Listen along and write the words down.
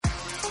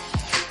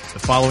The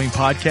following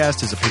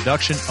podcast is a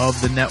production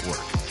of the network.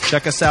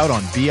 Check us out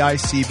on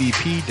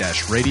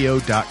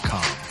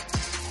bicbp-radio.com.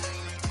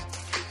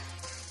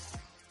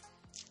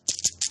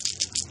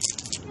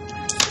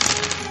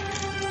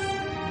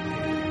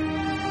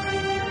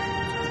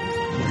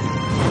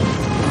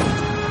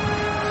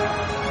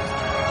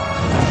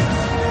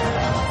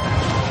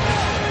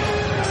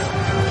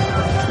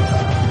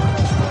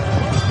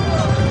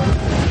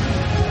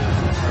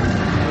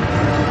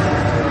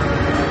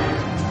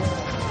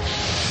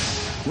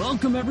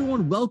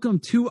 Welcome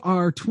to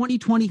our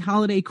 2020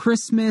 holiday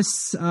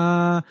Christmas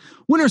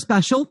winter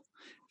special.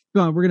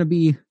 We're going to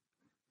be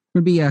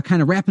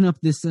kind of wrapping up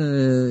this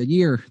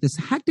year, this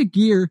hectic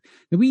year.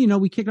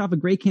 And we kicked off a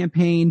great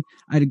campaign.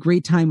 I had a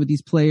great time with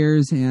these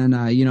players, and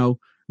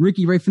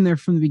Ricky, right from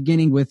the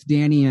beginning with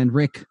Danny and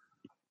Rick,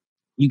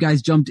 you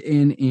guys jumped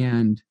in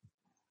and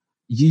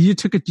you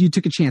took a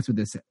chance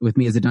with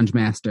me as a dungeon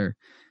master.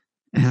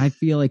 And I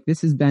feel like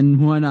this has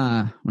been one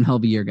hell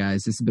of a year,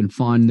 guys. This has been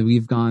fun.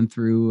 We've gone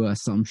through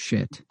some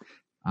shit,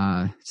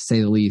 to say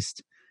the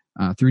least,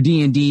 through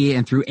D&D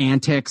and through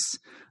antics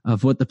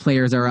of what the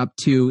players are up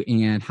to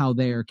and how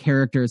their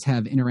characters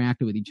have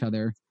interacted with each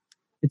other.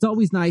 It's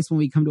always nice when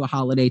we come to a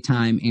holiday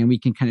time and we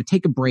can kind of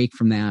take a break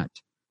from that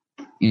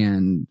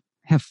and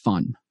have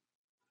fun.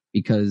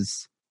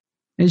 Because,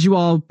 as you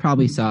all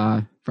probably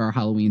saw for our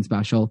Halloween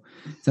special,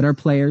 that our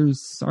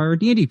players are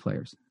D&D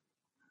players.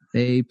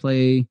 They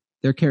play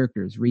their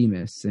characters,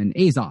 Remus and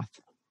Azoth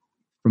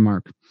from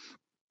Mark.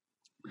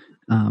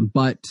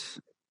 But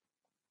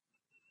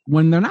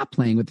when they're not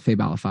playing with the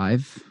Fabala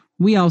 5,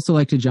 we also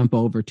like to jump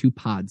over to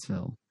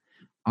Podsville,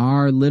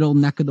 our little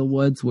neck of the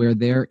woods where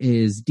there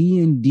is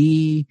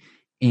D&D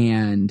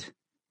and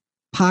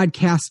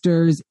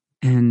podcasters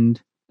and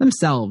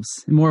themselves,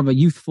 more of a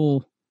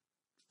youthful,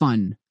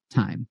 fun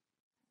time.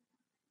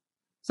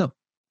 So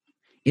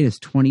it is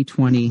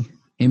 2020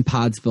 in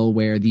Podsville,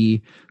 where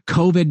the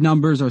COVID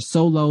numbers are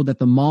so low that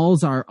the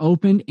malls are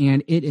open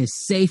and it is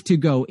safe to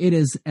go. It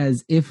is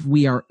as if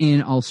we are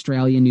in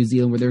Australia, New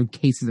Zealand, where their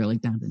cases are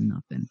like down to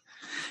nothing.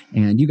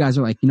 And you guys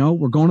are like,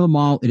 we're going to the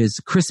mall. It is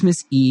Christmas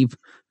Eve.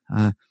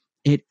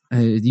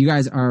 You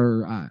guys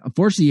are,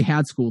 unfortunately, you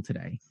had school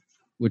today,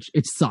 which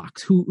it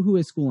sucks. Who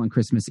has school on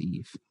Christmas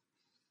Eve?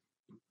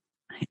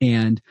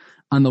 And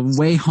on the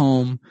way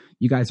home,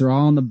 you guys are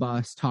all on the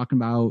bus talking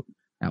about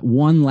that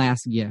one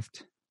last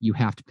gift you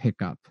have to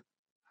pick up.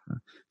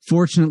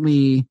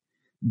 Fortunately,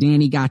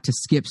 Danny got to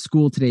skip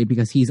school today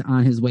because he's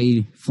on his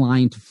way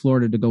flying to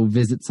Florida to go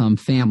visit some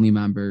family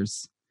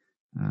members.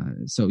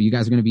 So you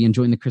guys are going to be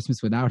enjoying the Christmas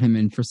without him.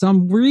 And for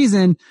some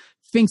reason,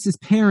 Finks's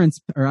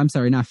parents, or I'm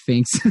sorry, not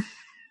Finks,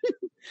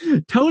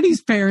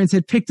 Tony's parents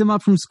had picked him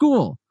up from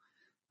school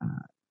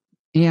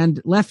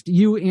and left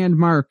you and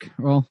Mark,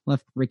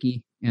 left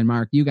Ricky and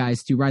Mark, you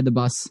guys to ride the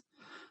bus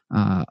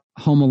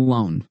home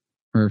alone,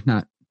 or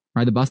not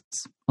ride the bus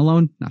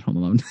alone, not home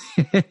alone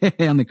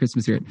on the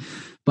Christmas spirit.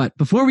 But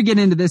before we get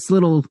into this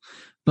little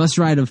bus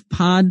ride of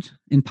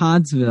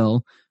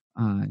Podsville,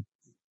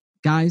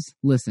 guys,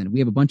 listen, we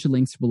have a bunch of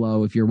links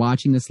below. If you're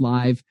watching this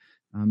live,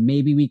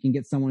 maybe we can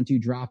get someone to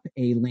drop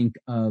a link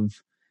of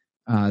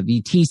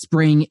the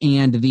Teespring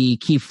and the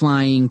Keep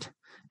Flying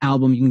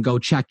album. You can go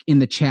check in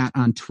the chat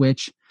on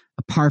Twitch.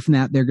 Apart from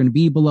that, they're going to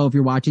be below. If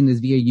you're watching this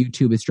via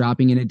YouTube, it's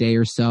dropping in a day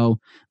or so.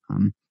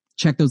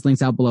 Check those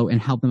links out below and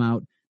help them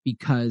out.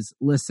 Because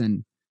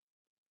listen,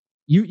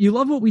 you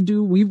love what we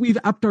do. We've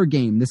upped our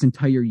game this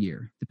entire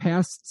year. The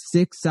past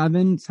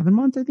 7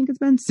 months, I think it's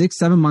been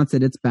 6-7 months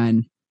that it's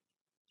been.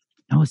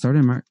 No, it started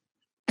in March.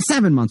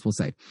 7 months, we'll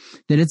say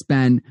that it's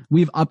been.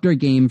 We've upped our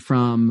game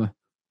from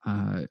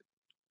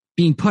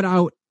being put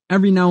out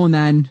every now and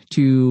then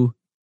to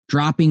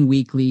dropping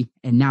weekly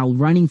and now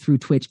running through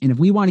Twitch. And if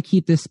we want to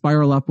keep this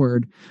spiral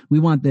upward, we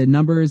want the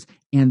numbers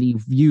and the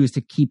views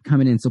to keep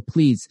coming in. So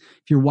please,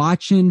 if you're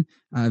watching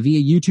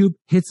via YouTube,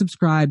 hit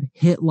subscribe,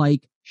 hit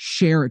like,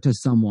 share it to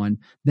someone,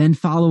 then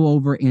follow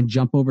over and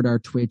jump over to our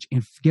Twitch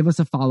and give us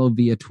a follow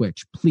via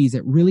Twitch. Please,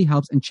 it really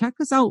helps. And check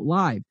us out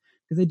live,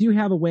 because I do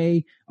have a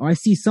way. Oh, I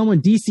see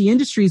someone, DC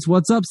Industries,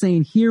 what's up,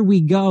 saying, here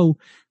we go.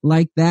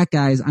 Like that,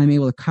 guys, I'm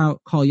able to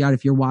call you out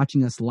if you're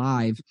watching us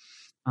live.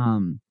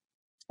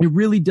 It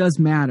really does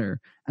matter.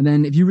 And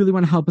then if you really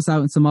want to help us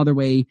out in some other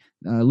way,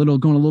 going a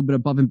little bit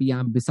above and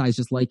beyond besides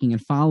just liking and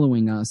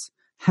following us,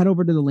 head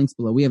over to the links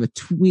below. We have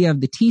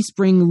the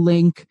Teespring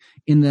link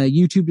in the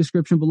YouTube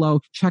description below.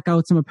 Check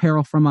out some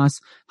apparel from us,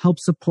 help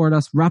support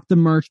us, rep the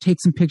merch, take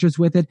some pictures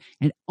with it.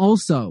 And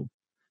also,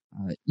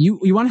 you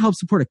want to help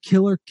support a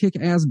killer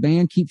kick-ass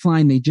band, Keep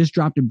Flying. They just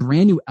dropped a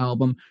brand new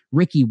album.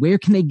 Ricky, where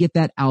can they get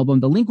that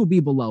album? The link will be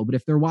below, but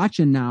if they're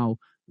watching now,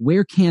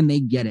 where can they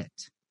get it?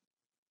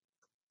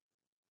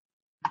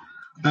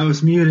 I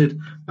was muted.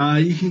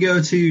 You can go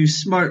to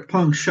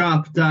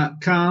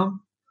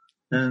smartpunkshop.com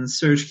and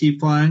search Keep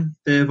Flying.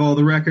 They have all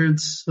the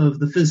records of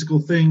the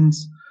physical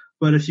things,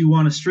 but if you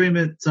want to stream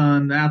it, it's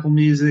on Apple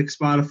Music,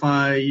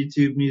 Spotify,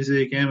 YouTube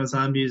Music,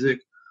 Amazon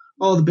Music,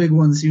 all the big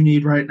ones you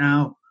need right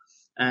now.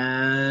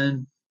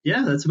 And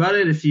Yeah, that's about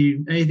it. If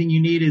anything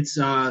you need, it's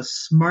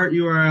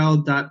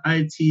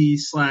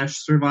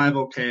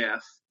smarturl.it/survivalkf.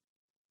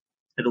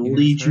 It'll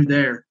lead you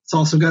there. It's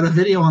also got a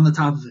video on the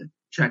top of it.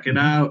 Check it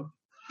out.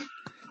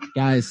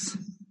 Guys,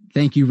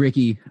 thank you,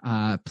 Ricky.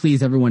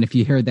 Please, everyone, if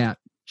you heard that,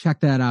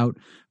 check that out.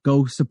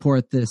 Go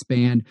support this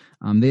band.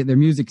 Their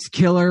music's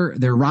killer.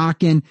 They're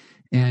rocking.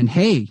 And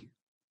hey,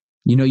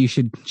 you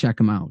should check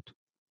them out.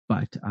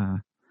 But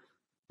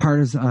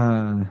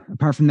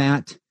apart from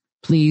that,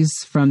 please,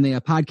 from the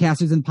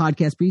podcasters and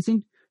podcast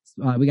precinct,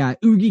 we got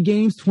Oogie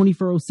Games,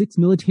 2406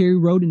 Military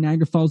Road in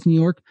Niagara Falls, New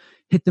York.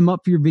 Hit them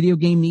up for your video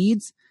game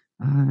needs.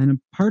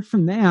 And apart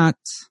from that,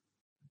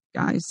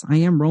 guys, I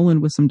am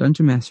rolling with some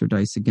Dungeon Master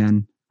dice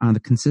again on the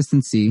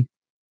consistency.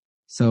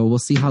 So we'll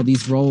see how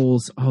these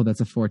rolls. Oh,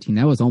 that's a 14.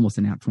 That was almost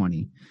an nat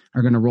 20.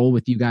 Are going to roll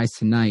with you guys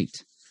tonight.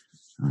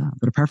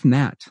 But apart from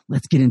that,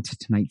 let's get into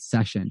tonight's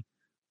session.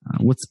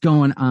 What's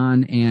going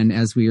on? And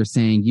as we were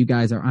saying, you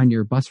guys are on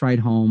your bus ride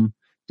home,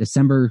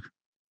 December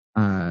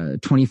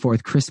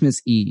 24th,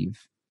 Christmas Eve.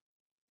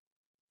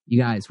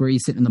 You guys, where are you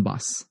sitting in the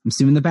bus? I'm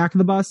assuming the back of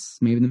the bus,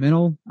 maybe in the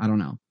middle. I don't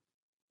know.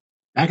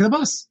 Back of the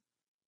bus.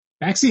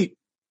 Back seat.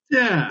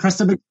 Yeah.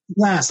 Pressed up the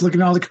glass,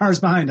 looking at all the cars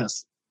behind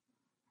us.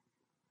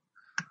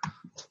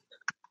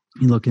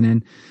 You're looking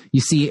in. You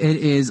see it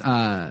is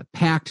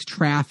packed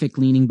traffic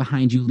leaning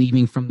behind you,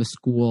 leaving from the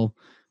school.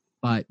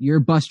 But your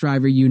bus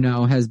driver,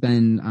 has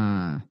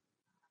been...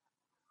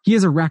 he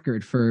has a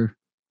record for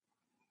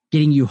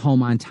getting you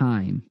home on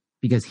time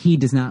because he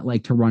does not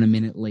like to run a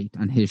minute late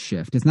on his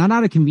shift. It's not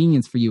out of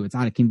convenience for you. It's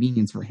out of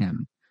convenience for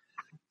him.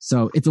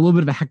 So it's a little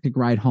bit of a hectic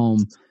ride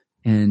home.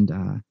 And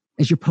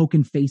as you're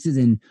poking faces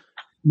and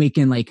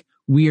making like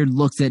weird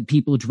looks at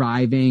people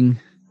driving,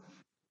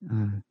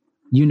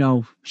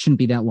 shouldn't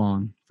be that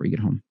long before you get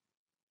home.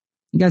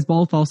 You guys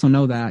both also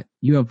know that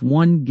you have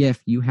one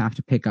gift you have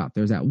to pick up.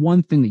 There's that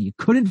one thing that you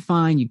couldn't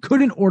find. You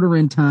couldn't order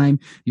in time.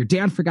 Your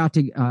dad forgot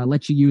to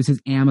let you use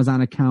his Amazon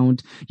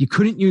account. You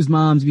couldn't use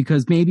mom's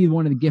because maybe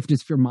one of the gift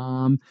is for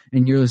mom.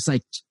 And you're just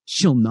like,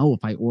 she'll know if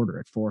I order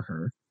it for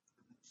her.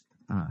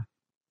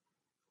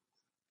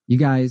 You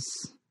guys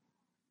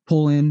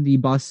pull in the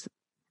bus.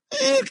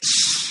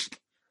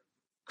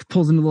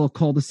 Pulls into a little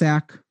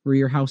cul-de-sac where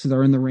your houses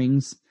are in the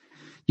rings.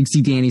 You can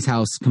see Danny's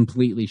house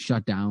completely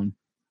shut down.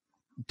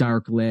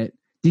 Dark lit.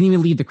 Didn't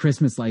even leave the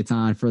Christmas lights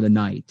on for the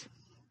night.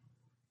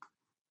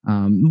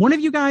 One of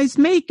you guys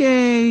make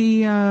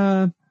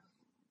a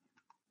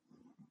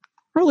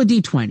roll a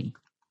d20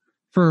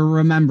 for a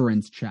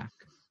remembrance check.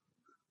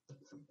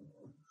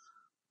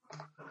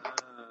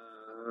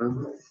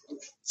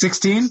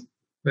 16.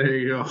 There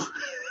you go.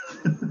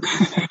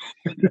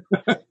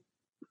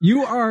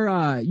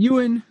 You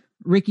and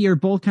Ricky are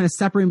both kind of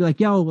separating, be like,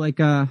 yo, like,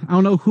 I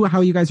don't know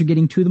how you guys are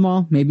getting to the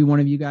mall. Maybe one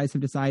of you guys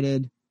have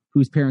decided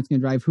whose parents can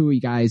drive who.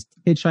 You guys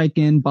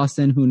hitchhiking,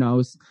 bussing, who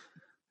knows?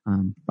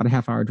 About a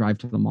half-hour drive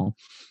to the mall.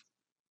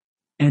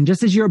 And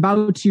just as you're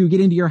about to get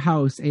into your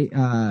house,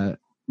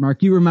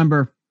 Mark, you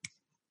remember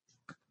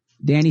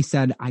Danny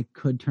said I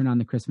could turn on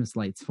the Christmas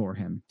lights for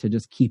him to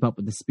just keep up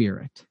with the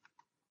spirit.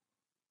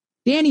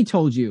 Danny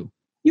told you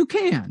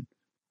can.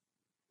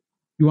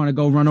 You want to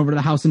go run over to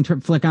the house and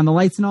flick on the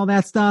lights and all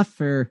that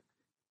stuff, or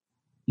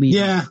leave?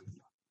 Yeah,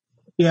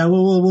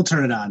 we'll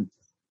turn it on.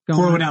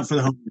 Pour one out for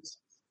the homies.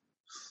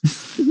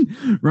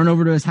 Run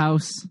over to his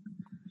house.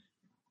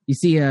 You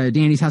see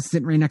Danny's house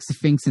sitting right next to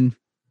Fink's, and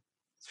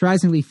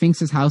surprisingly,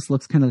 Fink's house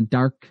looks kind of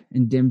dark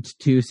and dimmed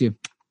too. So you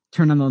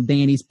turn on the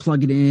Danny's,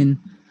 plug it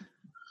in.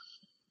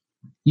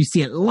 You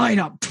see it light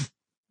up.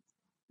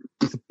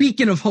 It's a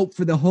beacon of hope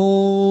for the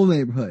whole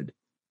neighborhood.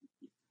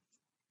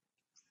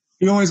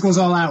 He always goes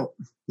all out,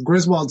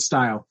 Griswold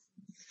style.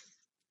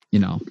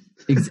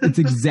 It's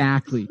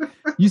exactly.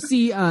 You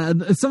see,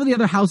 some of the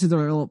other houses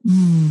are a little,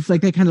 like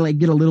they kind of like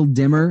get a little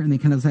dimmer, and they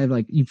kind of have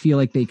like, you feel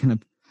like they kind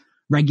of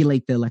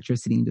regulate the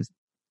electricity and just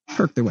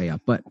perk their way up,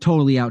 but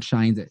totally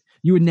outshines it.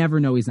 You would never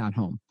know he's not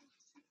home.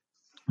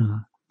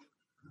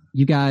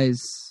 You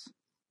guys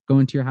go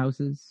into your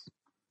houses.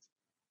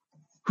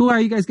 Who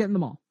are you guys getting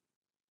them all?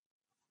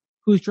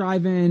 Who's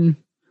driving?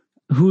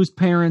 Whose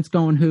parents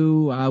going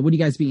who? What are you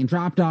guys being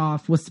dropped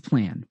off? What's the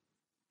plan?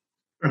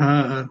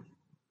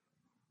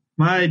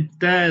 My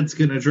dad's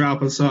going to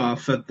drop us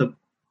off at the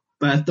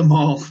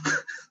mall.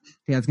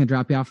 Dad's going to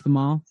drop you off at the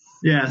mall?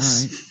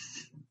 Yes. All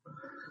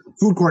right.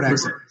 Food court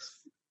exit.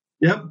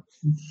 Yep.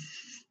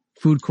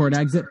 Food court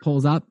exit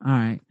pulls up. All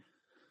right.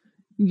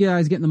 You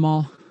guys get in the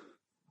mall.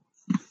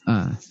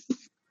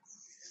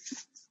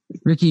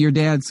 Ricky, your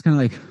dad's kind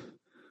of like,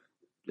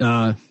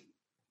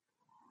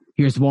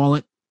 here's the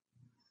wallet.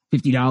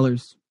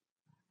 $50,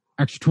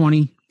 extra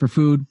 20 for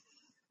food.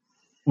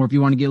 Or if you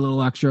want to get a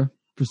little extra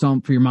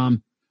for your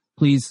mom,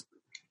 please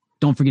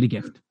don't forget a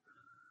gift.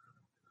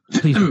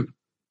 Please.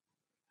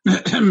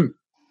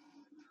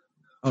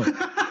 Oh,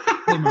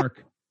 hey,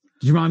 Mark.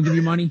 Did your mom give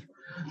you money?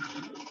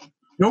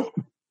 Nope.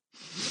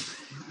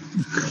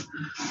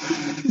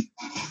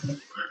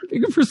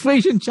 Make a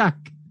persuasion check.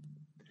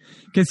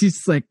 Because he's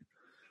just like,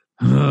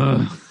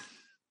 ugh.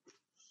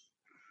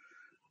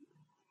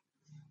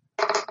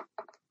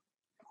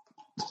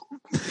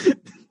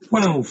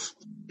 12.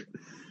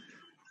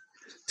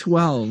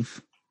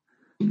 12.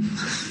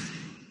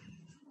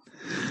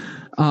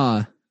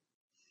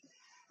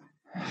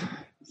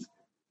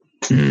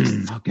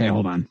 Okay,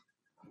 hold on.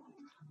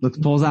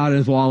 Pulls out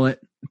his wallet.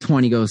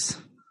 20 goes,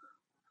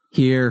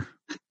 here.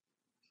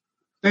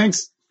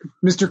 Thanks,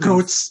 Mr.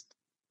 Coates.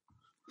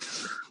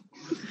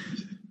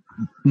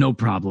 No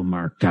problem,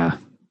 Mark.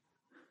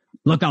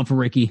 Look out for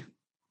Ricky.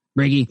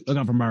 Ricky, look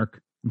out for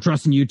Mark. I'm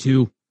trusting you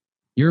too.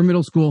 You're in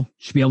middle school.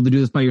 Should be able to do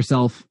this by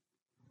yourself.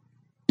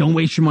 Don't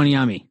waste your money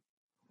on me.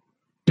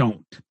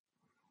 Don't.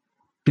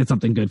 Get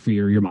something good for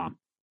your mom.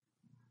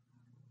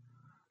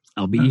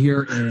 I'll be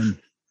here in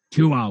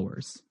 2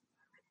 hours.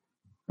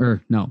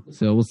 Or no.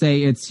 So we'll say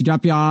you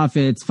drop you off.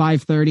 It's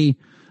 5:30.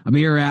 I'll be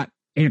here at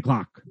 8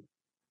 o'clock.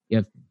 You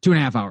have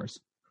 2.5 hours.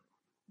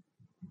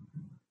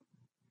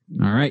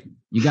 All right.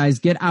 You guys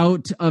get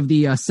out of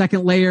the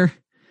second layer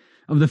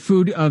of the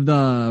food of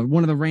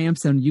one of the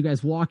ramps, and you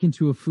guys walk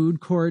into a food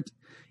court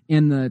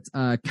in the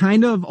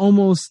kind of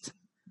almost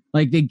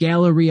like the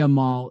Galleria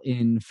Mall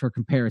for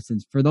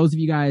comparisons. For those of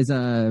you guys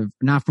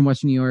not from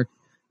Western New York,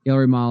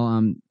 Galleria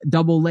Mall,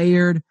 double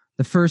layered.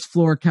 The first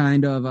floor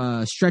kind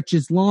of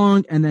stretches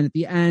long, and then at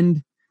the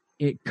end,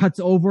 it cuts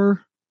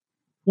over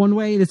one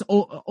way. This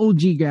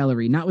OG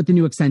gallery, not with the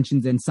new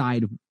extensions and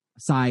side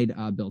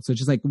built. So it's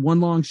just like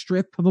one long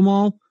strip of a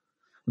mall,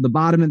 with the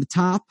bottom and the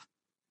top.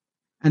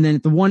 And then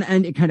at the one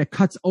end, it kind of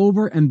cuts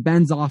over and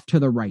bends off to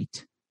the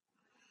right.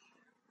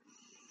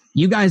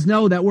 You guys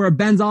know that where it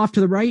bends off to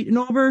the right and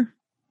over,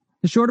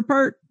 the shorter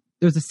part,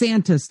 there's a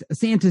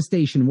Santa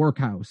station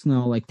workhouse.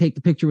 Like take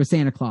the picture with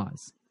Santa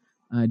Claus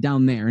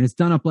down there. And it's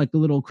done up like the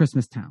little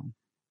Christmas town.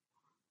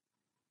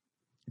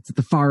 It's at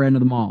the far end of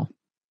the mall.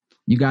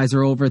 You guys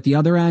are over at the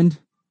other end,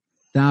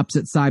 the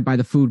opposite side by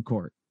the food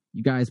court.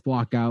 You guys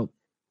walk out.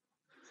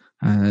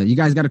 You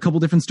guys got a couple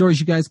different stores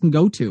you guys can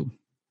go to.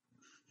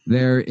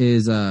 There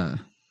is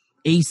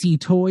AC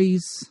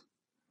Toys,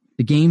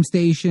 the game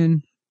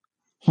station,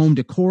 home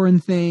decor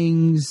and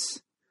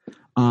things.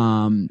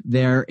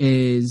 There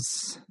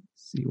is,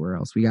 let's see where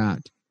else we got.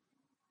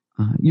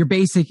 Your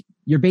basic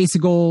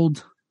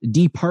old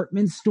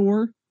department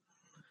store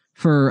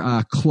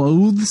for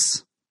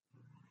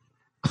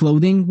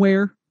clothing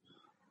wear.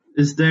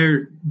 Is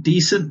there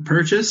decent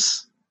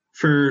purchase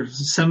for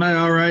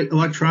semi-alright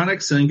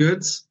electronics and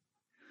goods?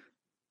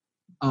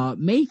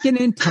 Make an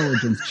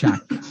intelligence check.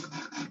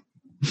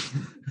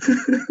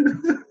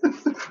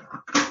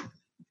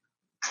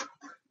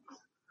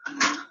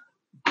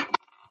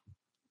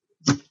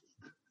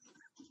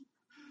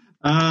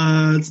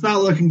 It's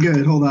not looking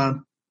good. Hold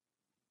on.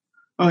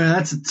 Oh yeah,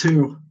 that's a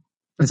 2.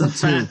 That's a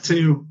fat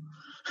 2.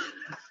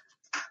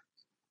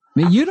 I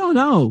mean, you don't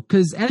know,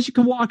 because as you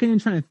come walking in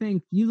trying to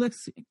think, you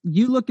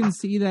look and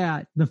see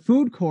that the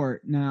food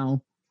court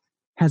now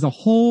has a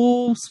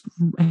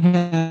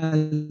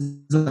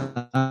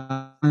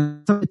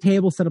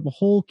table set up a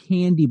whole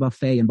candy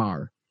buffet and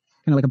bar,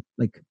 kind of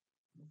like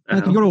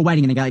you go to a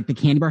wedding and they got like the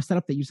candy bar set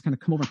up that you just kind of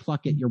come over and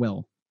pluck at your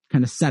will,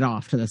 kind of set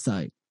off to the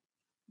side.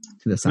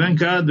 Thank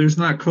God there's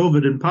not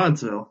COVID in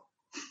Podsville.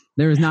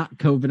 There is not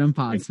COVID in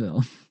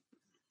Podsville.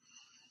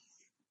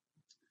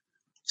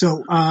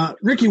 So,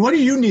 Ricky, what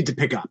do you need to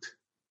pick up?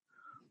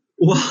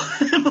 Well,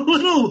 I'm a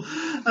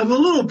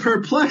little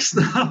perplexed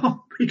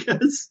now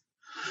because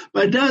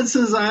my dad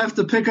says I have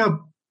to pick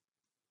up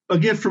a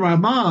gift for my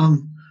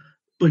mom,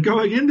 but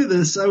going into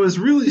this, I was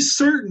really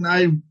certain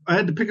I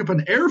had to pick up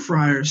an air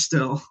fryer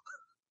still.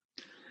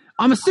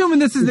 I'm assuming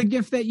this is a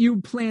gift that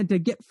you plan to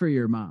get for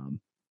your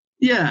mom.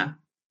 Yeah.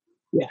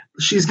 Yeah.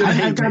 She's going to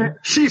hate it.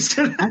 She's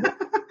going to...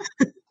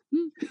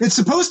 It's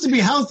supposed to be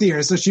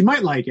healthier, so she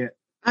might like it.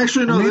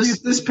 Actually, no,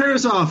 this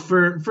pairs off.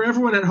 For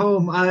everyone at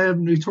home, I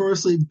am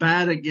notoriously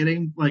bad at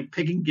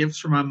picking gifts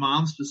for my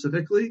mom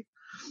specifically.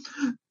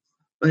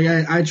 Like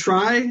I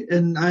try,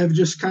 and I've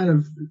just kind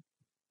of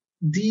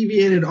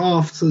deviated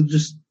off to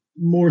just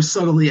more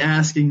subtly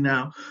asking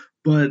now.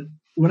 But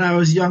when I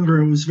was younger,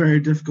 it was very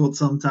difficult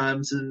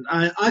sometimes, and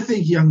I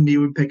think young me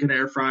would pick an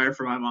air fryer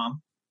for my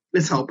mom.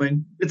 It's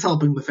helping. It's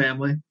helping the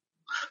family.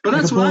 But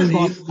that's what I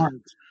need.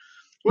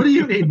 What do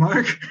you need,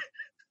 Mark?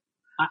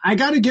 I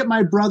got to get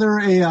my brother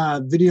a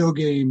video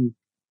game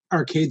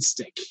arcade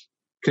stick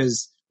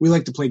because we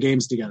like to play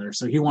games together.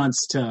 So he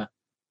wants to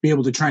be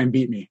able to try and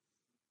beat me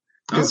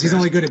because he's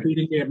only good at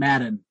beating me at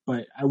Madden,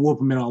 but I whoop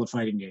him in all the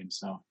fighting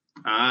games.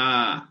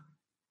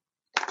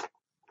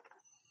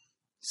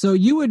 So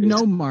you would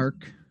know,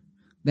 Mark,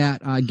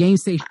 that Game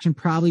Station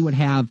probably would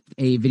have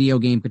a video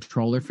game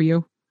controller for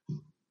you.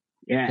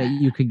 Yeah, that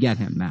you could get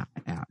him that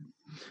at.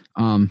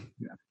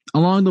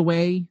 Along the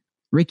way,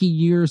 Ricky,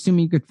 you're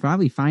assuming you could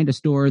probably find a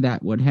store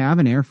that would have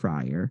an air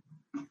fryer.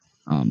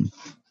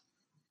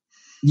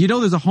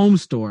 There's a home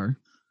store,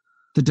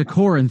 the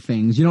decor and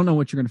things. You don't know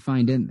what you're going to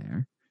find in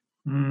there.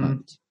 But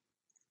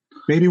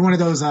maybe one of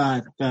those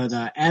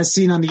the as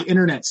seen on the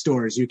internet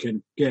stores. You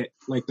can get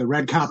like the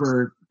red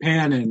copper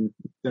pan and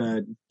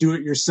the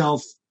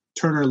do-it-yourself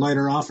turner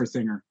lighter offer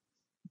thinger.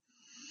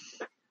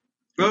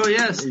 Oh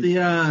yes,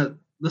 the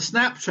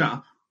snap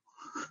shop.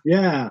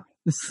 Yeah.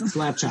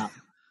 Slap chop.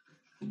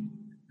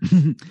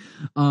 So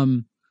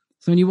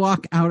when you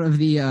walk out of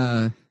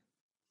the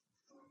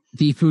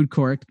food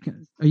court,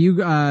 are you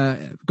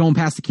going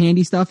past the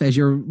candy stuff as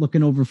you're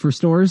looking over for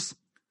stores?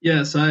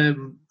 Yes, I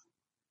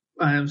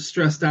am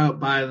stressed out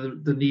by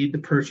the need to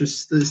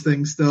purchase this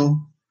thing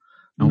still.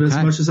 Okay. As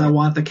much as I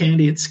want the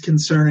candy, it's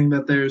concerning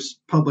that there's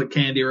public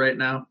candy right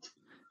now.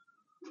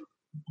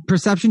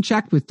 Perception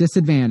check with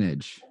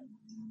disadvantage.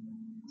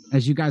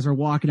 As you guys are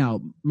walking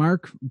out,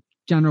 Mark,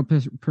 general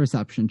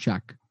perception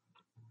check.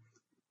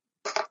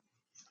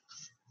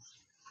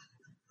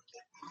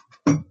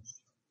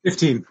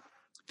 15.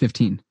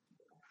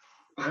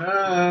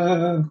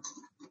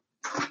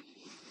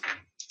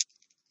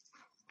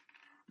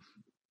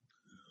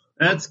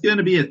 That's going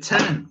to be a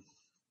 10.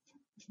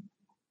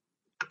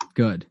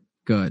 Good.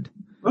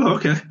 Oh,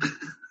 okay.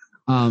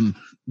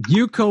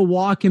 You go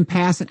walking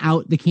past and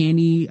out the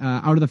candy,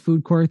 out of the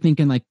food court,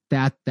 thinking like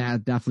that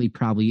definitely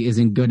probably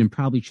isn't good and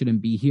probably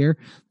shouldn't be here.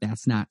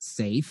 That's not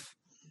safe.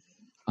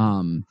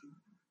 So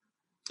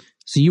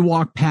you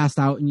walk past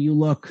out and you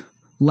look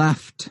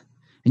left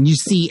and you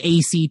see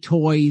AC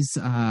Toys,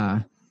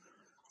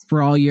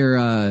 for all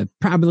your,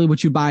 probably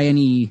what you buy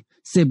any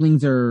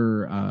siblings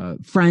or,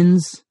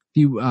 friends,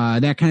 you,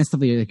 that kind of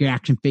stuff, like your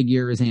action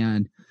figures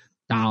and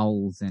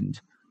dolls and,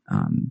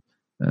 not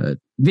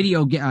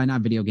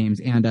video games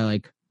and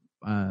like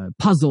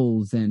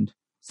puzzles and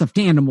stuffed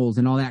animals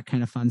and all that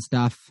kind of fun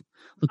stuff.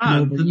 Looking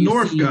over, the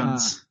North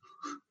Guns.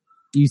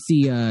 You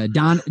see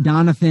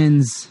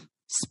Donathan's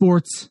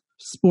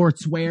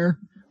sportswear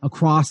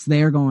across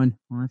there going,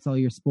 well, that's all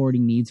your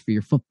sporting needs for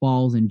your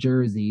footballs and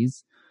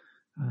jerseys.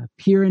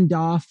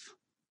 Pierendoff,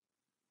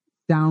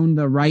 down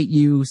the right,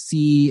 you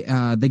see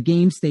the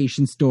Game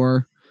Station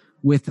store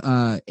with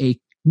a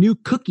new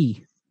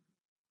cookie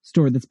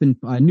store that's been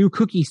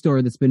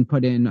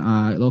put in,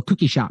 a little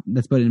cookie shop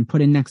that's put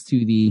in next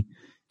to the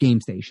Game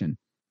Station.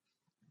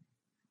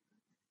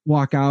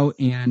 Walk out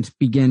and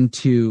begin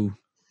to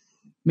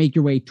make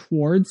your way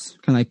towards,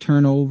 kind of like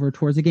turn over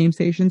towards the Game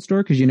Station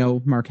store, because you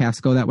know Mark has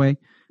to go that way.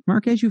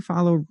 Mark, as you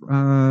follow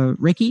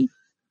Ricky,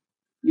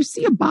 you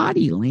see a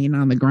body laying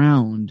on the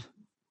ground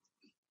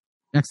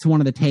next to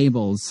one of the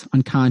tables,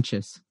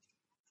 unconscious.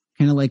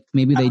 Kind of like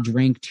maybe they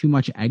drank too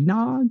much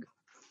eggnog.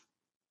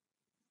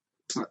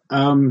 With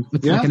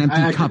like an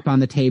empty cup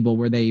on the table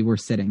where they were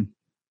sitting.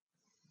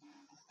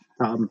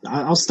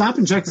 I'll stop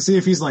and check to see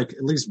if he's like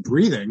at least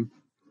breathing.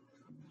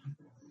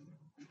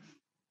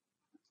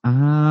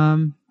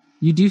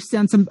 You do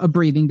sense a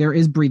breathing. There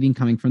is breathing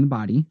coming from the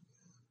body.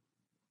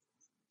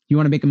 You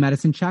want to make a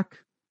medicine check?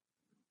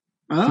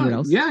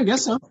 Yeah, I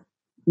guess so.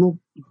 Well,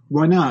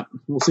 why not?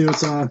 We'll see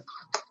what's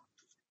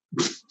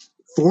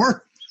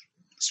 4?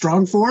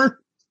 Strong 4?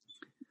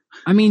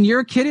 I mean,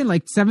 you're a kid in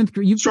like 7th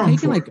grade. You've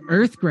taken like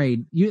Earth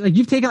grade.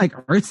 You've taken like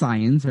Earth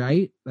science,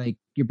 right? Like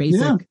your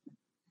basic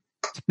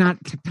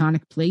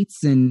tectonic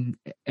plates and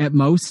at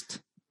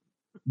most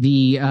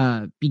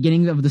the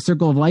beginning of the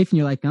circle of life. And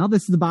you're like, oh,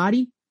 this is the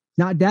body.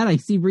 Not dead. I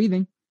see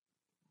breathing.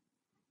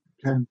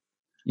 Okay.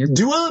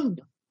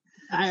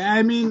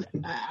 I mean,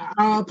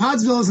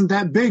 Podsville isn't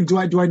that big. Do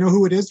I know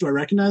who it is? Do I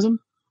recognize him?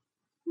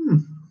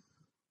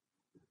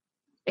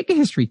 Make a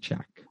history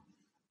check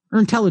or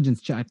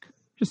intelligence check.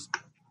 Just,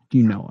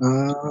 you know.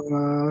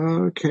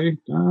 Okay.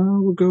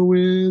 We'll go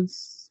with.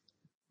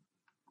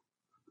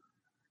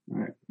 All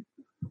right.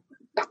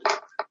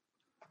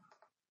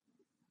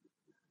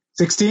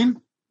 16.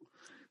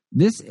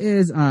 This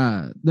is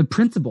the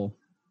principal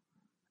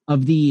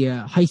of the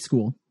high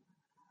school,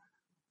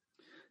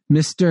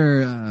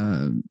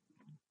 Mr.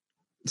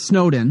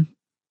 Snowden.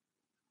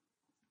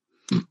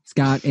 He's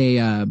got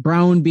a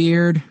brown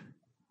beard,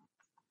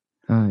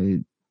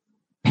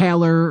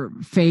 paler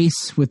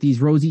face with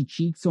these rosy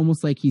cheeks,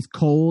 almost like he's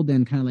cold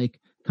and kind of like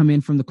come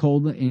in from the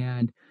cold.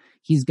 And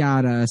he's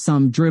got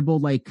some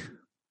dribbled like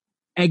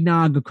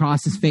eggnog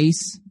across his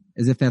face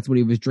as if that's what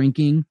he was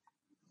drinking.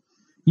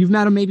 You've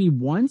met him maybe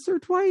once or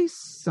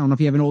twice. I don't know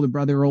if you have an older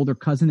brother or older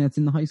cousin that's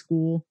in the high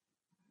school.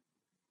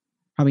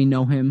 Probably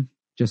know him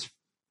just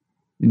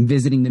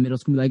visiting the middle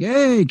school. Like,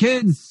 hey,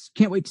 kids,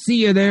 can't wait to see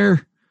you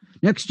there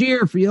next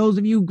year for those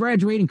of you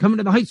graduating, coming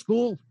to the high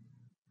school.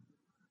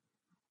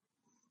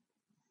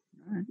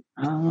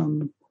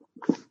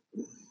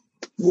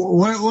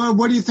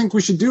 What do you think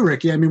we should do,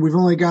 Ricky? I mean, we've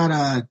only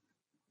got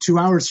 2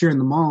 hours here in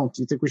the mall.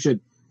 Do you think we should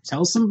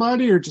tell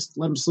somebody or just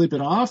let them sleep it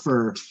off?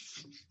 Or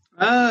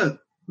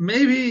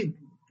maybe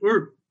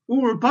we're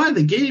by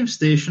the Game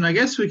Station. I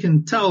guess we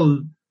can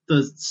tell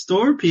the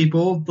store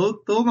people.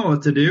 They'll know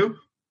what to do.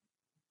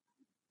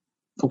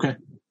 Okay.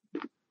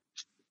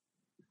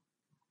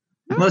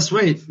 Unless,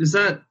 wait, is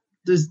the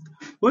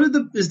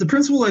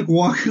principal like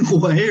walking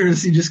away, or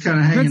is he just kind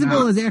of hanging out? The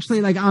principal is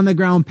actually like on the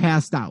ground,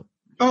 passed out.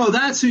 Oh,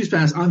 that's who's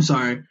passed. I'm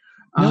sorry.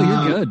 No,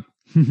 you're good.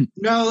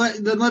 No,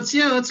 then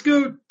let's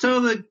go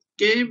tell the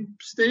Game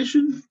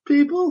Station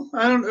people.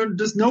 I don't.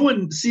 Does no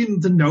one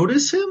seem to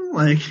notice him?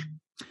 Like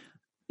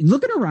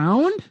looking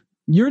around,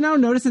 you're now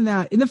noticing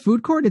that in the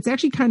food court, it's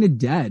actually kind of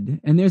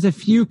dead, and there's a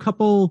few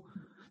couple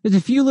there's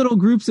a few little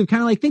groups of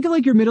kind of like, think of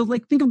like your middle,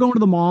 like think of going to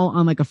the mall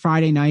on like a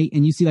Friday night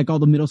and you see like all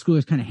the middle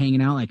schoolers kind of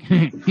hanging out like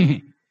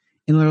in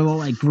little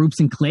like groups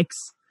and cliques.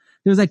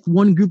 There's like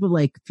one group of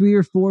like three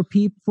or four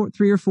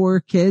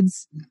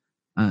kids,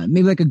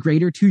 maybe like a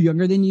grade or two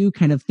younger than you,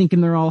 kind of thinking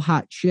they're all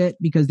hot shit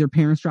because their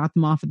parents dropped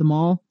them off at the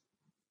mall.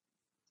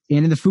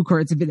 And in the food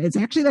court, it's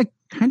actually like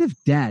kind of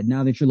dead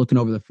now that you're looking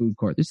over the food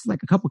court. There's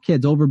like a couple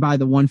kids over by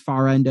the one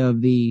far end of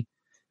the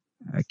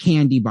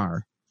candy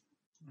bar.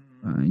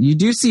 You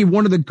do see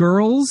one of the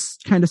girls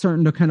kind of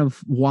starting to kind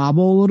of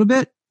wobble a little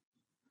bit.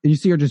 And you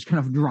see her just kind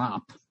of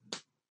drop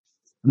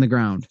on the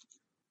ground.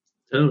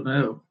 Oh,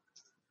 no.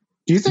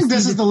 Do you think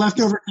this is the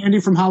leftover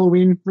candy from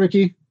Halloween,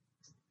 Ricky?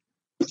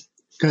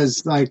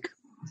 Because, like,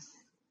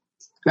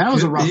 that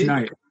was a rough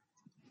night.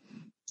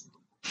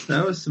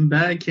 That was some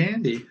bad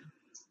candy.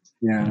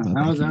 Yeah,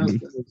 that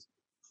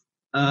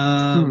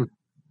was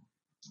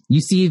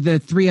You see the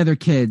three other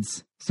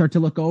kids start to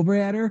look over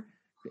at her,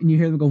 and you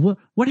hear them go,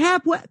 What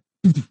happened? What?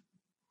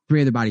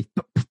 Three other bodies.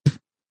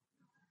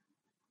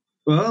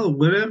 Well,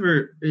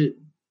 whatever it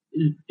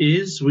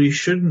is, we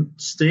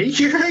shouldn't stay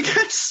here, I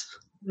guess.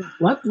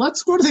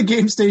 Let's go to the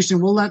game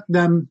station. We'll let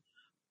them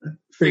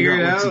figure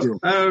out what to do.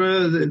 I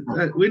don't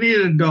know. We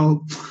need an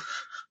adult.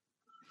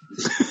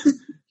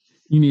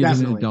 You need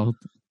an adult.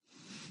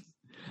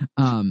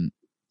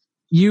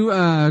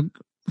 You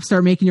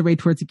start making your way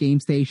towards the game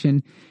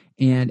station,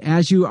 and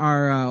as you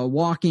are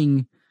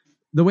walking,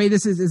 the way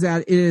this is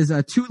that it is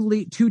a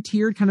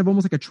two-tiered, kind of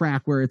almost like a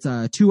track where it's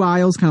two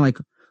aisles, kind of like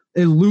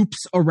it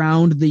loops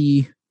around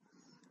the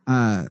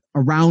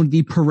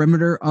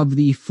perimeter of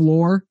the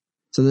floor.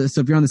 So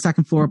if you're on the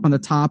second floor up on the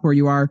top where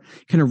you are,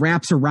 kind of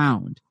wraps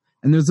around,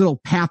 and there's little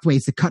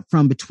pathways to cut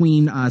from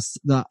between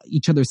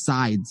each other's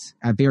sides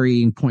at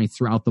varying points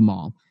throughout the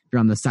mall. If you're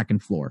on the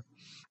second floor,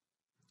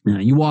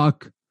 you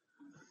walk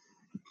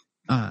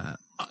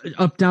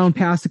up, down,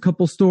 past a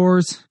couple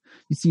stores.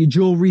 You see a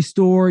jewelry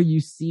store. You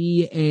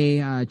see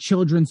a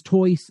children's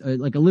toys,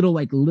 like a little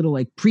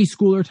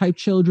preschooler type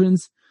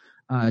children's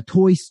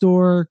toy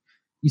store.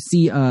 You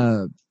see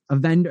a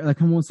vendor, like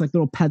almost like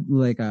little pet,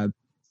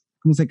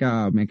 almost like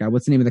oh my god,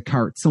 what's the name of the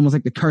carts? It's almost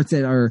like the carts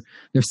that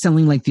they're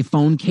selling like the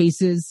phone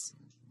cases.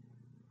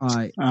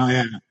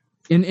 Yeah.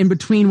 In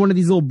between one of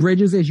these little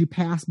bridges as you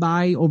pass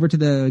by over to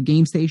the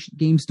game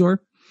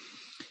store.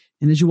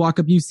 And as you walk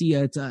up, you see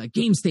it's a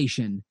game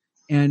station.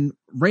 And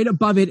right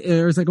above it,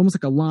 there's like almost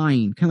like a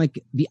line, kind of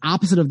like the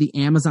opposite of the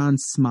Amazon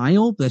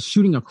smile that's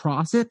shooting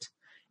across it.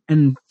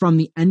 And from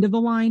the end of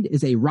the line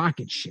is a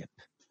rocket ship.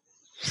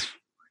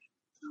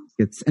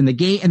 And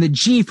the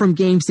G from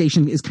game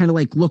station is kind of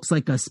like, looks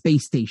like a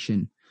space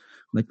station,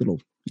 like little,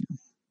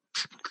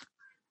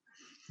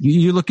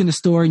 you look in the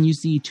store and you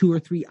see 2 or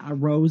 3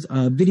 rows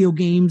of video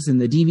games and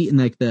the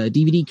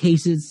DVD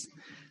cases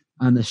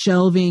on the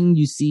shelving.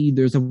 You see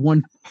there's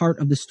one part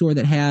of the store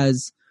that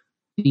has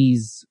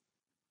these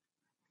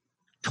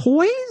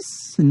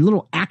toys and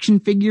little action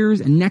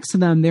figures, and next to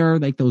them there are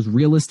like those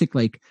realistic,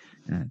 like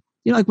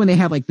like when they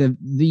have like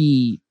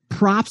the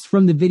props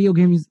from the video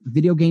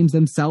games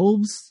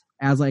themselves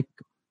as like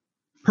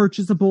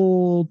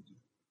purchasable,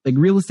 like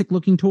realistic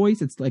looking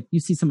toys. It's like you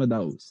see some of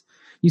those.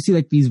 You see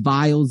like these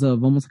vials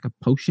of almost like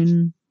a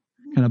potion,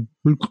 kind of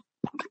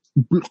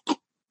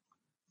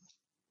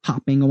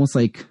popping, almost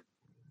like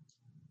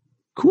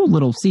cool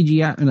little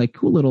CGI and like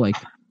cool little like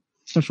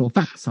special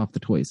effects off the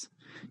toys.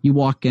 You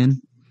walk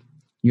in,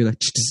 you're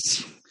like,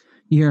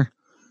 you hear,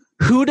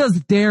 who does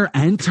dare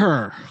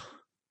enter?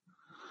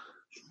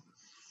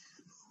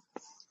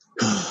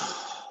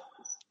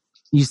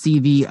 You see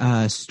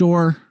the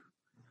store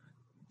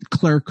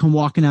clerk come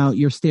walking out,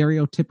 your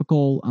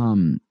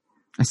stereotypical,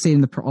 I say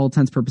in all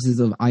intents and purposes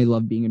of I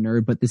love being a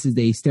nerd, but this is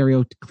a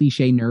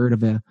cliche nerd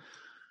of a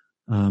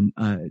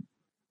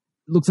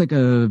looks like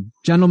a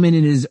gentleman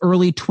in his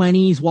early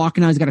 20s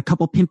walking out. He's got a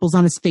couple pimples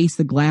on his face,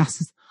 the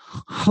glasses.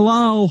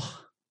 Hello,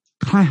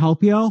 can I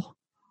help you?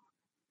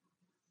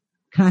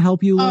 Can I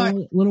help you,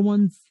 little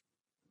ones?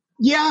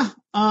 Yeah,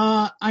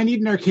 I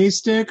need an arcade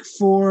stick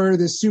for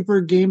the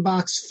Super Game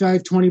Box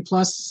 520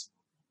 Plus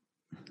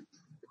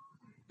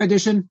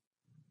edition.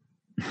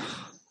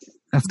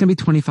 That's going to be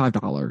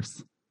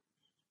 $25.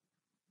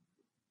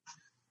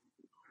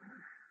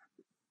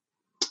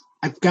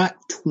 I've got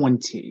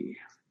 20.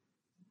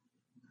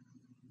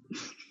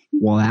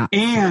 Well,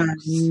 and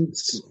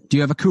do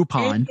you have a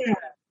coupon?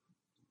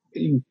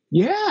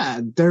 Yeah,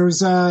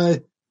 there's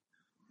one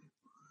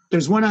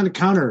on the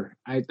counter.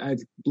 I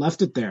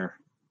left it there.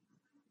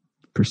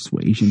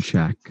 Persuasion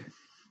check.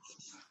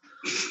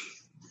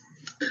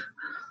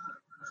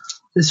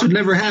 This would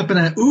never happen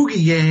at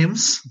Oogie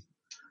Games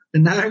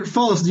in Niagara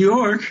Falls, New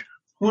York.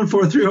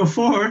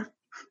 14304.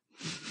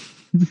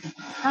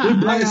 We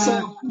buy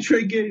sell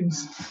trade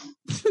games.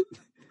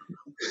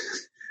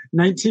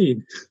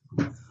 19.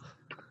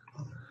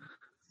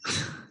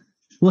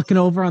 Looking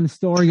over on the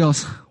store, he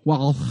goes,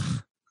 well,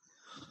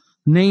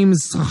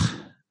 name's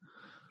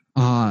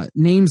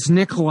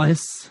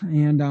Nicholas,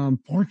 and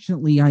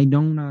fortunately I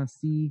don't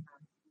see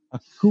a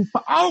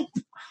coupon. Oh!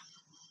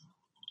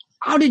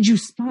 How did you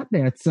spot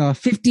that? It's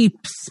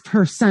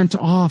 50%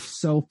 off.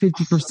 So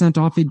 50%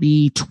 off, it'd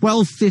be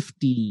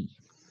 $12.50.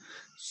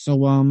 So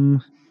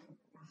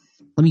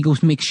let me go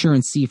make sure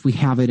and see if we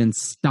have it in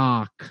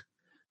stock.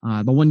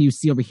 The one you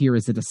see over here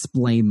is a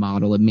display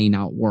model. It may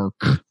not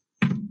work.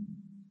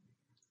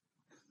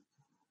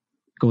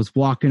 Goes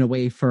walking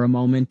away for a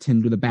moment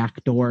into the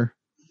back door.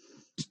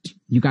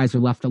 You guys are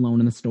left alone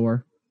in the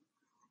store.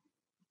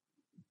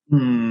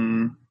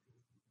 Hmm.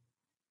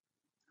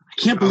 I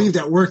can't believe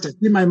that worked. I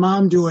see my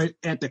mom do it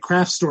at the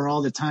craft store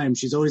all the time.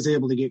 She's always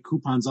able to get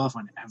coupons off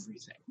on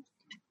everything.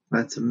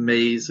 That's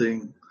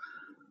amazing.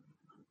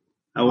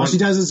 All she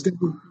does is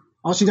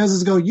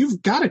go,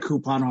 you've got a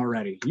coupon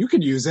already. You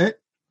can use it.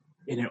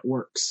 And it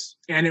works.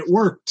 And it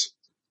worked.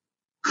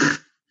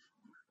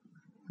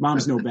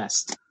 Moms know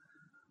best.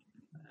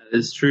 That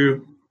is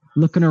true.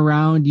 Looking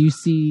around, you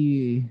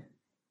see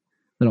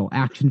little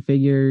action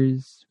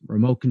figures,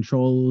 remote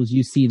controls.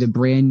 You see the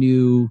brand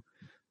new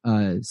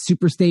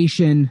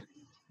Superstation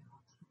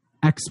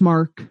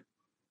X-Mark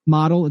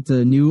model. It's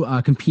a new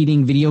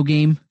competing video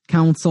game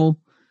console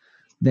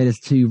that is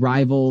to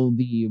rival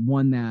the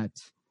one that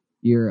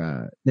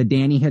that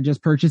Danny had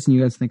just purchased, and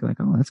you guys think like,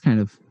 oh, it's kind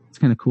of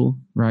cool.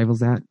 Rivals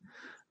that.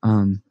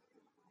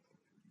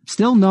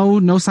 Still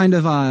no sign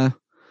of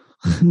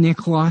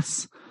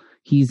Nicholas.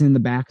 He's in the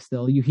back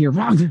still. You hear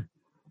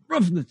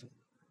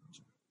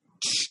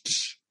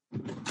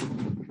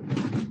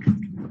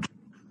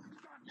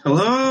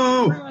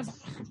hello.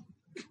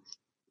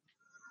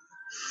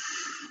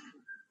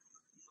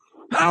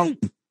 Help!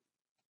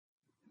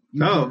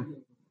 Oh.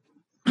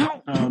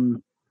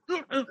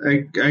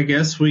 I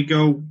guess we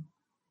go.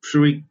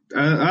 Should we?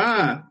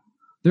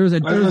 There's a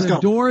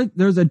door.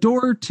 There's a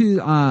door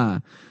to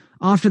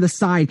off to the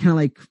side, kind of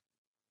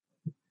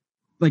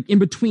like in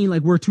between,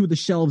 like where two of the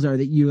shelves are.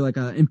 That you like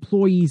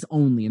employees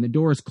only, and the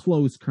door is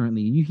closed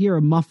currently. You hear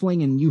a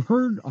muffling, and you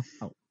heard.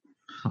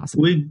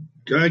 Possibly.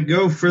 We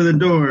go for the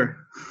door.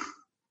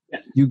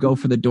 You go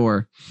for the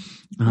door.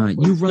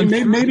 You run.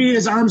 Maybe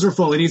his arms are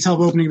full. He needs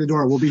help opening the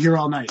door. We'll be here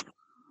all night.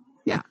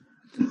 Yeah.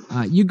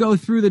 You go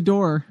through the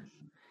door,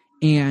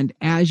 and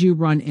as you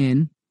run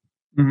in,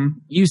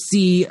 you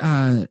see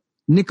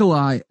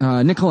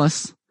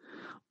Nicholas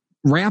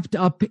wrapped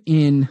up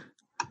in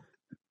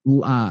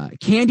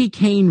candy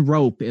cane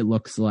rope, it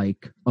looks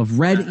like, of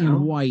red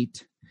and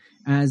white,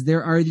 as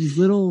there are these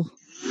little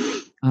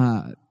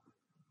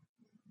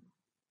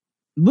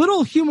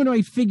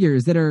humanoid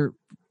figures that are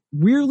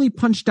weirdly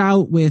punched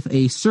out with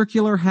a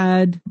circular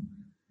head,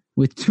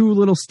 with two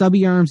little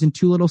stubby arms and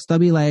two little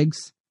stubby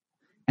legs,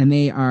 and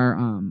they are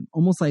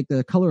almost like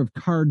the color of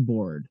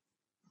cardboard.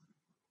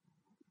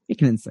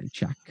 Make an insight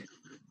check.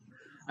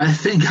 I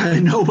think I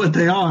know what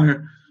they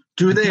are.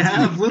 Do they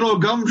have little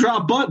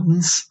gumdrop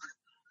buttons?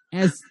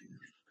 Not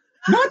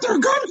their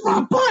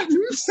gumdrop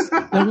buttons!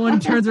 The one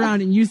turns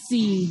around and you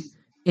see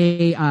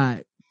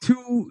a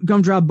two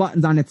gumdrop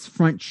buttons on its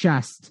front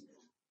chest.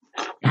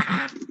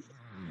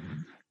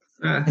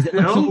 As it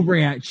looks over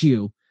at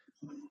you,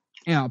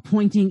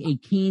 pointing a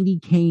candy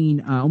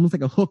cane, almost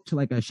like a hook to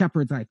like a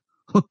shepherd's like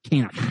hook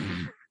cane.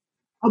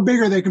 How big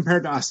are they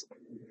compared to us?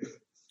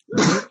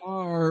 They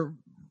are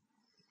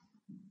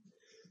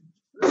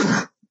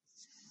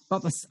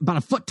about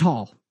a foot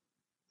tall.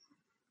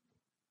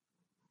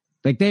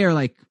 Like they are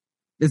like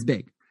this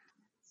big.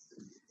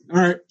 All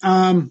right.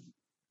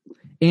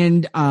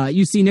 And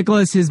you see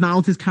Nicholas. His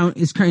mouth is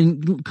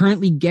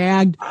currently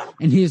gagged,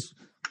 and his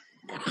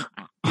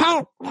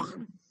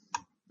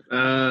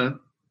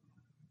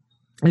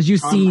as you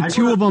see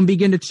two of them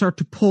begin to start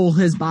to pull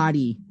his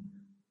body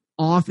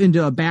off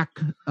into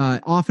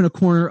off in a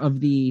corner of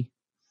the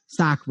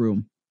stock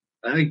room.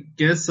 I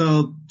guess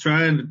I'll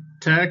try and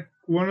attack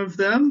one of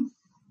them.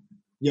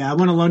 Yeah, I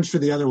want to lunge for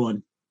the other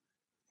one.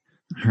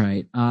 All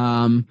right.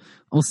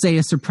 I'll say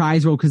a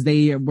surprise roll because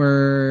they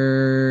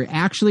were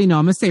actually no.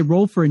 I'm gonna say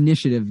roll for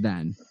initiative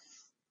then.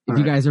 If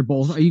you guys are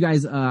both, are you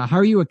guys? How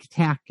are you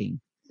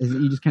attacking? Is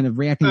it you just kind of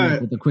reacting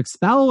with a quick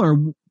spell, or?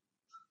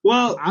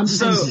 Well,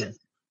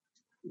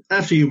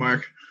 after you,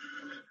 Mark.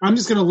 I'm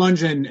just gonna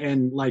lunge in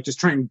and like just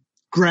try and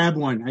grab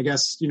one. I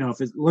guess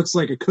if it looks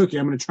like a cookie,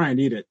 I'm gonna try and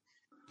eat it.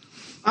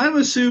 I'm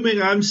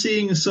assuming I'm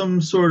seeing some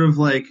sort of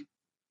like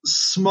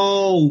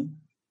small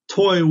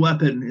toy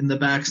weapon in the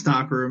back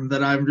stock room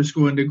that I'm just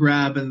going to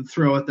grab and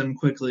throw at them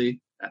quickly,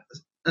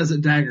 as a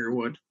dagger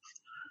would.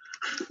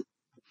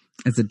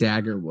 As a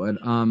dagger would.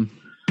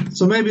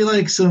 So maybe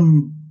like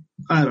some,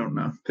 I don't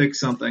know, pick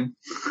something.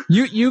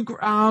 You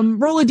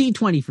roll a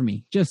d20 for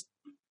me, just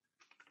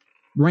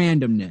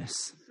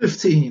randomness.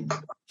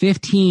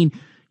 15.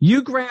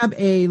 You grab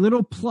a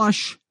little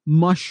plush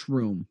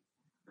mushroom.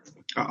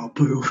 Oh,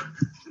 boo.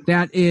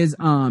 That is,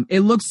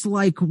 it looks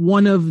like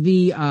one of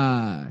the,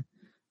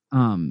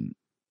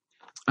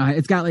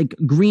 it's got like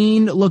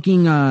green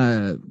looking,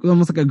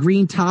 almost like a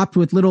green top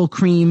with little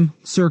cream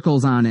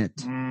circles on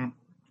it. You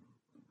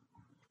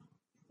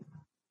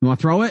want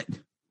to throw it?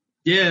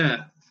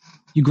 Yeah.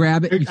 You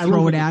grab it, you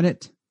throw it at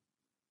it.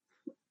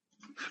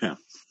 Yeah.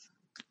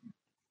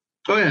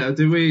 Oh yeah,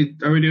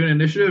 are we doing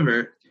initiative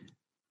or?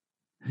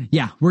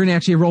 Yeah, we're gonna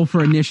actually roll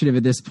for initiative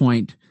at this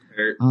point.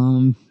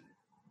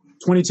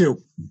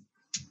 22.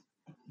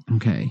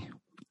 Okay.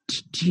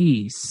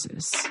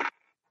 Jesus.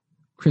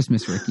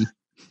 Christmas, Ricky.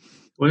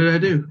 What did I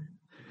do?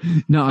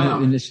 No,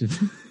 initiative.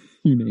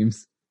 Your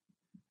names.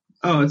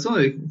 Oh, it's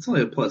only a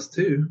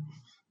 +2.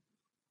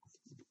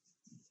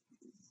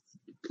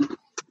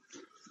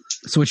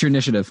 So what's your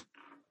initiative?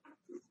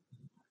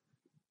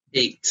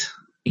 8.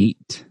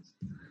 8.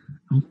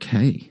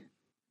 Okay.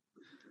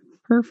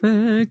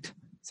 Perfect.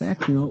 So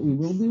actually, you know what we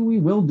will do? We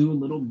will do a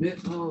little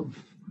bit of...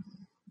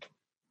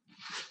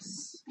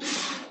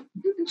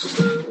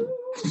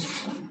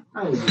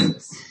 I will use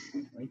this.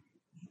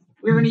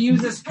 We're going to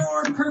use this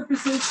for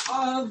purposes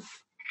of...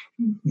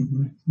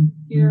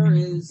 Here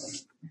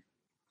is...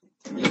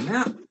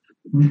 that.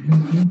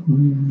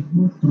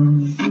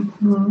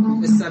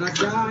 This setup,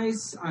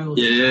 guys. I will...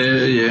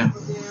 Yeah.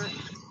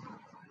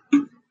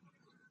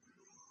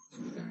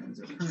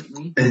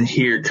 Currently... And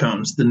here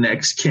comes the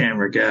next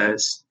camera,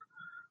 guys.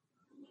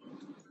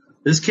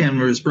 This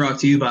camera is brought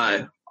to you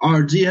by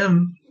our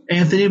GM,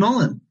 Anthony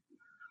Mullen.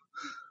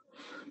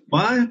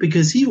 Why?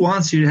 Because he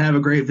wants you to have a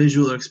great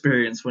visual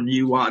experience when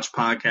you watch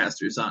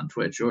podcasters on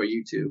Twitch or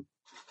YouTube.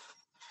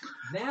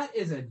 That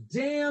is a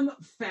damn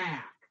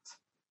fact.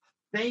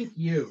 Thank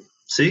you.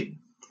 See?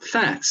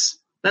 Facts.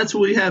 That's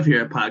what we have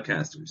here at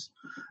Podcasters.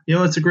 You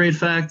know what's a great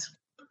fact?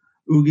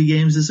 Oogie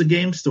Games is a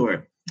game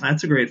store.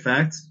 That's a great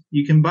fact.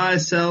 You can buy,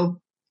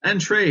 sell,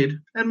 and trade,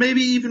 and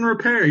maybe even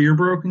repair your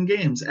broken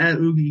games at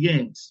Oogie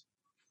Games.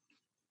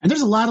 And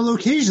there's a lot of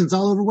locations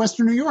all over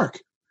Western New York.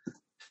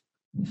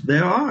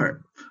 There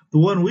are. The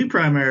one we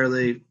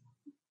primarily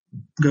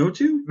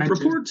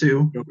report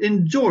to,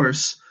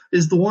 endorse,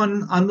 is the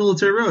one on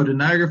Military Road in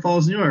Niagara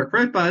Falls, New York,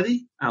 right by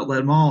the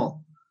Outlet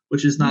Mall,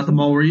 which is not the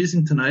mall we're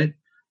using tonight,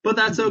 but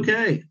that's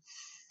okay.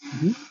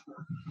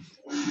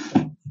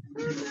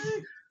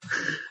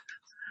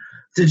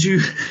 Did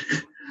you...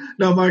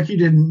 No, Mark, you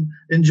didn't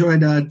enjoy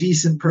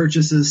decent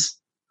purchases.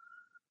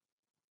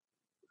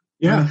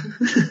 Yeah.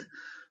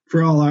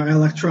 For all our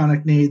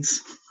electronic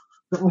needs.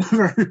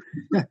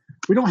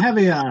 We don't have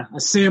a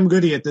Sam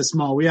Goody at this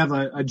mall. We have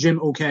a Jim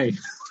OK.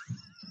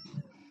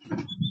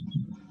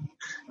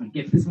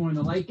 Get this more in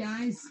the light,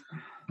 guys.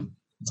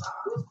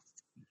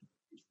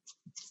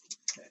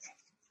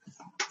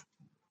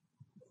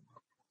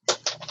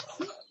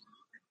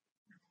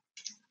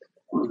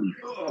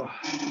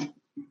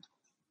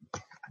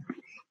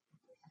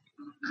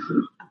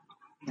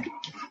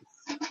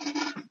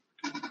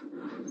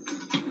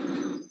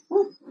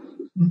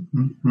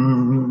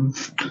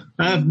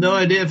 I have no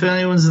idea if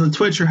anyone's in the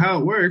Twitch or how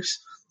it works,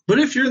 but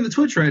if you're in the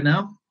Twitch right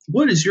now,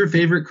 what is your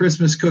favorite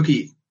Christmas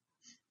cookie?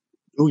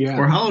 Oh, yeah.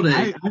 Or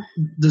holiday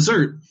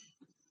dessert?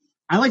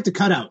 I like the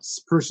cutouts,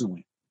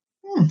 personally.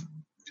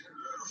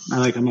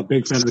 I'm a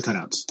big fan of the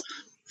cutouts.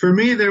 For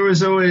me, they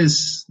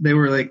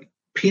were like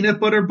peanut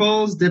butter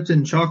balls dipped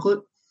in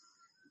chocolate.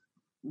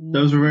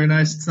 Those were very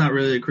nice. It's not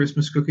really a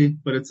Christmas cookie,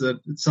 but it's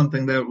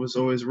something that was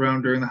always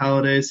around during the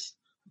holidays.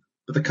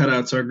 But the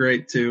cutouts are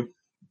great too.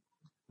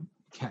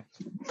 Okay.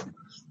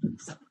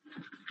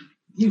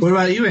 What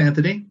about you,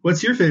 Anthony?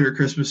 What's your favorite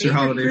Christmas or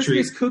holiday treat?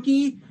 Christmas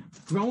cookie?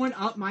 Growing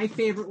up, my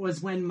favorite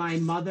was when my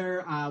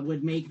mother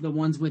would make the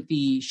ones with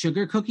the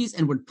sugar cookies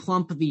and would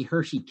plump the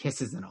Hershey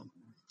Kisses in them.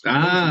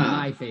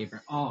 My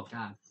favorite. Oh,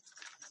 God.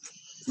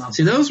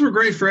 See, those were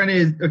great for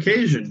any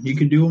occasion. You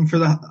could do them for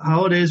the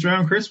holidays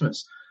around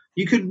Christmas.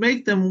 You could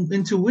make them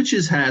into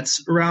witches'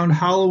 hats around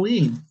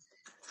Halloween.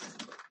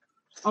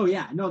 Oh,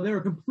 yeah. No, they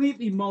were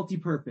completely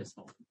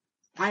multi-purposeful.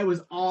 I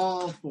was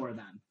all for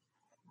them.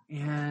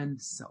 And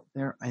so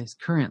there is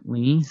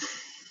currently...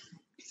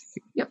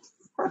 Yep,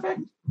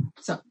 perfect.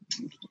 So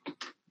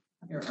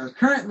there are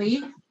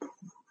currently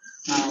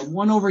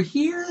one over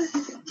here,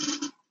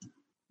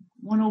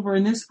 one over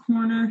in this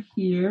corner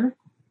here.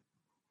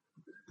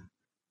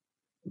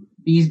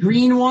 These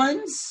green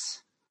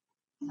ones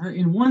are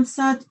in one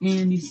set,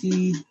 and you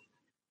see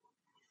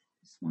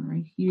this one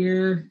right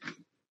here.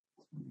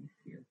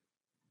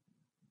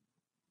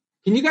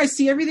 Can you guys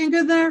see everything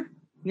good there?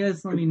 You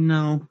guys let me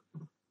know.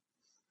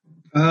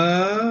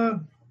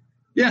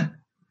 Yeah,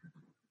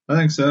 I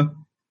think so.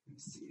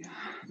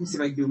 Let me see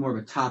if I can do more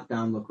of a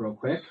top-down look real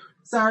quick.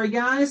 Sorry,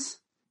 guys.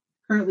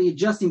 Currently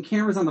adjusting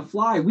cameras on the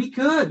fly. We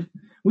could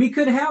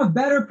have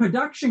better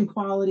production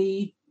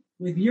quality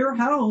with your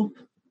help.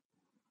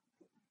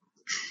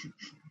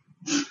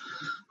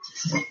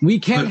 We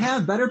can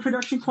have better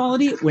production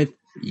quality with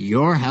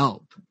your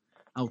help.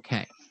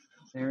 Okay.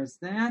 There's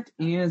that,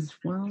 as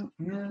well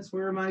as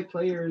where my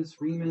players,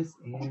 Remus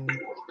and...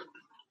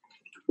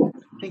 I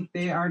think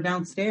they are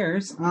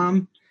downstairs.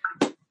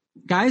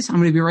 Guys, I'm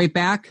going to be right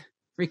back.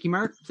 Ricky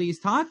Mark, please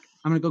talk.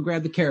 I'm going to go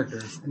grab the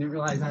characters. I didn't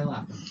realize I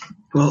left them.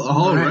 Well,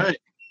 all right.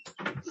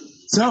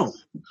 So,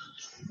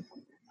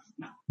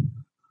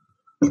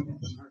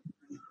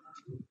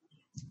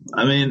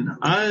 I mean,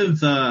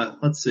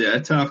 let's see, I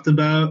talked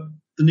about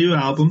the new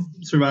album,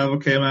 Survival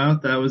came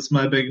out. That was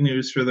my big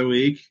news for the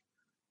week.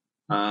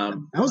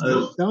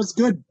 That That was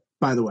good,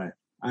 by the way.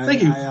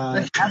 Thank you.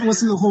 I haven't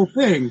listened to the whole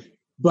thing,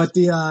 but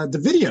the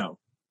video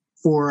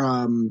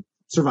for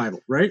Survival,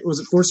 right? Was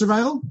it for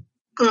Survival?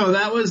 Oh,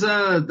 that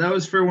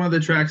was for one of the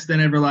tracks. They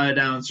Never Lie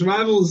Down.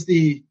 Survival is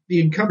the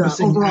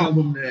encompassing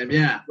album name.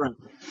 Yeah. Right.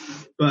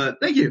 But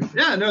thank you.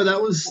 Yeah, no,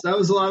 that was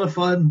a lot of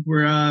fun.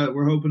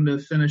 We're hoping to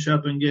finish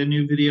up and get a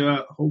new video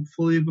out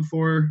hopefully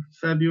before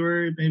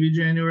February, maybe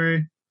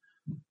January.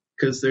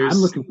 Because I'm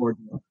looking forward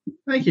to it.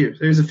 Thank you.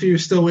 There's a few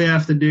still we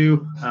have to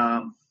do.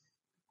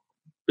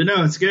 But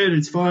no, it's good.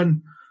 It's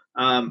fun.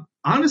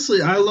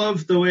 Honestly, I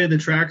love the way the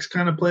tracks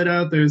kind of played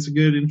out. There's a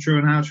good intro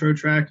and outro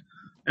track.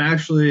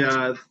 Actually,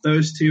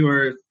 those two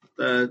are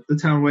the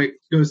town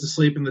goes to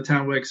sleep and the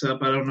town wakes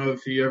up. I don't know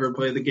if you ever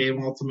play the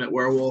game Ultimate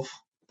Werewolf.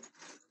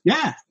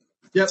 Yeah.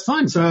 Yep. It's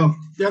fun. So,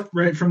 yep,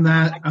 right from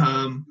that.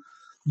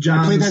 John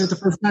I played that at the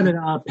first time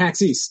at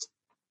PAX East.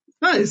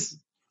 Nice.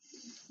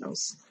 That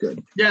was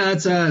good. Yeah,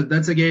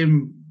 that's a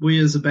game we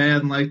as a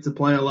band like to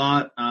play a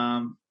lot.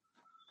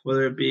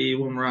 Whether it be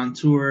when we're on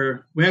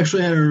tour. We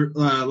actually had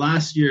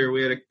last year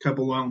we had a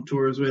couple long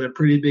tours. We had a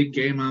pretty big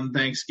game on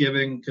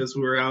Thanksgiving because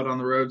we were out on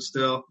the road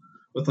still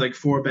with like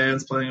 4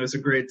 bands playing. It was a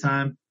great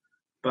time.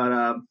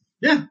 But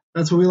yeah,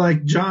 that's what we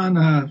like.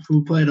 John,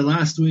 who played it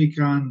last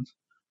week on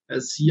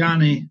as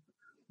Yanni,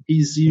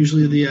 he's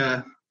usually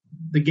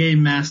the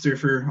game master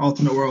for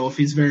Ultimate Werewolf.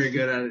 He's very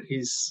good at it.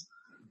 He's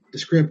the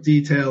script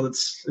detailed.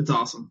 It's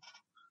awesome.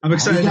 I'm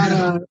excited to have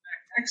him back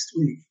next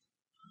week.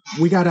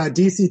 We got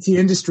DCT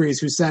Industries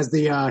who says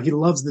he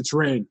loves the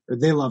terrain, or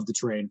they love the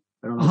terrain.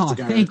 I don't know. Oh,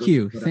 thank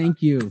you.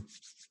 Thank you.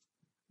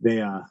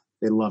 They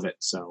love it.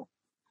 So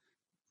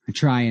I'm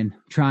trying.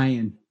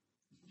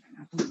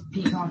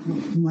 Peek off too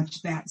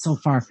much fat so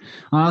far.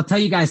 I'll tell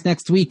you guys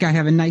next week. I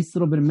have a nice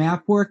little bit of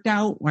map worked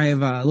out. I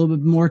have a little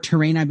bit more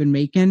terrain I've been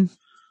making.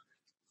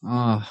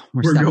 We're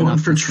going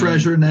for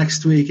treasure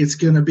next week. It's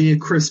going to be a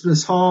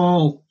Christmas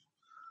haul.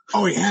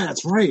 Oh yeah,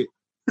 that's right.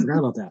 Forgot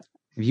about that.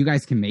 If you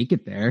guys can make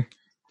it there.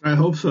 I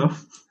hope so.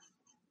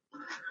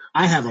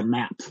 I have a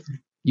map.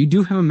 You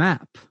do have a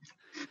map.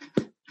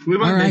 We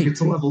might make it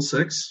to level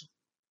 6.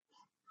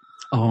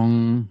 I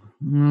don't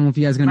know if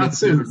you guys are gonna make it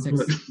to level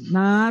 6. But...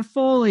 Not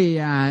fully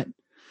yet.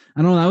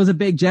 I don't know. That was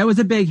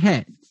a big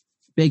hit.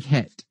 Big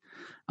hit.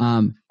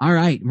 All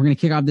right, we're gonna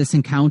kick off this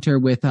encounter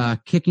with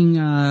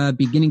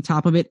beginning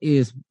top of it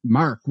is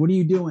Mark. What are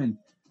you doing?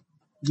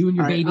 You and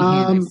your baby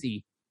hand, I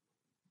see.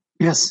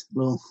 Yes.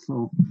 Well.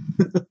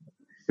 It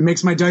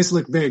makes my dice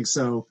look big,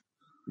 so.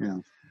 Yeah.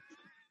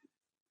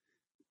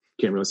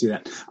 Can't really see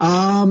that.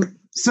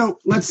 So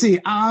let's see.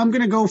 I'm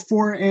going to go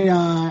for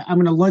I'm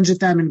going to lunge at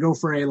them and go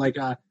for I'm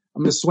going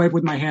to swipe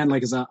with my hand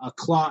like as a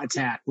claw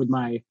attack with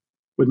my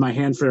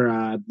hand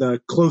for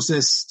the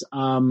closest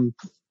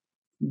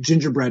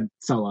gingerbread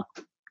fella.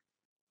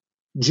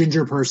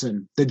 Ginger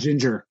person. The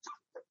ginger.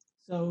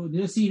 So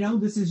just so you know,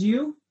 this is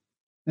you.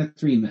 That's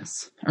 3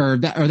 miss.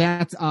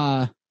 That's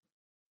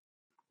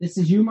this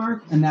is you,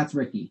 Mark, and that's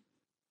Ricky.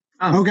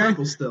 Oh,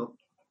 okay. Still.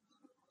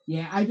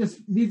 Yeah, I'm going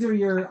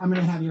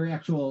to have your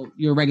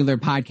regular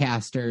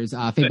podcasters,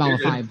 Fabella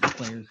 5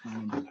 players.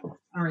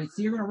 All right,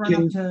 so you're going to run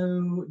up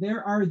to,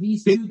 there are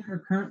these 2 that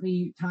are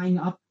currently tying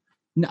up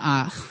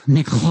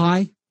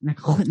Nicholas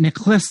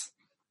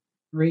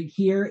right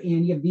here,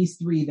 and you have these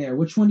 3 there.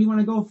 Which one do you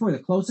want to go for? The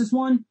closest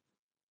one?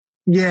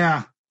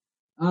 Yeah.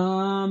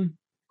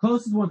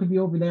 Closest one could be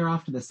over there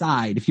off to the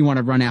side if you want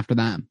to run after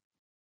them.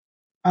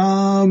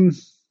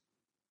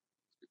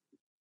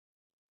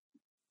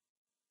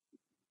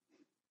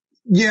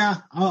 Yeah,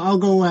 I'll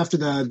go after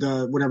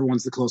the whatever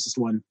one's the closest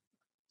one.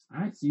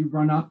 All right, so you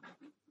run up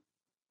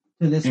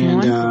to this one.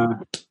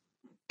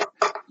 Let's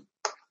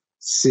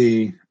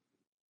see.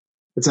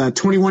 It's a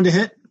 21 to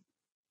hit.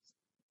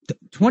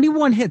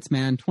 21 hits,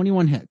 man.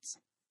 21 hits.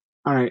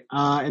 All right,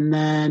 and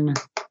then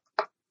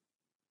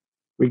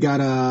we got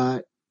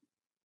a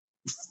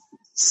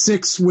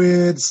 6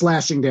 with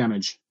slashing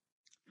damage.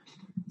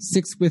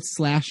 6 with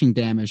slashing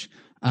damage.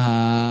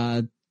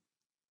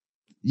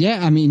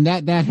 Yeah, I mean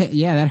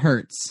that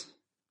hurts.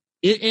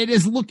 It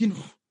is looking.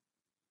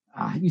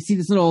 You see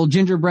this little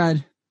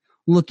gingerbread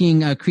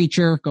looking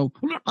creature go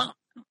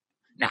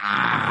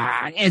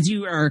as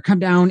you come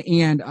down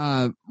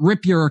and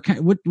rip your.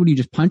 What are you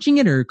just punching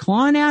it or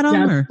clawing at him?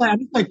 Yeah,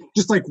 I'm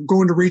just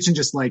going to reach and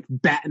just like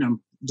batting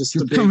him. Just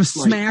you're going to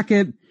smack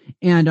it,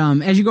 and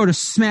as you go to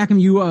smack him,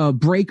 you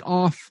break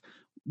off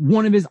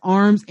one of his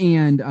arms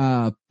and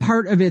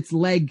part of its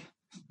leg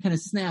kind of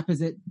snap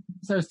as it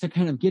starts to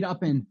kind of get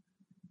up and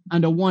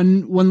onto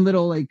one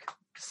little like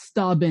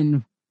stub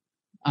and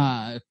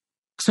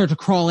start to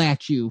crawl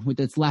at you with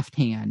its left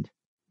hand.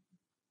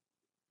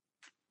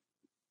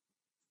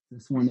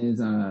 This one is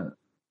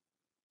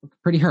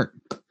pretty hurt.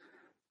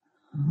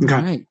 Okay.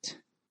 All right.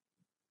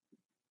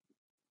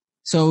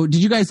 So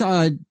did you guys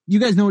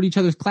know what each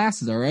other's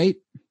classes are, right?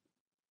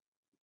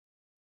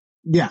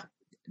 Yeah.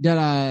 Did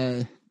I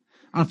don't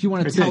know if you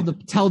want to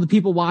tell the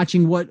people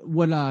watching what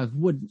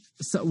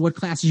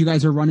classes you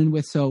guys are running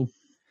with, so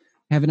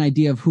have an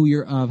idea of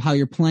how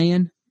you're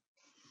playing.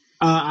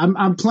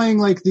 I'm playing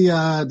like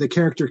the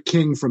character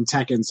King from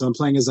Tekken, so I'm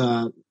playing as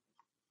a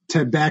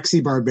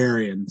Tabaxi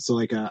Barbarian, so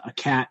like a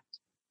cat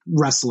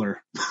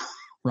wrestler.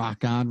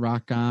 Rock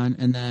on.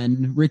 And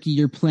then, Ricky,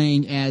 you're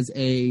playing as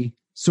a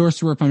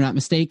sorcerer, if I'm not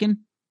mistaken.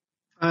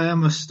 I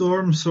am a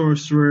storm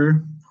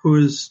sorcerer who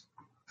is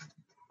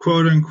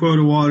quote-unquote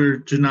a water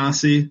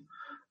genasi.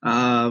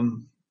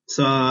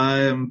 So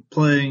I am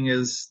playing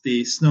as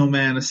the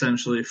snowman,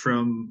 essentially,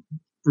 from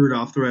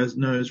Rudolph the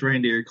Red-Nosed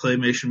Reindeer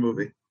claymation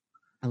movie.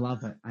 I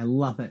love it.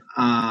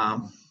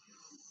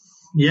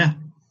 Yeah.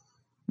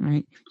 All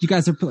right. You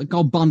guys are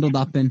all bundled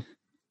up in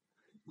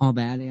all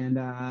that.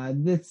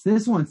 And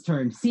this one's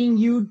turn. Seeing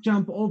you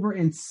jump over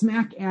and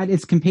smack at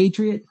its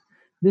compatriot,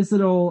 this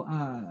little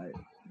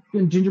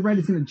gingerbread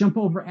is going to jump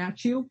over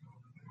at you.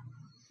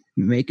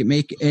 Make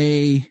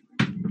a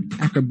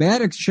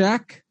acrobatics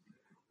check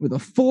with a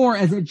 4.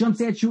 As it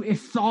jumps at you, it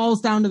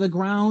falls down to the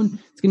ground.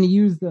 It's going to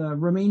use the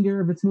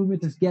remainder of its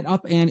movement to get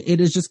up, and it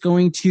is just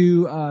going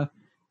to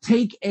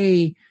take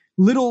a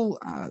little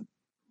and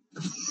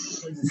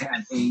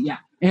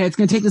it's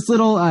going to take this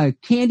little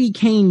candy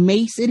cane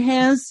mace it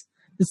has,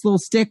 this little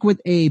stick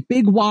with a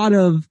big wad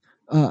of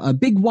a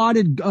big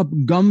wadded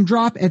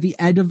gumdrop at the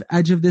edge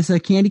of this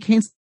candy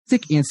cane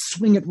stick, and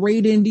swing it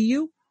right into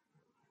you.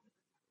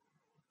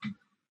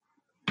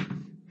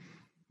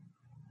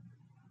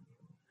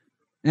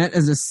 That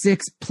is a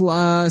 6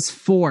 plus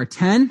 4.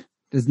 10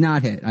 does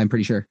not hit, I'm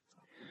pretty sure.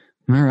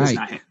 All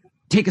right.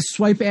 Take a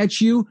swipe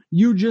at you.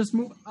 You just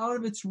move out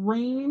of its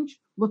range,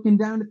 looking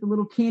down at the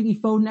little candy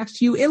foe next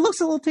to you. It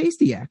looks a little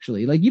tasty,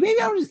 actually. Like, you maybe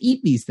ought to just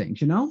eat these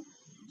things, you know?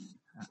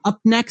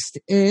 Up next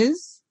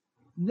is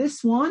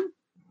this one,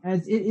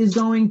 as it is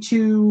going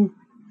to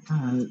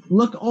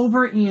look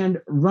over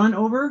and run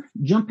over,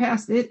 jump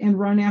past it, and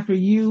run after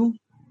you,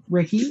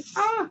 Ricky.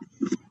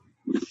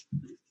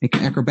 Make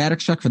an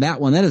acrobatics check for that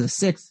one. That is a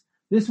 6.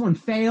 This one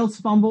fails,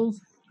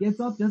 fumbles, gets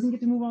up, doesn't get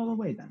to move all the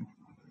way then.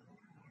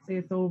 Say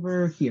it's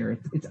over here.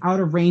 It's out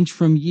of range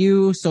from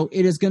you, so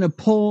it is going to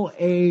pull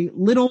a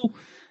little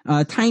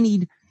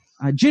tiny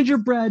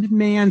gingerbread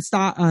man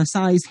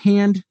size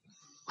hand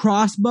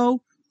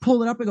crossbow,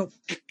 pull it up and go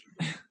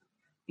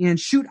and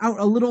shoot out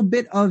a little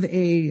bit of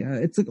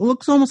it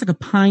looks almost like a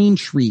pine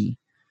tree.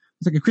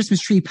 It's like a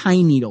Christmas tree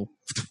pine needle.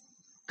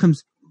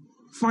 Comes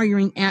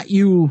firing at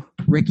you,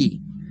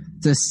 Ricky.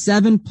 It's a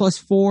 7 plus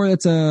 4.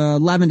 That's a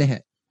 11 to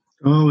hit.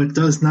 Oh, it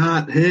does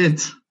not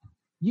hit.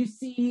 You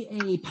see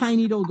a pine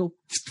needle go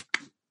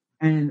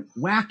and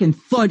whack and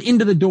thud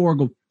into the door,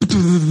 go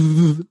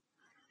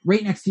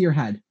right next to your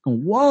head. Go,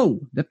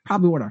 whoa, that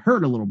probably would have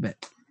hurt a little bit.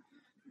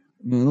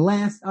 And the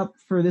last up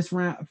for this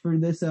round, for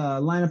this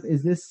lineup,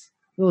 is this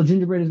little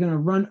gingerbread is going to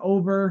run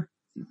over.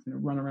 It's going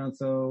to run around,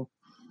 so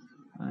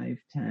 5,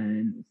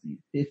 10,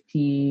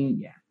 15.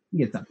 Yeah, he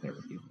gets up there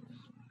with you.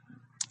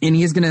 And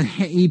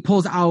he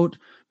pulls out,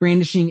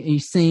 brandishing a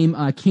same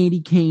candy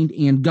caned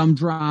and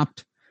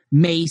gumdropped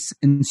mace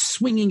and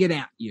swinging it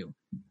at you.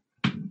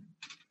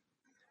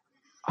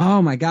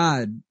 Oh my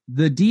God.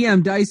 The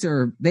DM dice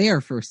they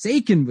are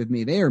forsaken with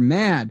me. They are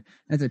mad.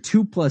 That's a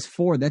 2 plus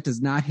 4. That does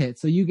not hit.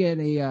 So you get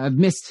a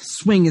missed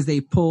swing as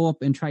they pull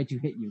up and try to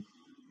hit you.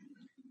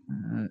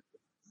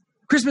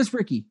 Christmas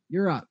Ricky,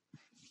 you're up.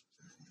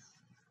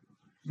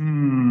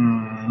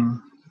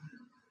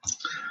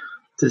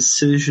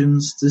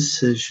 Decisions.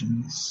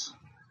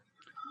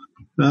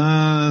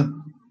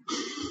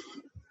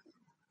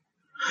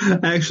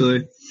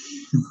 Actually,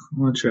 I'm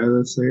going to try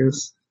this, I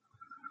guess.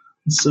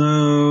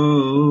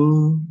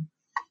 So,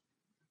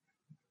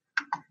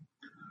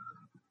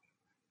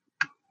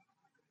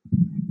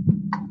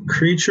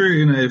 creature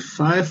in a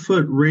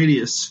 5-foot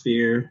radius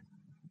sphere.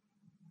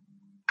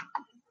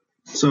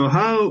 So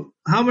how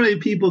many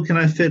people can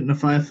I fit in a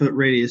 5-foot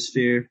radius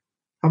sphere?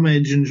 How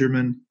many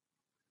gingermen?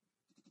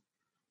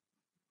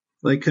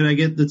 Like, could I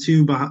get the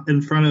 2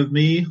 in front of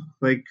me?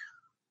 Like,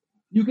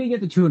 you can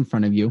get the 2 in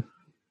front of you.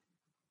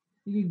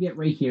 You can get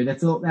right here.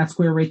 That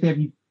square right there.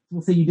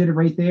 We'll say you did it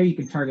right there. You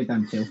can target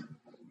them too.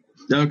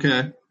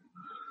 Okay.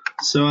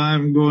 So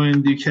I'm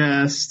going to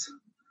cast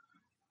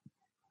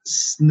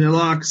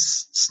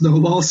Snillock's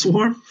Snowball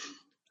Swarm.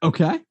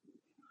 Okay.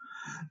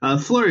 A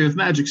flurry of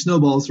magic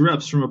snowballs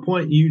erupts from a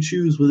point you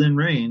choose within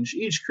range.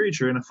 Each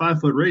creature in a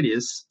 5-foot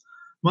radius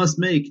must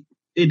make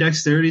a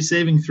dexterity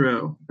saving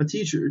throw. A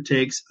teacher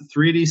takes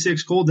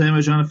 3d6 cold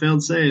damage on a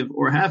failed save,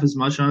 or half as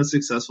much on a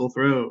successful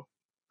throw.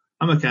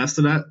 I'm going to cast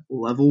it at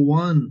level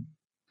 1.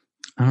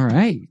 All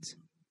right.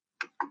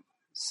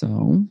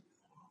 So,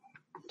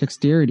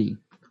 dexterity.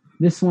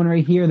 This one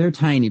right here, they're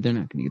tiny. They're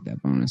not going to get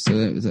that bonus. So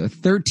that was a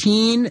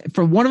 13.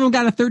 For one of them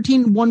got a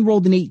 13, one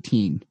rolled an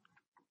 18.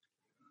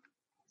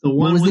 The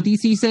one what was the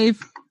DC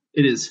save?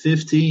 It is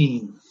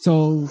 15.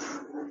 So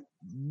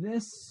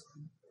this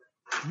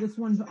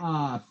one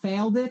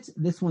failed it.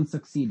 This one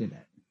succeeded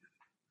it.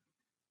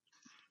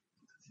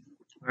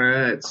 All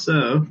right.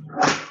 So,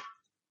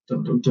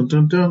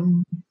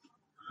 dum.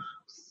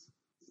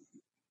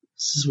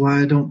 This is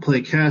why I don't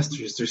play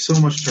casters. There's so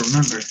much to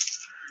remember.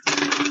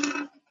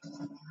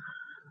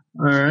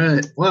 All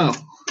right. Well,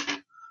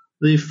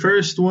 The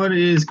first one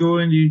is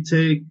going to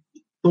take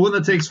the one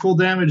that takes full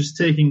damage is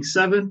taking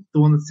 7. The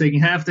one that's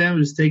taking half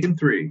damage is taking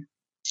 3.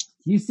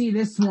 You see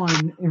this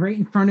one right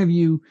in front of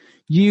you.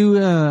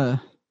 You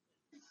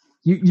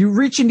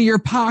reach into your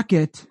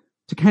pocket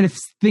to kind of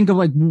think of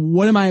like,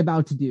 what am I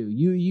about to do?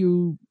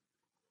 You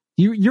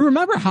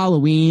remember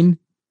Halloween?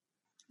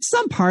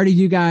 Some part of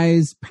you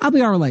guys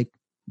probably are like,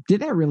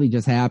 did that really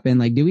just happen?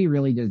 Like, did we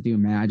really just do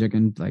magic?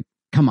 And like,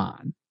 come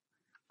on.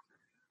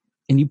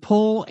 And you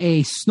pull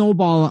a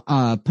snowball,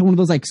 one of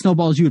those like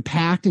snowballs you had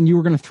packed and you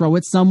were going to throw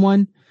at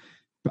someone.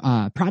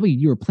 Probably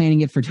you were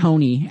planning it for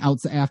Tony out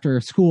after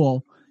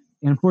school.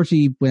 And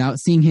unfortunately, without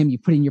seeing him, you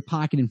put it in your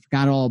pocket and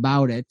forgot all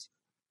about it.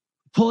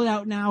 Pull it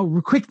out now,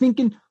 quick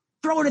thinking,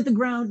 throw it at the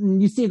ground,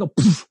 and you see it go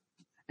poof,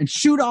 and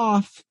shoot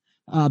off,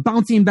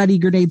 Bouncy and Betty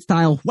grenade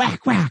style,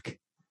 whack, whack,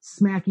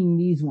 smacking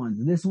these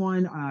ones. This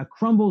one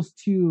crumbles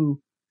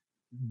to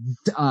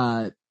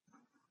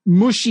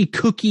mushy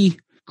cookie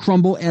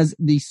crumble as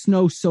the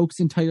snow soaks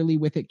entirely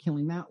with it,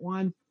 killing that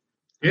one.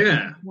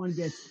 Yeah. One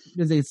gets,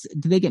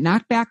 do they get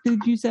knocked back,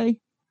 did you say?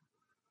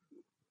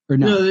 Or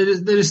no? No,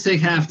 they just take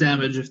half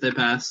damage if they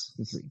pass.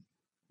 Let's see.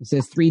 It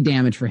says 3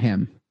 damage for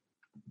him.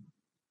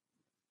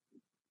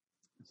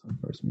 So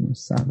first one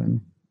was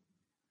 7.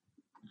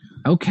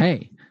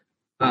 Okay.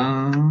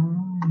 Let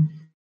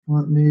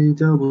me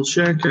double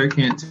check. I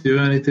can't do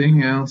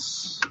anything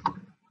else.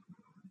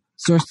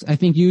 I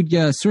think you'd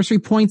get sorcery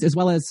points as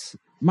well as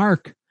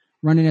Mark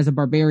running as a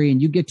barbarian.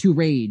 You get 2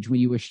 rage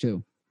when you wish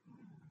to.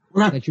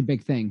 Okay. That's your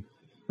big thing.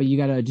 But you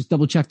gotta just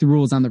double check the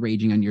rules on the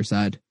raging on your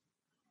side.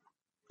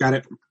 Got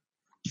it.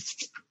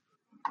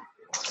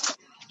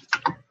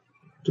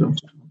 Dum,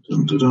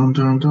 dum, dum,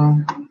 dum,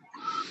 dum.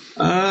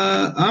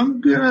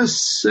 I'm gonna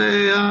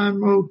say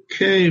I'm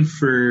okay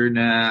for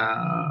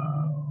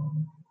now.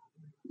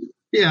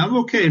 Yeah, I'm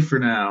okay for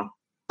now.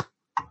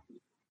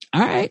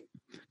 All right,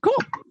 cool.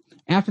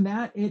 After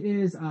that, it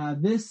is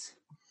this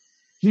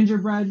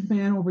gingerbread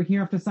man over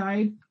here off the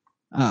side.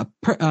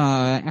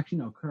 Actually,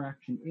 no,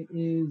 correction. It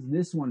is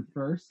this one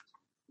first.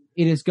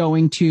 It is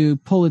going to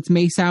pull its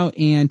mace out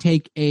and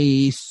take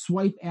a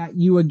swipe at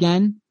you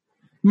again.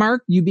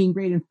 Mark, you being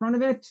right in front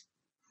of it.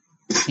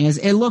 As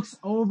it looks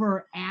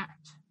over at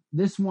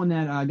this one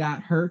that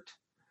got hurt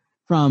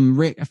from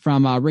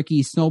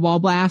Ricky's snowball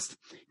blast,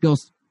 it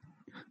goes,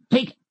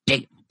 take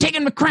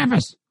him to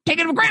Krampus! Take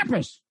him to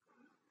Krampus!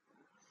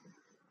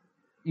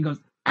 He goes,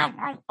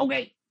 ow,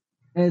 okay.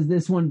 As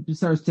this one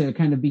starts to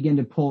kind of begin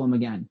to pull him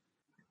again.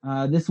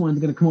 This one's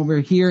going to come over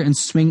here and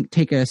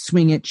take a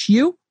swing at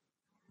you.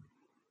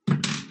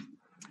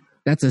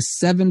 That's a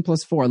 7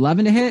 + 4,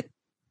 11 to hit. I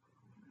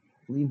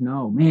believe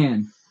no,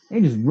 man. They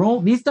just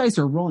roll. These dice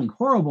are rolling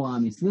horrible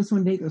on me. So this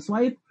one takes a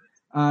swipe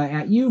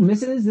at you,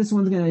 misses. This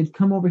one's going to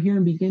come over here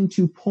and begin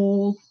to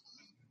pull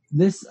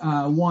this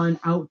one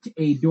out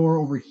a door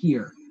over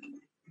here.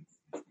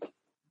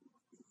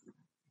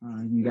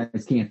 You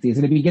guys can't see. It's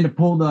going to begin to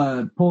pull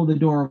the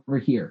door over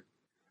here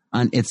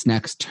on its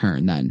next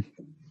turn. Then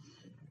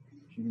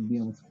should be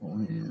able to pull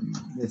him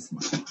this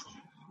much.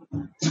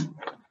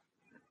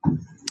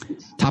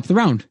 Top of the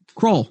round,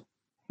 Kroll.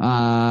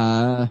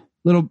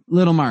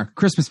 Little Mark,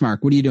 Christmas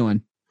Mark. What are you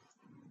doing?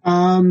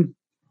 I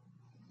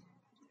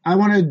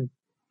want to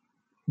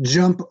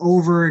jump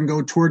over and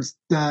go towards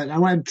I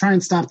want to try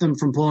and stop them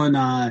from pulling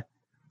the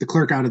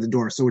clerk out of the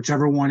door. So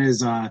whichever one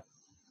is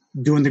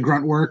doing the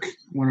grunt work, I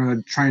want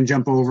to try and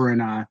jump over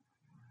and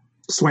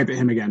swipe at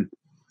him again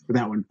for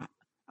that one.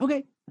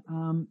 Okay.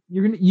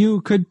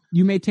 You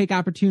may take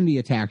opportunity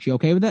attacks. You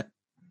okay with it?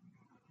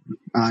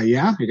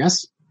 Yeah, I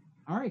guess.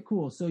 All right,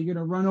 cool. So you're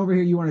gonna run over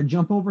here. You want to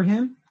jump over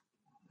him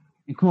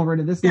and come over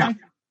to this guy?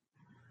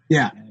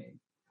 Yeah. Okay.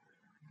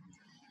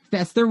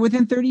 If they're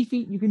within 30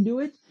 feet, you can do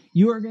it.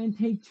 You are going to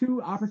take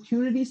 2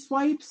 opportunity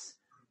swipes,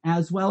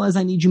 as well as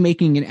I need you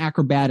making an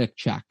acrobatic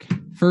check.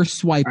 First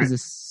swipe is a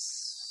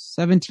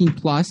 17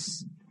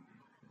 plus.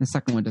 The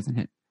second one doesn't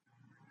hit.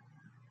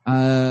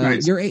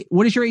 Nice.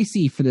 What is your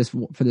AC for this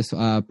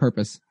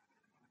purpose?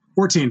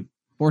 14.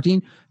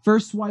 14.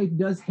 First swipe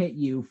does hit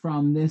you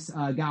from this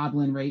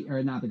goblin, right?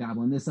 Or not the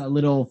goblin, this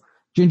little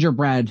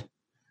gingerbread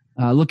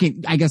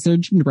looking, I guess they're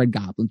gingerbread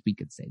goblins, we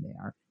could say they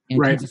are. And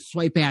tries to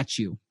swipe at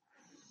you.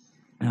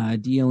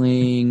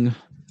 Dealing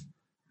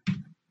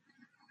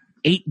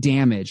 8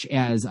 damage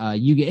as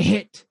you get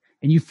hit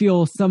and you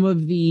feel some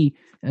of the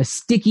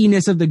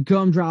stickiness of the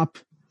gumdrop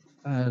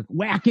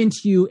whack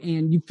into you,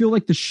 and you feel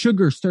like the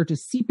sugar start to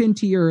seep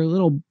into your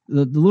the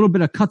little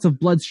bit of cuts of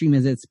bloodstream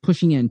as it's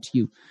pushing into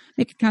you.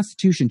 Make a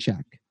Constitution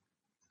check.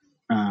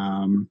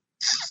 Oh,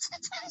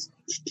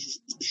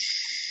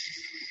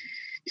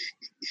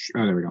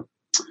 there we go.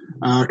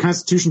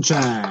 Constitution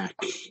check.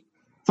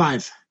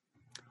 5.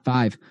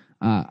 All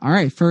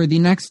right. For the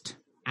next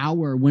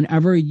hour,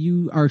 whenever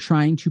you are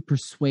trying to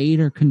persuade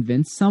or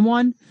convince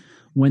someone,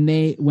 when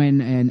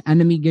an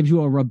enemy gives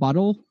you a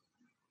rebuttal,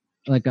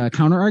 like a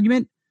counter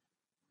argument,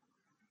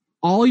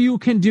 all you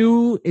can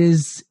do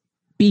is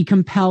be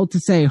compelled to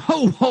say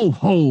ho ho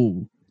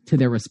ho to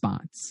their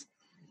response.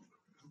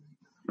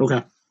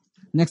 Okay.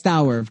 Next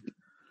hour.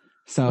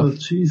 So Oh,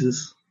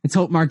 Jesus. let's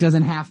hope Mark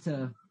doesn't have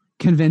to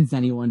convince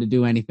anyone to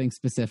do anything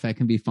specific. It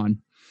can be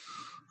fun.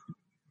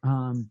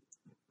 All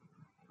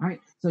right.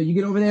 So you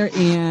get over there,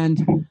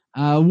 and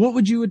what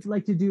would you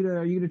like to do?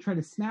 Are you going to try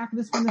to smack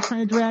this one that's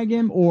trying to drag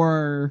him,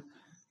 or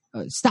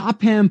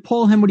stop him,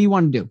 pull him? What do you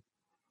want to do?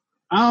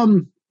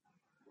 I'm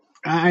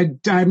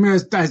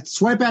gonna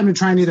swipe at him to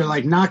try and either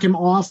like knock him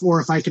off,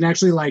 or if I can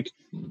actually like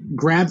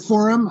grab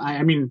for him.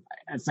 I mean,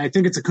 if I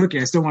think it's a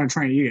cookie, I still want to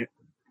try and eat it.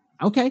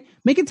 Okay.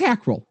 Make an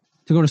attack roll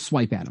to go to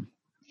swipe at him.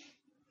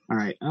 All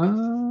right.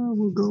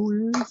 We'll go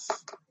with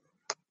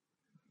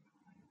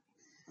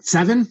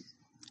 7.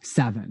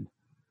 7.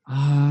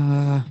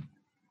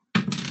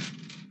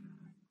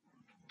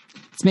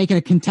 It's making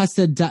a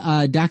contested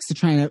dex to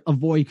try and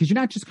avoid, because you're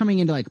not just coming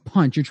in to like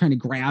punch, you're trying to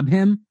grab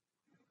him.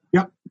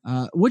 Yep.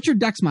 What's your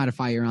dex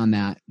modifier on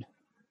that?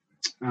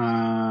 What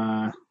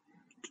am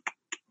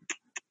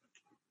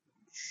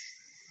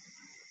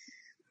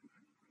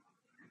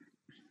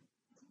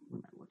I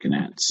looking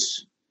at?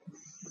 It's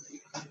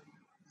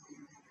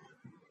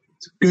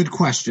a good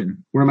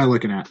question. What am I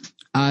looking at?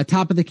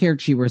 Top of the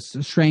character sheet, where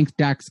strength,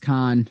 dex,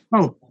 con.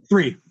 Oh,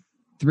 3.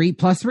 3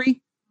 plus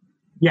 3?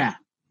 Yeah.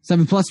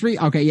 7 plus 3?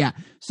 Okay, yeah.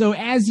 So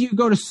as you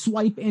go to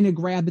swipe in and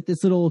grab at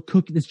this little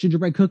cookie, this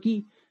gingerbread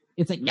cookie,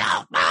 it's like,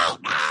 no,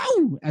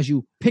 as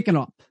you pick it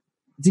up.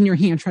 It's in your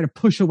hand, try to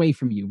push away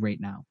from you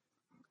right now.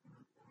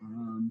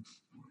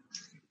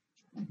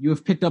 You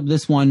have picked up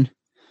this one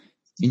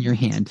in your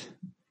hand.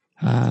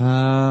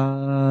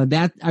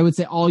 That, I would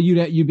say, all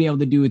you'd be able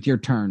to do with your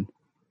turn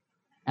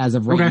as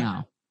of right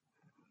now.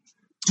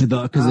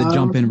 Because the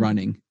jump in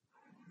running.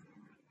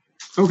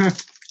 Okay.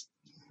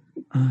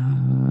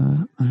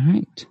 All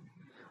right.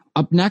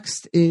 Up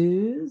next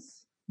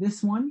is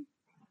this one.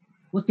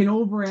 Looking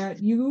over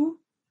at you.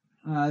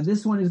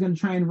 This one is going to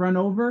try and run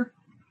over.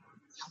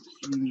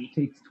 It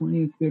takes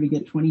 20 to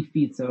get 20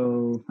 feet,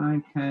 so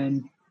 5,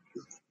 10.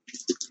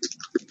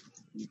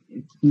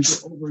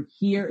 It's over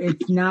here.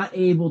 It's not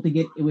able to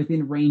get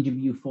within range of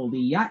you fully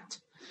yet.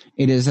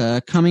 It is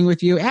coming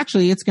with you.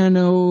 Actually, it's going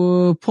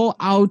to pull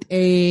out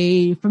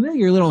a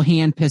familiar little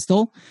hand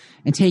pistol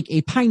and take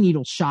a pine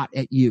needle shot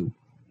at you.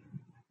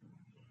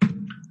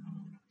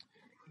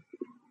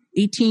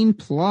 18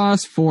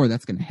 plus 4.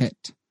 That's going to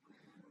hit.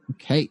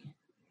 Okay.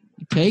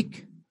 You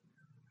take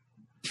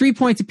 3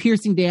 points of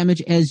piercing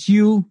damage as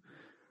you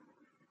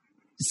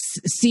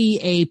see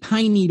a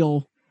pine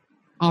needle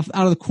out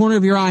of the corner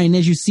of your eye, and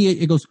as you see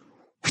it, it goes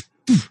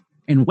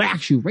and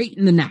whacks you right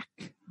in the neck.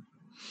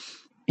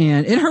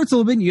 And it hurts a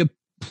little bit, and you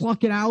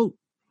pluck it out,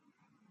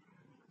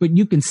 but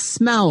you can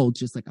smell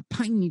just like a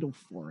pine needle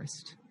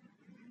forest.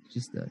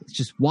 It's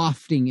just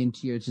wafting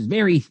into you. It's just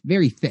very,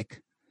 very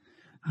thick.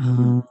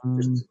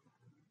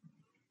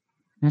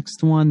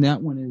 Next one,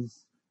 that one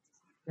is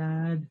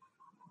dead.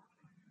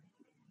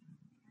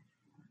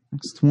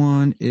 Next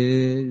one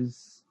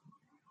is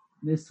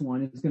this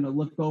one. It's going to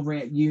look over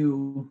at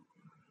you,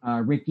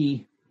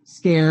 Ricky,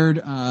 scared,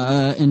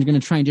 and going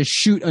to try and just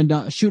shoot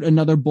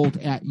another bolt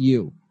at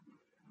you.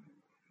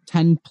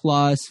 10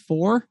 plus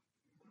 4.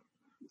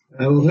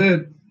 I will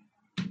hit.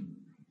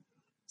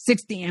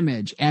 6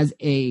 damage as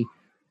a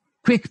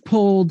quick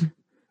pulled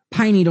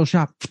pine needle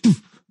shot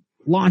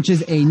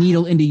launches a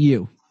needle into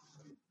you.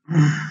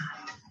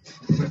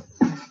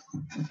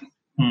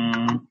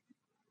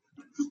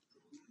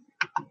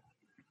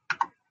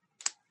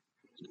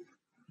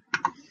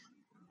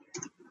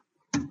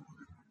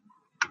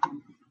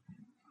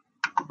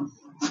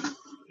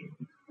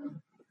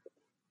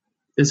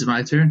 Is it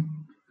my turn?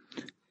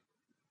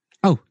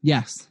 Oh,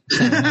 yes.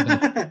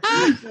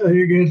 Oh,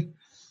 you're good.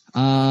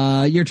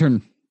 Your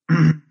turn.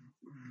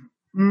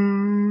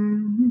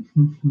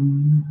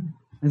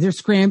 As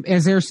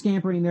they're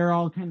scampering, they're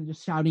all kind of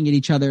just shouting at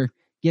each other,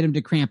 "Get him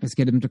to Krampus,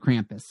 get him to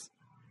Krampus."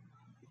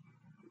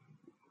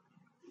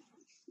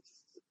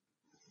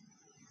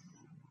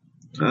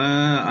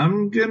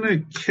 I'm gonna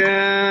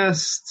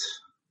cast.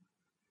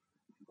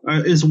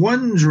 Is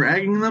one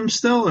dragging them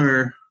still,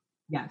 or?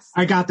 Yes,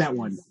 I got that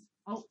one.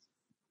 Oh,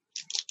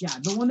 yeah.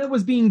 The one that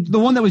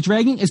was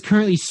dragging is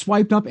currently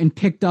swiped up and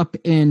picked up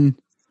in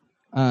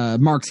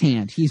Mark's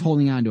hand. He's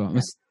holding on to him.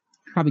 He's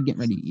probably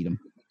getting ready to eat him.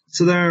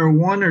 So there are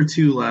 1 or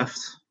 2 left.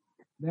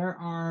 There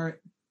are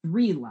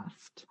 3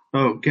 left.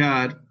 Oh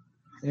God.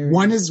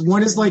 One is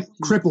like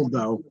crippled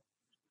though.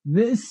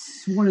 This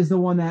one is the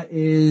one that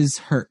is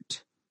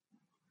hurt.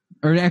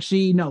 Or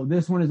actually, no,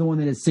 this one is the one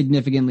that is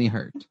significantly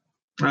hurt.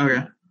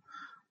 Okay.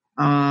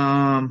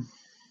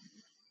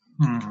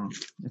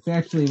 It's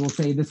actually, we'll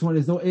say this one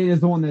is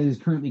the one that is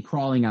currently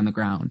crawling on the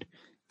ground.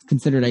 It's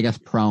considered, I guess,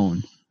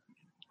 prone.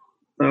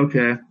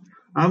 Okay.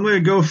 I'm going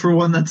to go for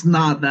one that's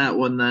not that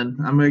one then.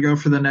 I'm going to go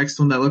for the next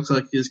one that looks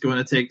like he's going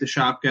to take the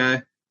shop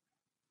guy.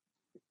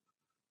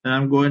 And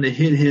I'm going to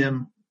hit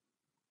him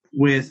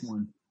with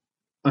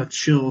a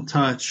chill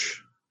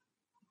touch.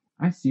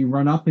 I see you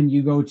run up and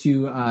you go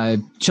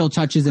to chill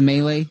touches and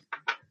melee.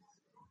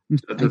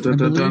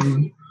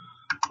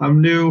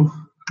 I'm new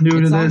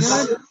to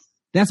this.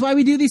 That's why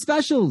we do these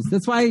specials.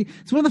 That's why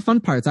it's one of the fun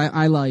parts.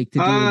 I like to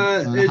do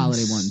the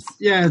holiday ones.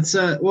 Yeah, it's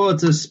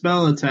a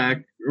spell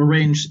attack, a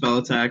ranged spell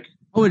attack.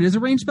 Oh, it is a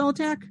ranged spell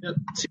attack? Yep,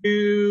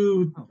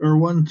 2 or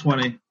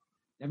 120.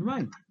 Never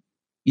mind.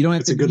 You don't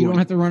have to. You don't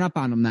have to run up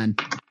on them then.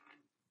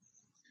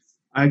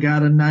 I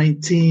got a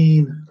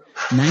 19.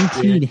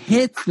 19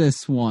 hits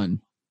this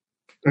one.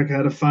 I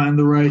gotta find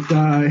the right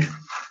die.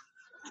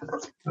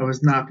 I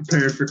was not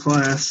prepared for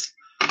class.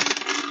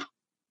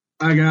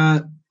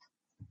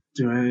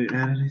 Do I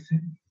add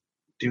anything?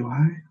 Do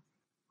I?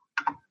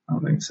 I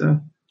don't think so.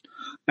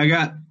 I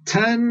got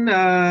 10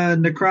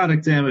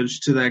 necrotic damage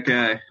to that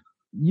guy.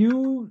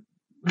 You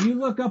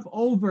look up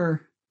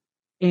over,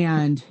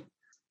 and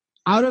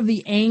out of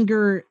the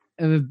anger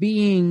of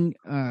being,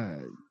 out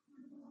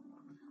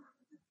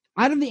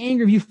of the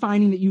anger of you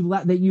finding that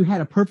you had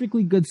a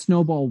perfectly good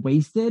snowball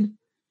wasted,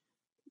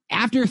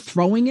 after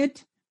throwing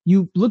it,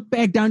 you look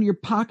back down to your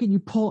pocket, you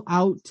pull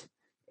out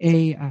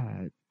a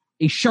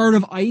shard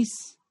of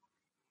ice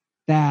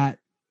that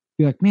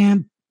you're like,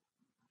 man,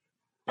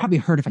 probably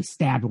hurt if I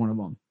stabbed one of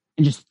them,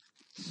 and just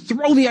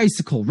throw the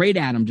icicle right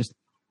at him, just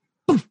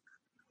poof.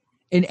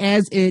 And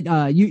as it,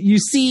 you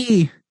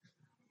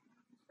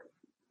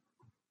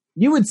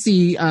would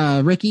see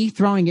Ricky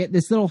throwing it.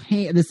 This little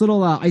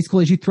icicle,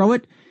 as you throw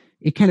it,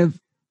 it kind of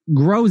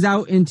grows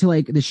out into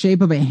like the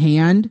shape of a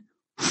hand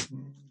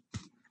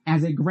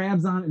as it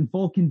grabs on, and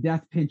Vulcan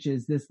death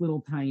pinches this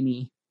little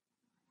tiny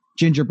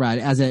gingerbread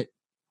as it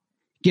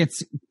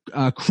gets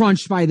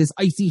crunched by this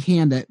icy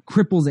hand that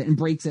cripples it and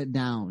breaks it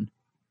down.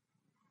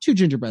 2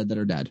 gingerbread that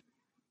are dead.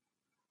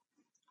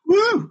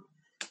 Woo!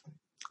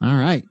 All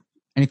right.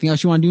 Anything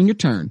else you want to do in your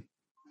turn?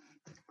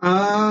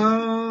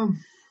 No,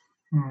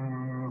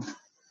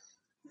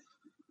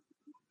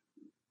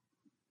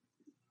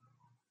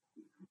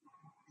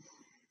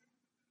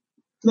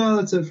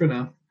 that's it for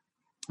now.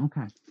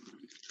 Okay.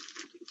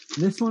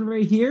 This one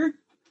right here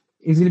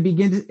is going to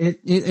begin to,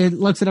 it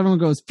looks at everyone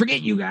and goes,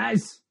 forget you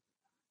guys.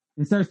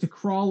 And starts to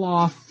crawl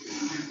off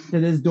to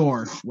this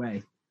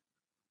doorway.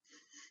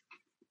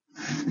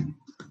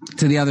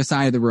 To the other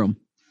side of the room.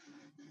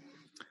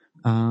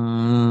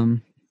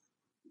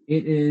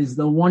 It is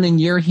the one in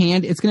your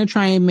hand. It's going to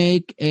try and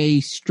make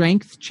a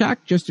strength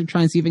check just to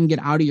try and see if it can get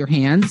out of your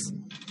hands.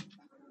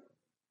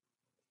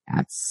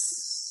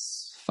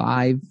 That's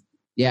 5.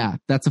 Yeah,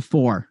 that's a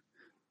 4.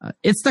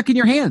 It's stuck in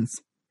your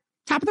hands.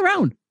 Top of the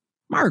round.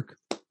 Mark.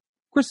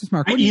 Christmas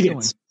Mark. What are you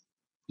doing?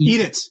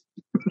 Eat it.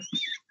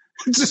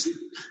 just.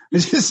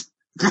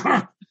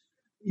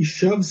 He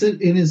shoves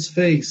it in his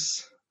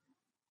face.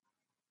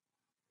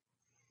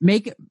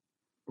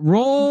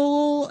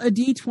 Roll a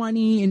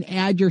d20 and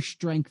add your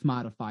strength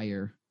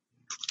modifier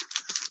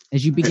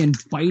as you begin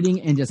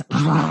biting and just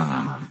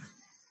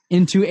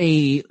into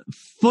a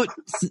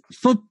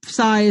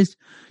foot-sized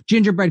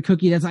gingerbread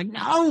cookie that's like,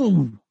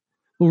 no!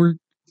 But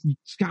you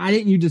got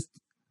it, and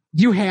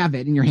you have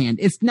it in your hand.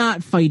 It's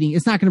not fighting.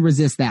 It's not going to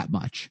resist that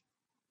much.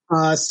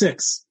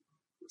 6.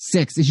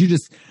 6 is you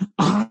just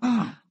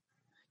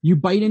you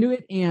bite into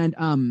it,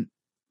 and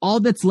all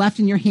that's left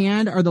in your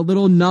hand are the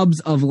little nubs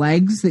of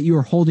legs that you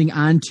are holding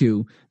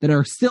onto that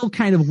are still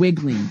kind of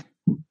wiggling.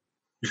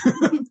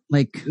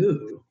 Like,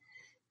 ew.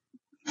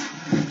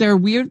 They're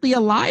weirdly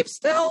alive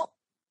still.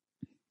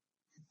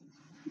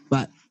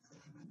 But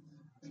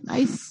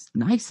nice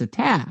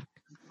attack.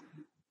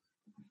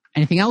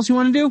 Anything else you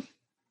want to do?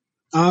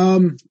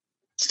 Can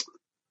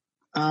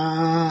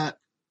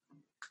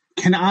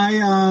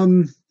I,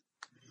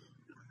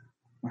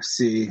 let's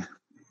see.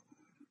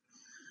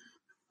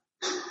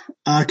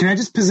 Can I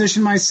just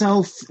position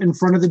myself in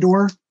front of the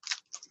door?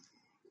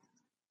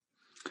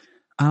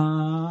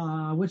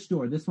 Which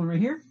door? This one right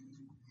here?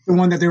 The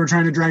one that they were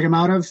trying to drag him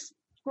out of?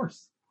 Of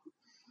course.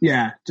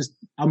 Yeah,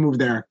 I'll move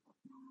there.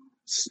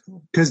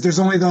 Because there's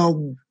only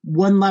the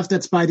one left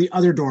that's by the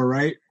other door,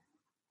 right?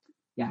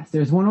 Yes,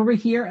 there's one over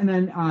here, and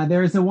then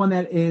there's the one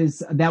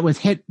that was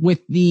hit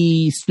with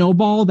the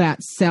snowball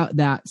that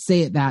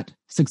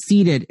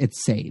succeeded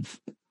its save.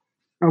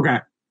 Okay.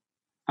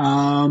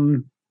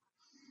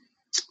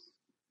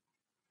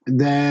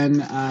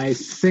 Then I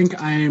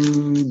think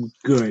I'm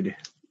good.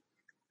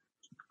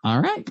 All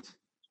right.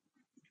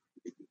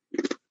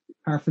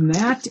 Apart from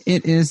that,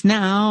 it is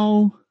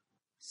now,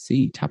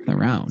 top of the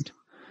round.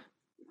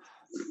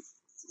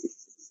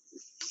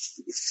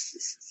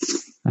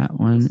 That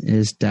one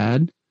is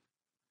dead.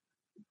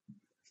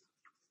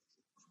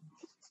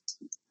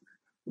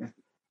 Yeah.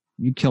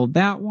 You killed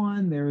that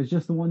one. There is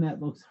just the one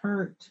that looks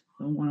hurt.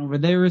 The one over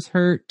there is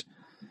hurt.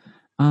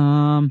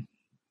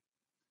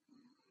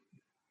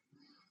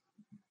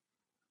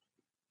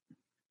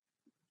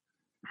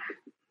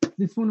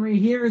 This one right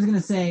here is going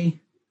to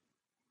say,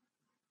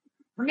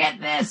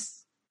 forget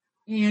this!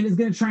 And is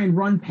going to try and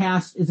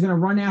it's going to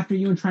run after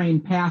you and try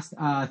and pass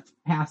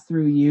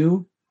through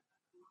you.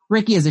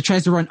 Ricky, as it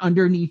tries to run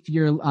underneath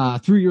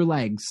through your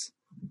legs.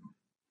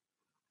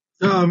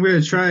 Oh, I'm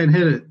going to try and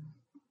hit it.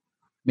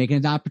 Making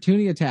an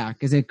opportunity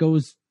attack as it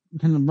goes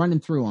kind of running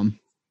through him.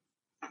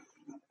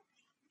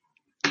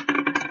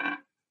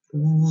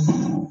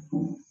 You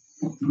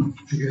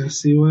gotta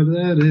see what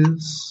that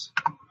is.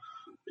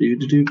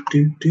 Do.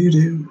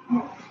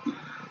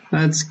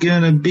 That's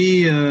gonna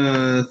be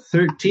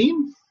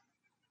 13.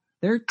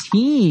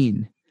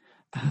 13.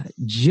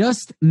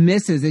 Just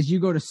misses as you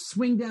go to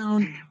swing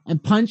down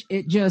and punch.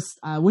 It just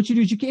what you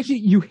do is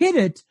you hit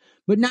it,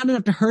 but not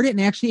enough to hurt it.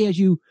 And actually, as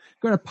you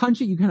go to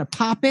punch it, you kind of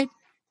pop it,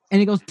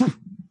 and it goes poof,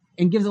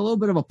 and gives a little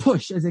bit of a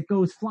push as it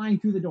goes flying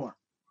through the door.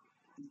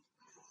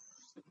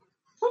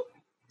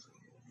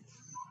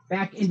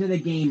 Back into the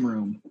game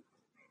room.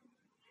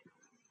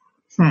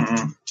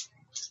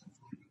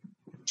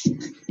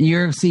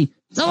 You're going to see,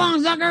 so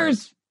long,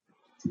 suckers!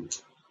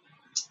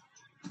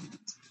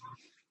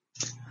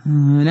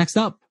 Next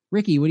up,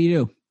 Ricky, what do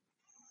you do?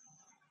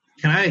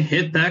 Can I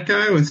hit that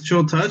guy with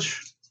Chill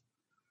Touch?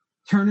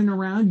 Turning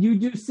around, you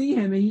do see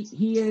him.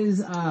 He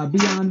is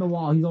beyond the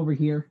wall. He's over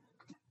here.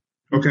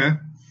 Okay.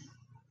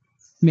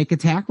 Make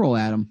attack roll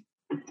at him.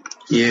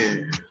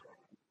 Yeah.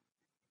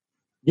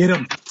 Get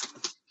him.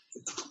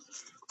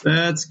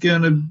 That's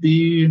going to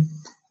be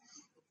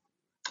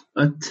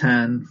a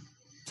 10.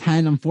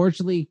 10,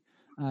 unfortunately.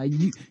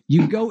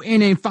 You go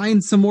in and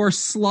find some more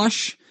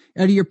slush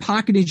out of your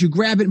pocket as you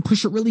grab it and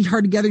push it really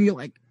hard together. You're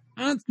like,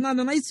 oh, it's not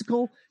an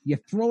icicle. You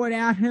throw it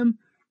at him,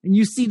 and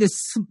you see this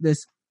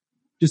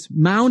just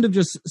mound of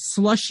just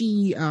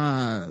slushy,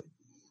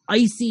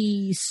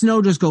 icy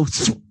snow just go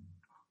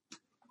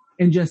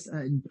and just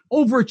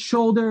over its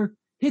shoulder,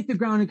 hit the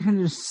ground, and kind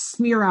of just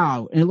smear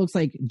out. And it looks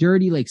like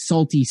dirty, like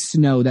salty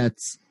snow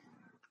that's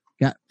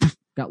got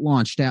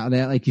launched out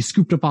that like you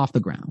scooped up off the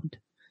ground.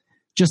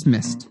 Just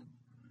missed.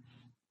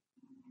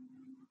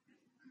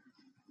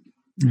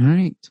 All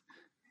right.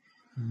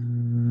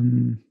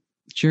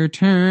 It's your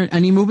turn.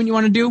 Any movement you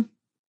want to do?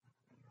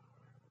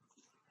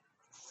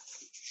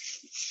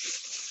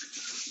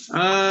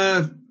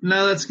 No,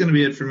 that's going to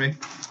be it for me.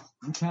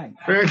 Okay.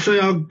 Or actually,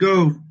 I'll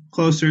go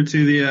closer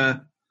to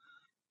the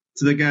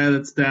guy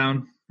that's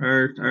down,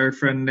 our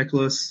friend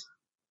Nicholas.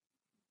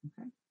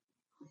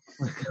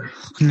 Okay.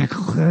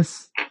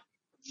 Nicholas.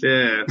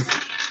 Yeah.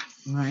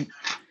 All right.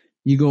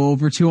 You go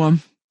over to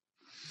him.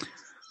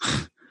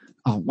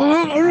 Oh,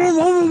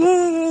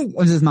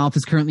 his mouth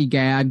is currently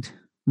gagged,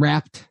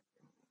 wrapped,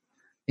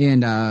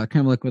 and kind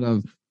of liquid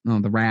of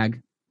the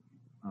rag.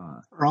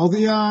 Are all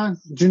the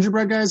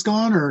gingerbread guys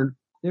gone, or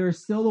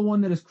there's still the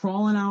one that is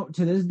crawling out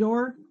to this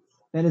door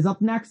that is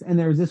up next, and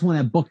there's this one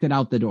that booked it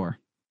out the door.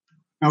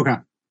 Okay.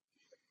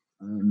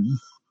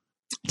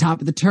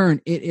 Top of the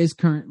turn, it is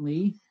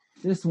currently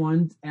this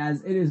one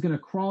as it is going to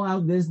crawl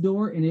out this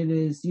door, and it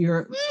is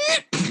your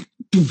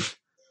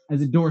as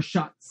the door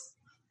shuts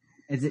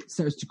as it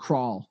starts to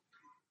crawl.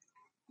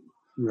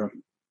 Yeah.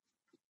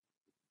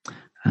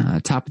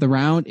 Top of the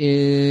round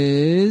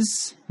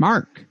is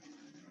Mark.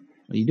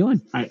 What are you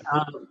doing?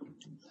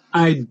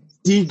 I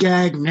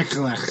degag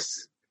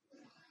Nicholas.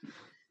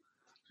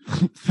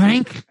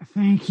 Thank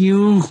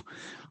you.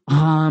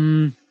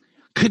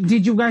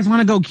 Did you guys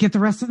want to go get the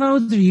rest of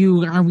those?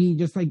 Are we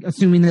just like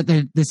assuming that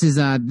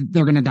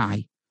they're gonna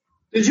die?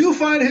 Did you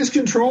find his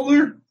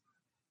controller?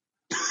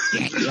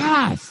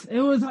 Yes,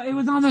 it was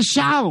on the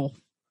shelf.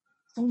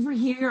 It's over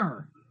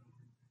here.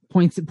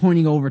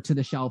 Pointing over to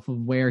the shelf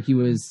of where he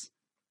was.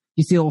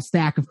 You see a little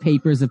stack of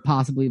papers of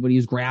possibly what he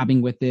was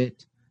grabbing with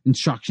it.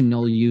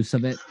 Instructional use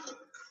of it.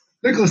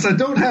 Nicholas, I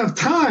don't have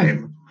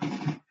time.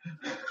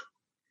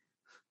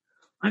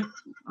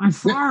 I'm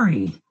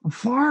sorry.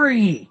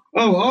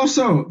 Oh,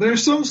 also,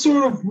 there's some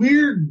sort of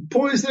weird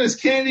poisonous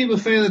candy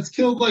buffet that's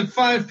killed like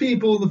 5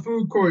 people in the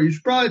food court. You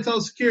should probably tell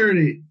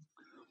security.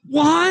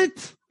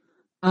 What?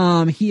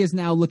 He is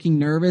now looking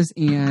nervous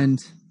and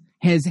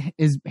is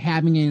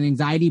having an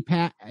anxiety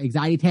attack.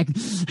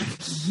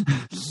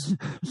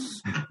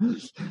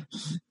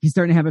 He's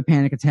starting to have a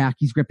panic attack.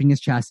 He's gripping his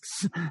chest.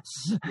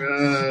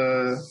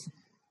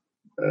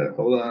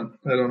 Hold on.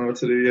 I don't know what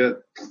to do yet.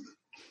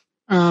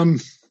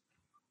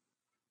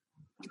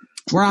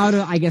 We're out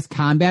of, I guess,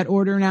 combat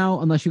order now,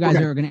 unless you guys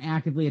are going to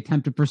actively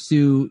attempt to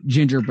pursue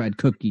gingerbread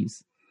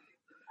cookies.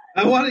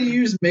 I want to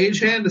use Mage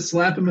Hand to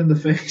slap him in the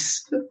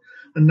face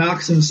and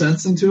knock some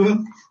sense into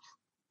him.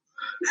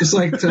 Just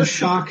like to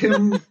shock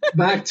him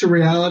back to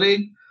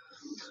reality.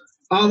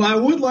 I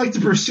would like to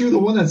pursue the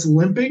one that's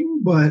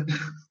limping, but...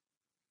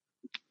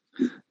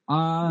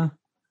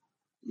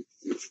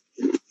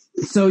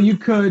 So you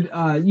could,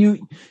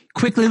 you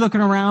quickly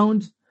looking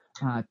around,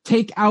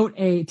 take out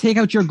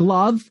your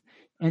glove,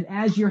 and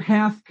as you're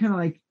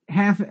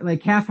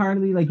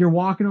half-heartedly, like you're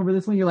walking over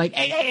this one, you're like,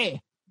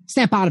 hey,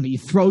 snap out of it. You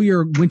throw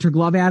your winter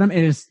glove at him,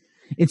 and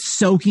it's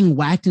soaking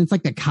wet, and it's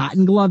like the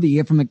cotton glove that you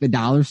get from like the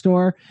dollar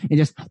store, and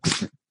just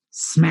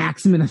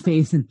smacks him in the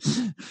face, and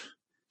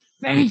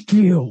thank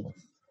you.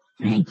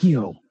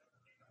 We'll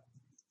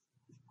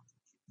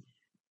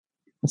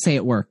say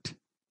it worked.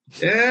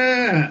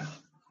 Yeah.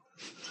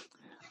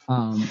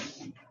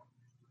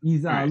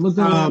 He's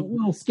looking a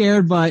little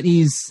scared, but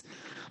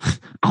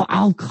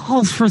I'll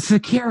call for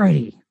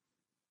security.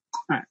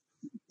 All right.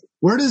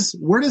 Where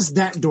does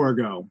that door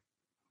go?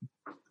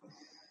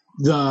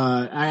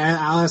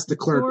 I'll ask the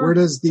clerk. Door? Where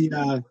does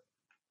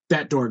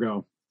that door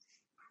go?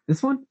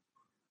 This one?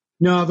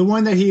 No, the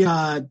one that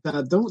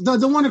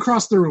the one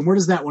across the room. Where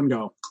does that one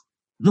go?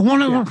 The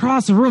one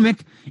across the room,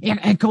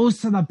 it goes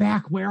to the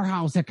back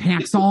warehouse. It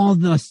connects all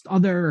the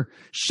other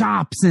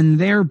shops and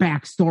their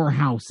back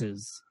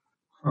storehouses.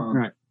 All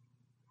right,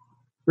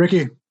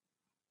 Ricky, I'm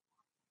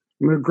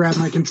gonna grab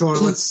my controller.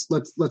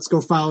 Let's go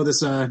follow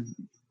this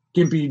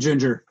gimpy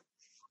ginger.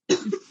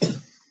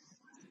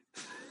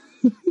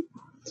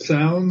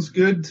 Sounds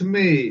good to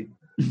me.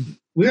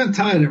 We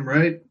untied him,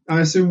 right? I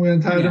assume we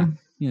untied him.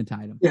 You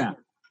untied him. Yeah.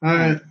 All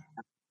right.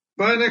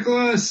 Bye,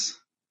 Nicholas.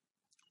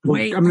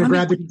 Wait, I'm gonna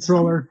grab the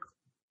controller.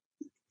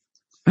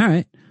 All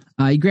right.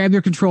 You grab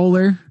your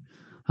controller.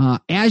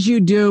 As you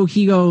do,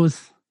 he goes.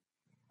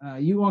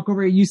 You walk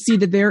over. You see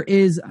that there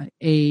is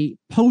a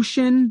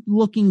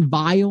potion-looking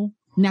vial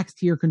next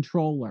to your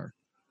controller.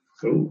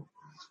 Cool.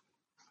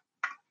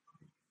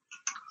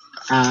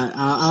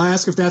 I'll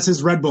ask if that's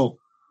his Red Bull.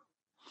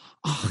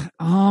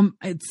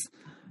 It's.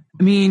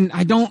 I mean,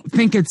 I don't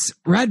think it's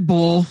Red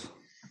Bull,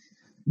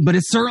 but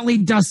it certainly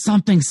does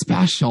something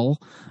special.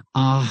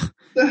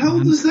 The hell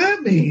does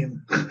that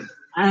mean?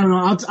 I don't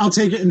know. I'll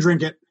take it and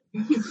drink it.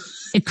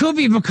 It could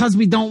be because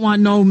we don't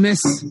want no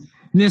miss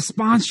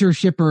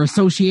sponsorship or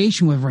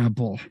association with Red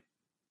Bull.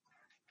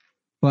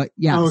 But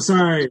yeah. Oh,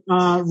 sorry.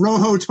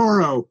 Rojo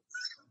Toro.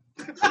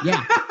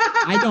 Yeah.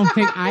 I don't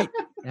think that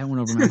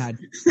went over my head.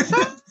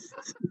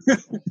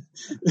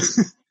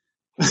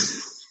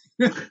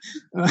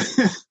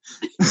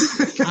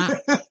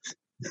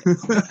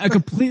 I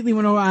completely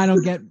went over. I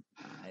don't get.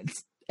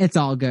 It's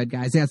all good,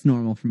 guys. That's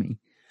normal for me.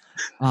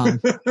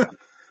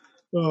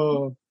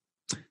 So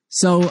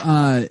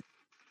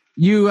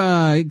you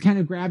kind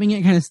of grabbing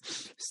it, kind of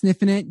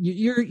sniffing it.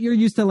 You're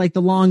used to like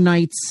the long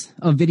nights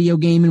of video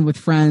gaming with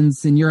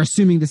friends, and you're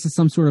assuming this is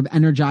some sort of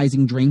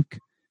energizing drink.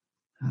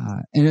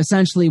 And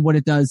essentially, what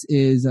it does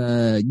is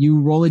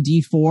you roll a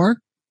d4.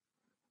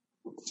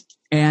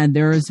 And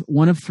there's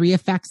one of three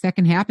effects that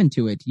can happen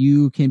to it.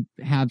 You can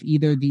have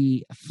either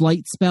the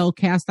flight spell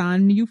cast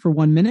on you for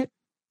 1 minute.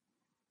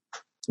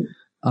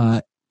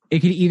 It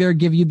can either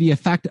give you the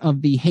effect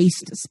of the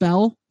haste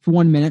spell for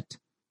 1 minute,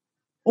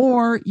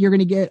 or you're going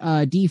to get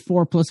a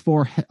D4 plus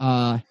 4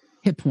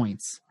 hit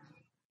points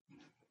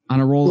on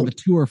a roll of a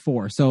 2 or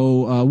 4.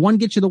 So 1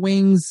 gets you the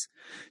wings,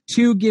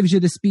 2 gives you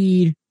the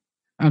speed.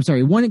 I'm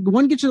sorry, 1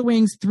 gets you the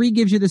wings, 3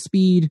 gives you the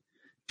speed,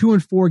 2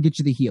 and 4 get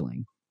you the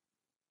healing.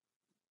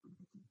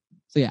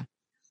 So yeah,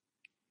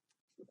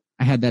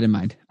 I had that in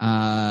mind.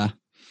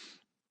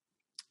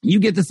 You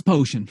get this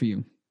potion for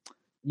you.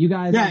 You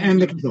guys. Yeah, and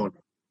the controller.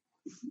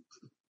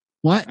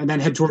 What? And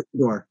then head towards the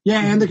door. Yeah,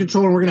 and the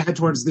controller. We're gonna head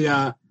towards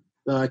the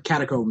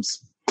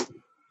catacombs.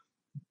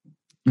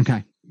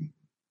 Okay.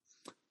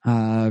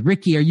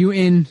 Ricky, are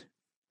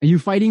you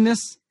fighting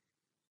this,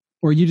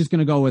 or are you just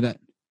gonna go with it?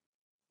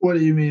 What do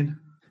you mean?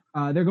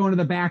 They're going to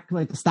the back,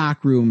 like the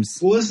stock rooms.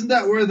 Well, isn't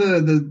that where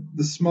the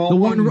small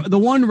the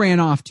one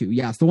ran off to?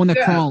 Yes, the one that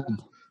crawled.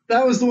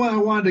 That was the one I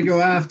wanted to go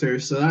after,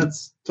 so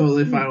that's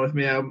totally fine with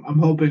me. I'm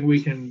hoping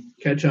we can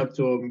catch up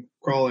to him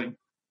crawling.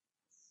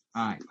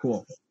 All right,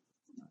 cool.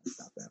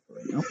 Stop that for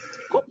right now.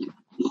 Cool.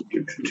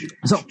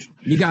 So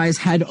you guys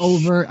head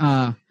over,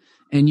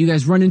 and you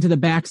guys run into the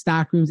back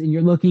stock rooms, and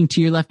you're looking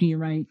to your left and your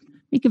right.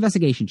 Make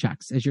investigation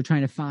checks as you're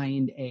trying to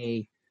find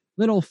a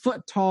little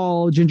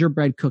foot-tall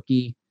gingerbread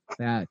cookie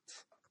that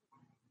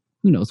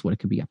who knows what it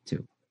could be up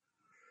to.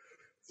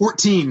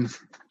 14.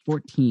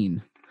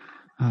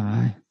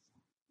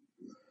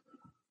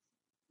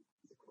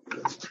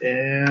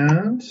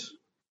 And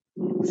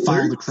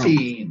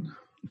 13.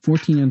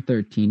 14 and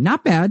 13.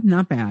 Not bad.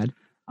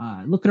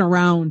 Looking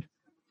around,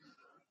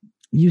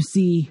 you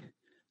see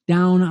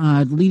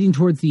down leading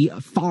towards the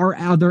far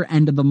other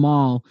end of the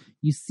mall,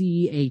 you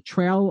see a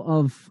trail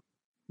of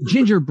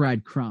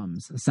gingerbread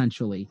crumbs,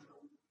 essentially,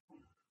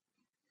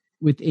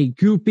 with a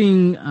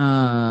gooping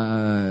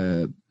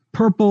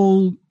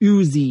purple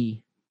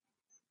oozy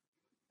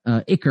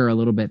ichor a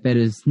little bit that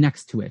is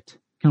next to it.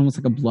 Kind of almost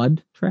like a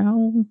blood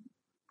trail.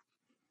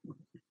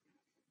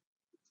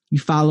 You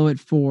follow it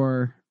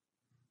for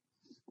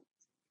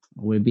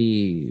what would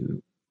be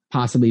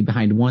possibly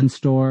behind 1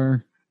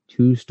 store,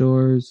 2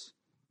 stores,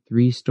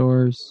 3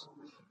 stores,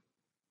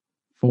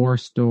 4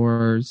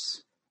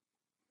 stores,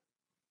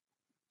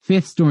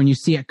 5th store, and you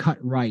see it cut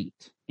right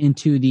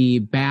into the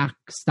back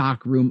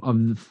stock room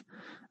of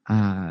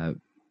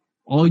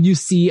all you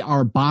see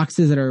are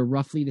boxes that are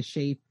roughly the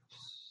shape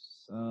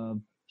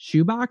of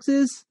shoe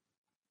boxes,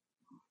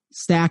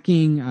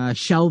 stacking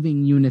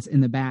shelving units in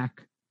the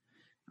back.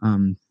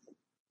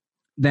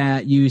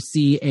 That you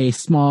see a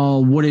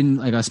small wooden,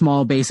 like a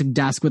small basic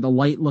desk with a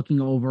light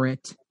looking over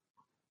it,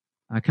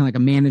 kind of like a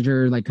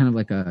manager, like kind of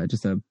like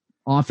just a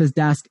office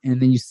desk,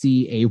 and then you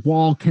see a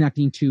wall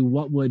connecting to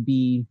what would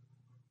be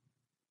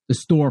the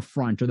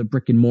storefront or the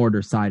brick and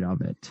mortar side of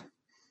it.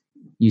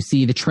 You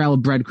see the trail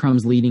of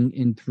breadcrumbs leading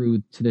in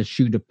through to the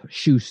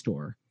shoe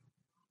store,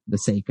 the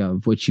sake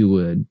of which you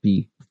would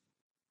be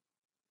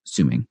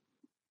assuming.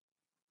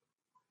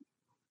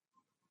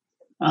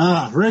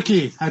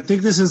 Ricky, I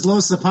think this is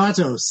Los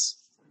Zapatos.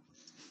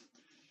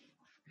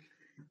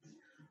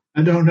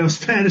 I don't know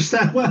Spanish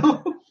that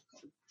well.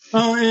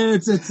 Oh,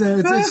 it's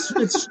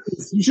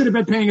you should have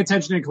been paying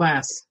attention in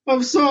class.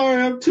 I'm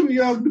sorry, I'm too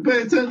young to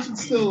pay attention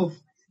still.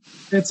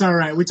 It's all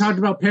right. We talked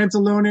about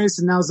pantalones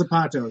and now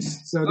zapatos.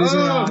 So these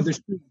are the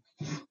shoes.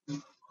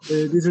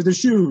 These are the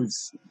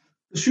shoes.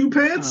 The shoe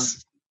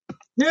pants?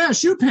 Yeah,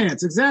 shoe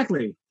pants,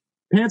 exactly.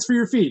 Pants for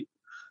your feet.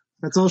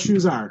 That's all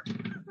shoes are.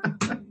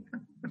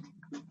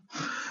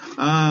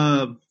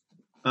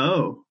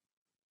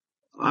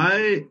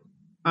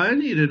 I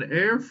need an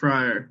air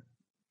fryer.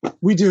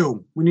 We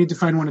do. We need to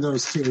find one of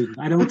those too.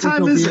 I don't What think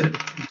time they'll is be it?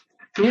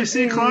 Do we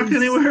see a clock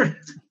anywhere?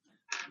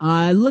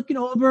 Looking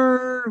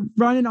over,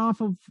 running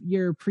off of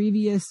your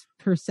previous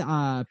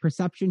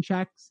perception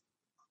checks,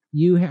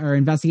 or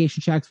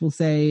investigation checks, will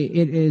say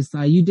it is.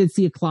 You did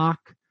see a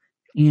clock,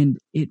 and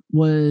it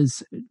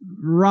was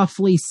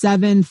roughly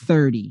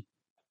 7:30.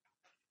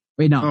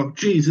 Wait, no. Oh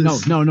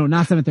Jesus! No,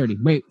 not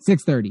 7:30. Wait,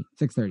 6:30.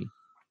 6:30.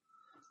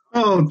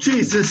 Oh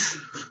Jesus!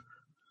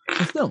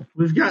 But still,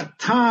 we've got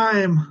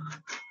time.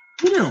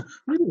 We do.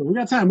 We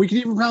got time. We could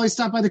even probably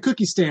stop by the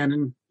cookie stand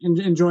and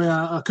enjoy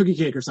a cookie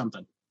cake or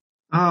something.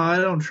 Oh, I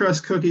don't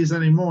trust cookies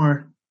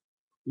anymore.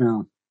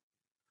 No.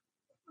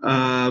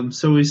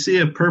 So we see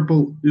a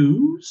purple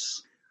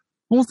ooze.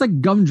 almost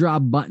like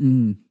gumdrop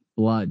button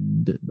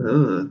blood.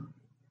 Ugh.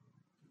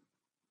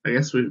 I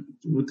guess do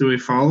we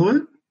follow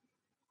it?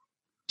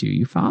 Do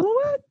you follow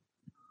it?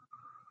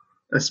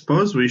 I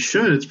suppose we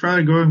should. It's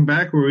probably going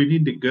back where we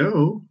need to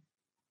go.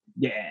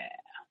 Yeah.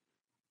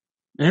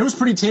 And it was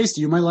pretty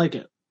tasty. You might like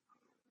it.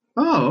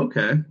 Oh,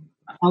 okay.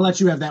 I'll let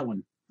you have that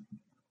one.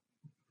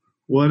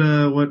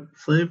 What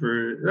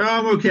flavor? Oh,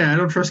 I'm okay. I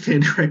don't trust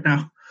candy right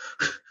now.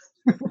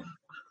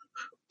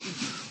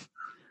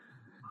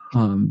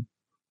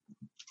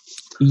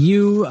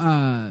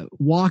 You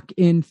walk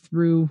in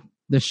through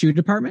the shoe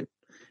department.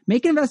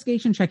 Make an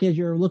investigation check as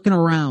you're looking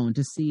around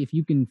to see if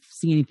you can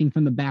see anything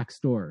from the back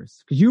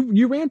stores, because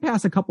you ran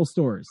past a couple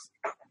stores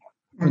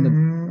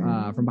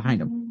from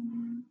behind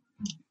them.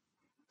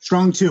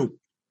 Strong 2.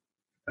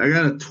 I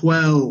got a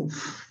 12.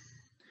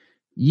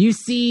 You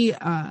see,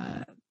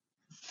 so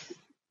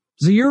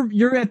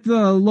you're at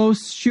the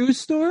Los Shoe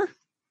store.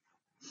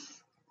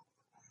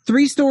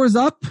 3 stores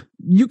up,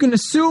 you can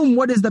assume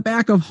what is the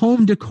back of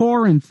home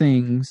decor and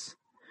things,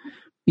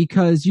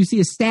 because you see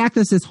a stack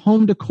that says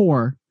home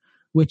decor,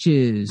 which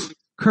is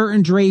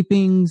curtain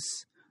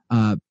drapings,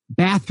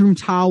 bathroom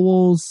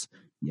towels.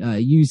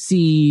 You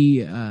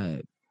see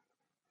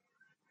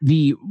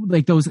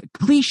those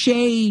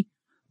cliche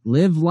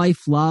live,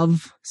 life,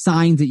 love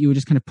signs that you would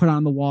just kind of put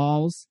on the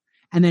walls.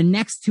 And then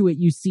next to it,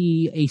 you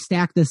see a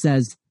stack that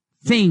says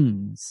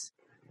things.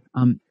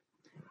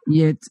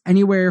 It's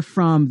anywhere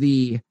from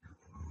the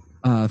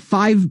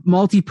 5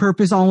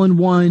 multi-purpose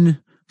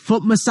all-in-one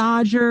foot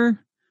massager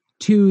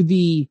to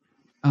the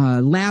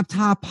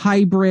laptop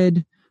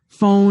hybrid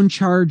phone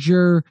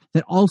charger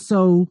that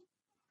also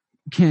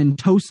can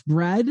toast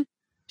bread,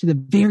 to the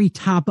very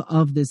top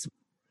of this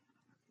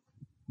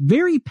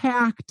very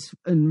packed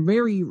and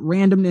very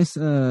randomness,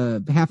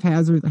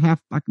 haphazard,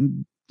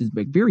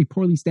 very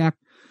poorly stacked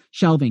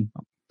shelving,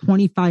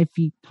 25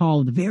 feet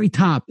tall. The very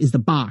top is the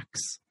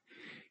box.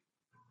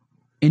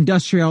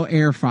 Industrial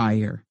air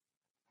fryer.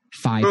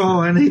 5.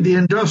 Oh, I need the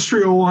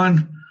industrial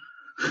one.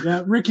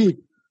 Yeah, Ricky.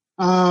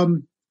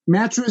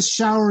 Mattress,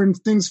 shower, and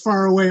things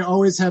far away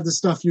always have the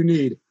stuff you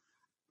need.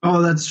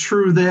 Oh, that's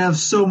true. They have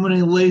so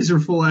many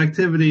laserful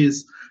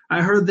activities.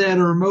 I heard they had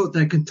a remote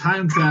that could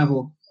time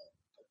travel.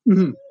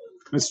 Mm-hmm.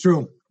 That's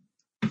true.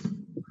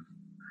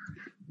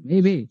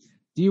 Maybe.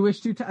 Do you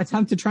wish to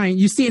attempt to try?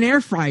 You see an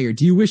air fryer.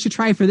 Do you wish to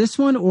try for this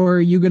one, or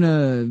are you going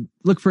to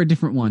look for a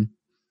different one?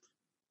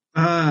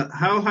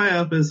 How high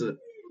up is it?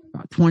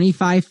 About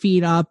 25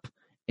 feet up.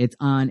 It's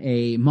on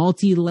a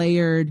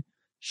multi-layered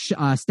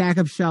stack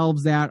of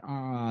shelves that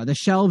the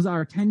shelves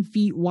are 10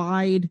 feet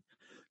wide,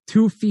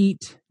 2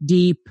 feet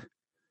deep.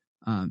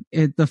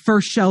 The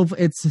first shelf,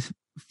 it's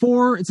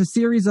a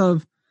series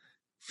of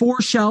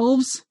 4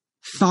 shelves,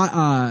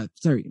 5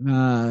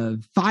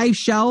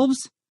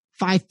 shelves,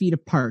 5 feet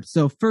apart.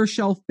 So first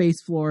shelf,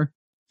 base floor,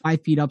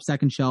 5 feet up,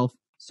 second shelf,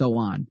 so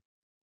on.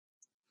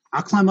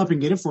 I'll climb up and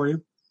get it for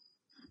you.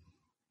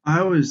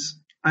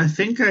 I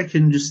think I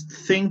can just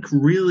think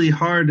really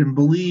hard and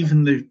believe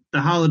in the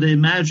holiday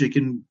magic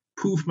and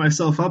poof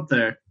myself up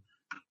there.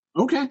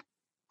 Okay.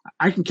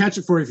 I can catch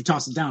it for you if you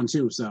toss it down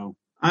too, so.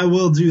 I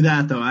will do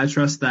that though. I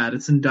trust that.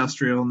 It's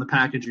industrial and the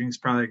packaging is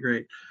probably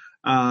great.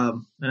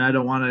 And I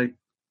don't want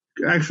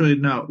to, actually,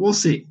 no, we'll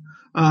see.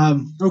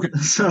 Okay.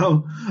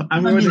 So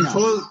I'm going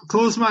to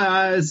close my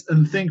eyes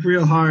and think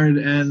real hard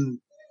and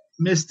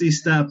misty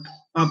step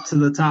up to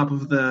the top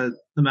of the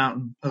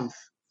mountain of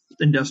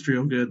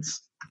industrial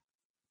goods.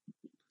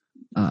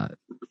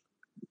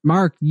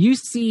 Mark, you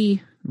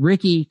see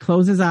Ricky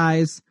close his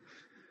eyes,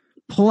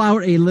 pull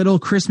out a little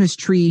Christmas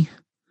tree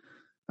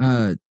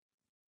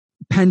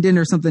pendant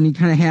or something he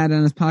kind of had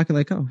in his pocket,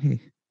 like, oh,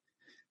 hey,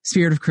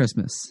 spirit of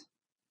Christmas.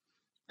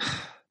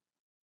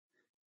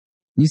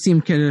 You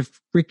seem kind of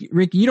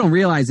Ricky. You don't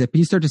realize it, but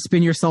you start to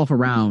spin yourself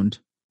around.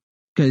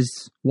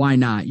 Because why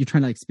not? You're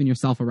trying to like spin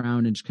yourself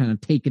around and just kind of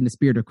take in the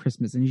spirit of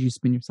Christmas. And as you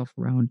spin yourself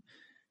around,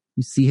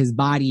 you see his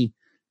body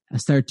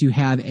start to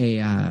have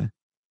a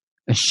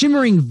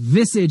shimmering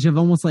visage of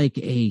almost like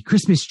a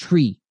Christmas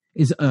tree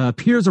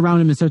appears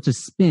around him and starts to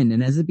spin.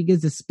 And as it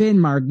begins to spin,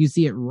 Mark, you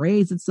see it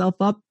raise itself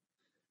up,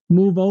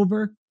 move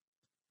over.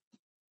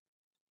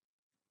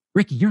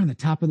 Ricky, you're on the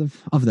top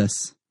of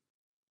this.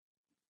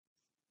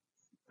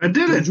 I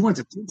did it. You went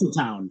to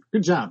Tinseltown.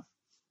 Good job.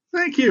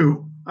 Thank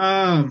you.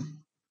 I'm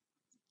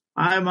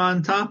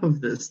on top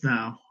of this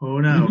now. Oh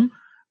no.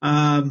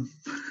 Mm-hmm.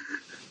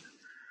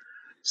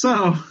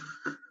 So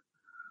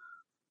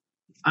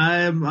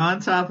I'm on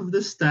top of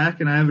this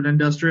stack and I have an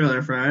industrial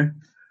air fryer.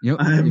 Yep.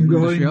 I'm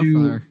going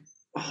to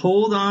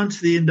hold on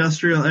to the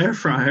industrial air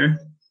fryer.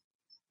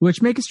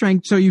 Which make a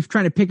strength. So you're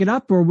trying to pick it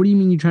up, or what do you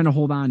mean you're trying to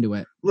hold on to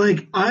it?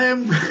 Like I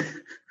am.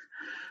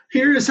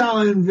 Here is how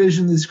I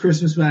envision this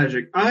Christmas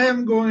magic. I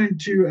am going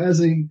to,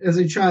 as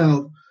a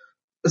child,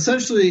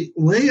 essentially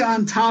lay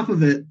on top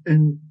of it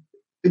and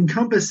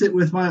encompass it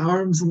with my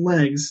arms and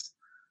legs,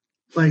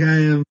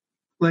 I'm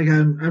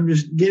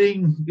just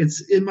getting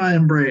it's in my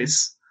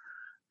embrace,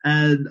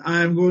 and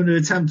I'm going to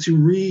attempt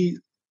to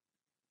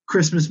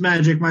Christmas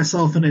magic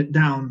myself in it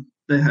down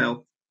the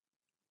hill.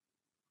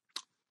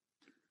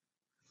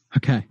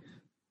 Okay.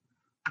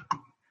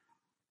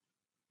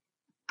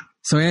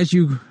 So as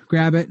you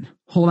grab it,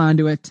 hold on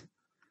to it,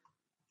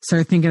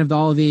 start thinking of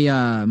all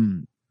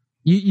the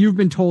you've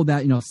been told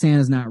that,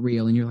 Santa's not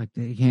real, and you're like,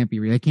 it can't be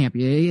real. It can't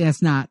be.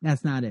 That's not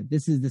it.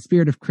 This is the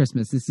spirit of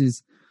Christmas. This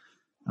is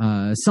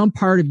some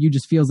part of you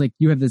just feels like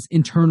you have this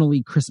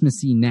internally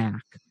Christmassy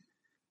knack.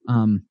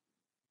 And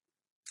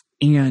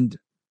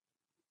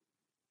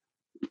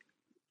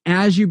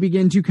as you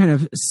begin to kind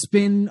of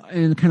spin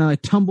and kind of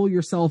like tumble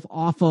yourself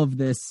off of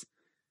this,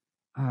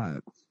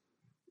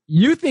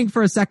 you think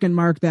for a second,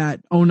 Mark, that,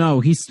 oh no,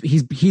 he's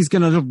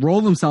going to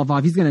roll himself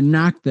off. He's going to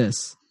knock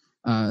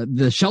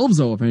the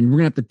shelves over, and we're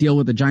going to have to deal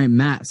with a giant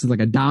mess. It's like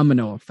a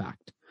domino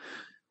effect.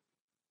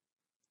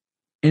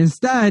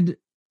 Instead,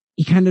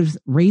 he kind of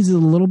raises a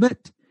little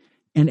bit,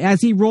 and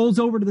as he rolls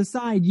over to the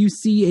side, you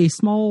see a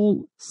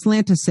small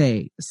Santa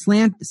sleigh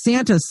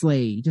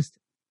just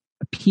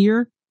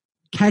appear,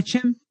 catch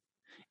him,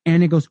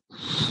 and it goes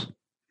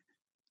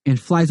and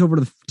flies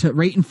over to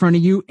right in front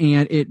of you,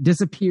 and it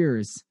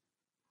disappears.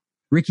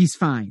 Ricky's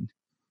fine.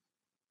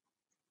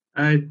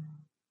 I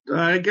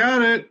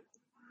got it.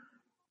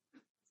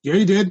 Yeah,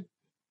 you did.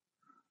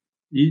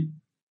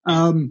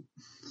 I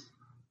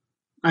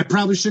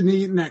probably shouldn't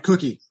have eaten that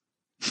cookie.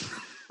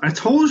 I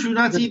told you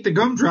not to eat the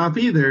gumdrop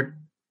either.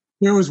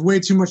 There was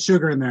way too much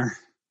sugar in there.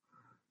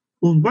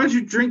 Well, why'd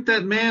you drink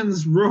that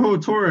man's Rojo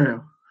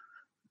Toro?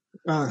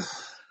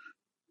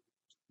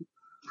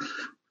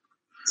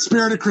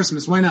 Spirit of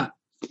Christmas, why not?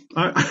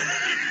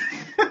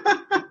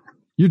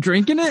 You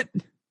drinking it?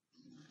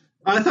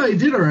 I thought you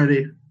did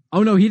already.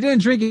 Oh, no, he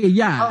didn't drink it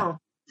yet. Oh.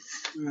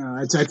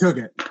 I took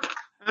it.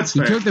 That's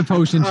he fair. took the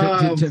potion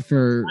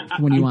for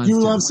when he wants to. I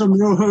do love some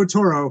Rojo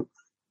Toro.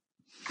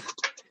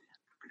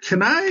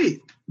 Can I?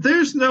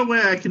 There's no way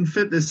I can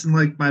fit this in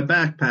like my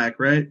backpack,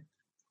 right?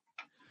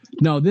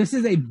 No, this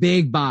is a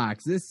big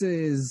box. This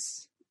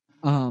is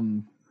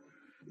 2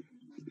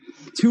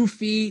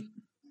 feet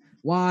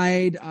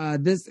wide.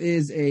 This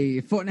is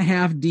a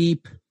 1.5 feet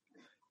deep,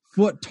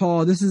 foot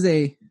tall. This is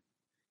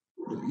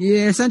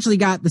essentially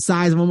got the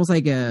size of almost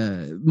like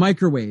a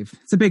microwave.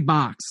 It's a big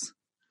box.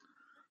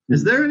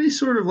 Is there any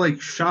sort of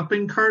like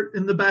shopping cart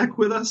in the back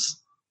with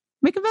us?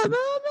 Make an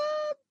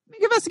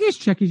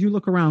investigation check as you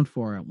look around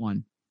for it.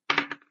 One.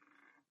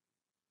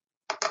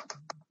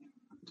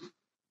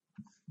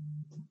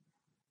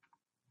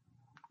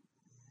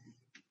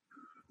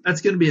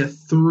 That's going to be a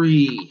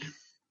 3.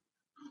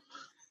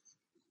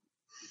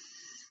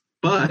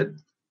 But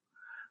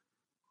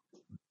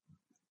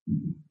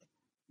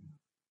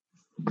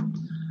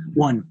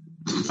 1.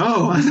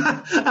 Oh,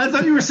 I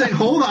thought you were saying,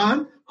 hold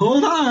on.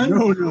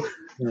 No.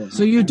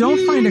 So you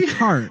don't find a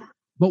cart,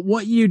 but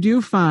what you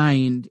do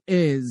find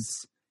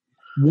is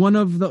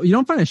you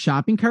don't find a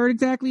shopping cart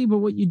exactly, but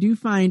what you do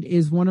find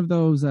is one of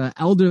those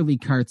elderly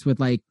carts with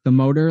like the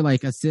motor,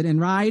 like a sit and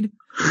ride,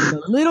 with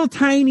a little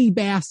tiny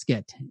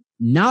basket,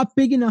 not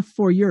big enough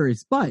for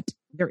yours, but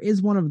there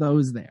is one of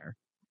those there.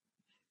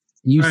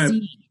 You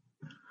see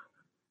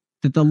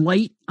that the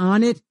light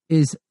on it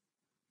is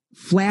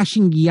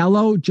flashing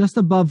yellow just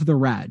above the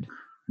red.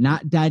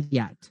 Not dead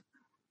yet,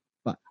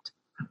 but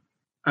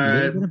a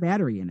little bit of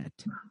battery in it.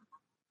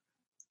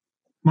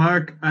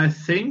 Mark, I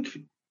think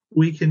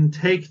we can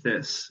take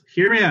this.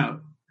 Hear me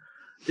out.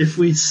 If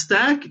we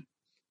stack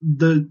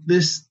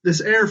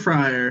this air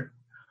fryer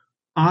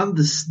on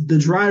the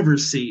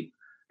driver's seat,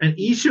 and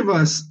each of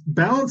us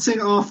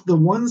balancing off the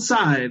one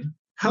side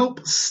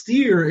help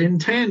steer in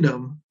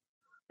tandem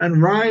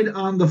and ride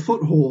on the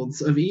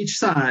footholds of each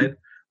side,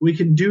 we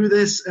can do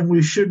this and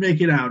we should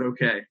make it out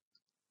okay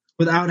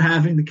without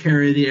having to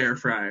carry the air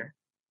fryer.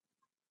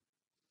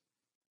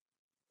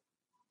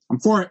 I'm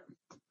for it.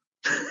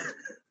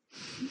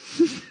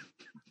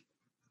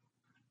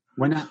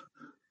 Why not?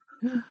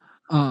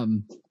 I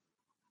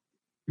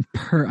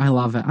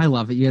love it. I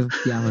love it. Yeah,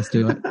 let's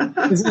do it.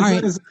 It's, All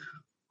right.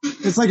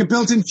 it's like a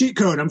built-in cheat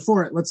code. I'm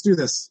for it. Let's do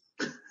this.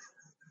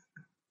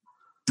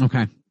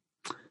 Okay.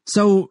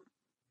 So,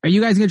 are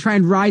you guys going to try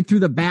and ride through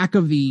the back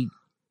of the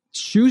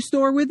shoe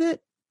store with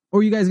it? Or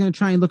are you guys going to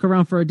try and look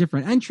around for a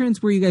different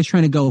entrance? Where are you guys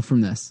trying to go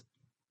from this?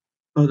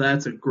 Oh,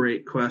 that's a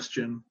great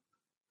question.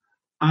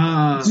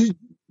 Do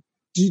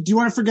you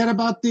want to forget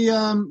about the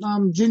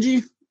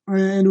Gingy?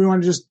 And do we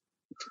want to just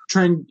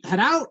try and head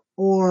out?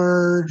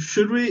 Or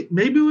should we?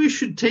 Maybe we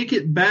should take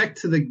it back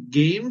to the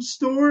game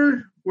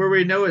store where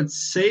we know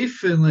it's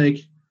safe, and like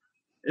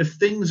if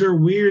things are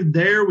weird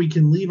there, we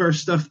can leave our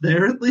stuff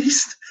there at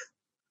least.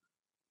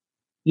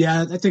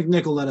 Yeah, I think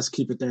Nick will let us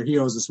keep it there. He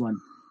owes us one.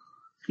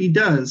 He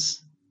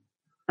does.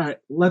 All right,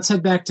 let's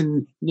head back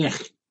to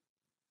Nick.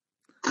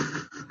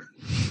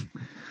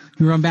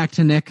 You run back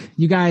to Nick.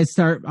 You guys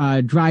start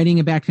riding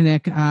it back to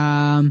Nick.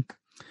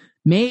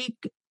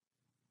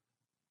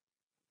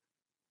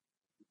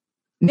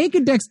 Make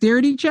a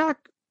dexterity check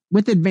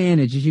with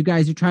advantage as you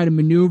guys are trying to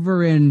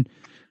maneuver and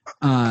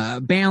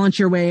balance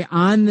your way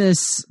on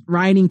this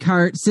riding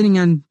cart, sitting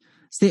on,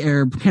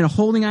 or kind of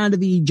holding onto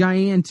the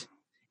giant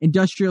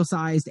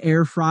industrial-sized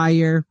air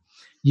fryer.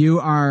 You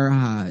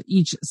are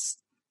each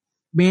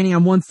manning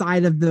on one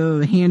side of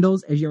the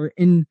handles as you're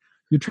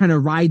trying to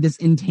ride this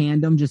in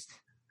tandem, just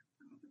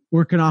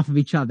working off of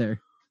each other.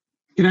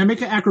 Can I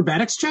make an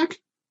acrobatics check?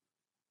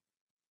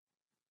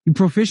 You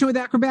proficient with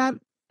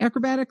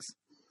acrobatics?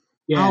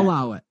 Yeah. I'll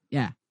allow it.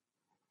 Yeah.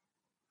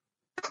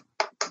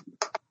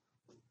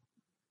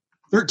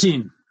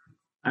 13.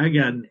 I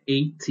got an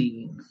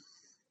 18.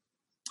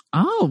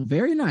 Oh,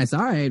 very nice.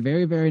 All right.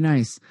 Very, very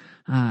nice.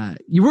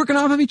 You're working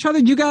off of each other.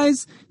 You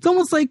guys, it's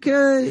almost like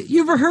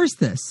you've rehearsed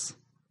this.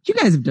 You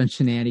guys have done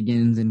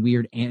shenanigans and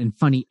weird and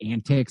funny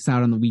antics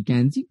out on the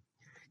weekends. You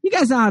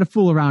guys know how to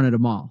fool around at a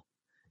mall.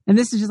 And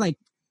this is just like,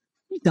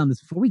 we've done this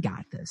before. We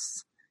got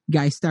this. You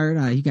guys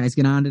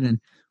get on it and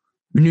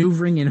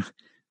maneuvering and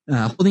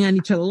holding on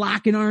each other,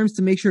 locking arms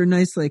to make sure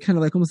nice, like kind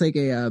of like almost like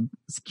a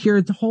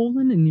secured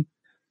holding, and you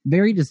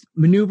just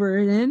maneuver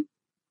it in.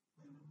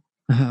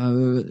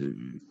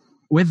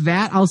 With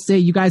that, I'll say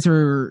you guys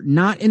are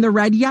not in the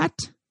red yet.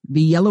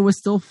 The yellow is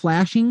still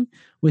flashing,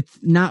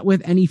 not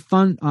with any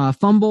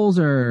fumbles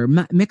or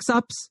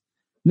mix-ups,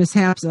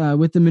 mishaps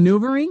with the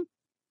maneuvering.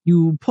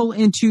 You pull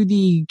into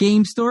the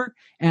game store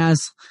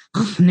as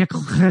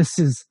Nicholas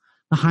is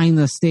behind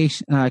the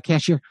station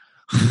cashier.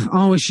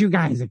 Oh, it's you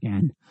guys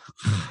again.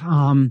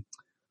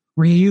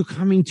 Were you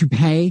coming to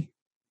pay?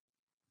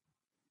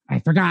 I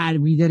forgot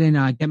we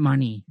didn't get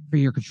money for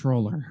your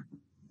controller.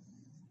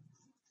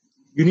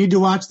 You need to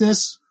watch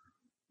this.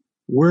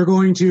 We're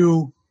going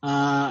to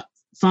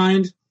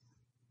find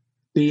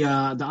the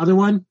other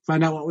one,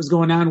 find out what was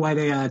going on, why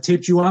they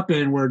taped you up,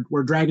 and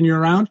we're dragging you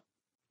around,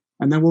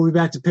 and then we'll be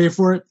back to pay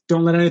for it.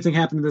 Don't let anything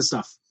happen to this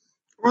stuff.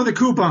 Or the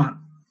coupon.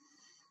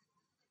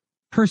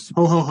 Ho,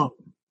 ho, ho.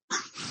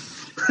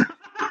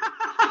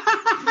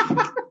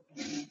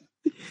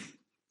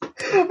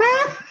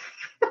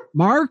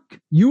 Mark,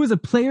 you as a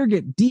player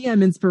get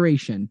DM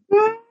inspiration.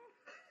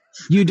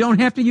 You don't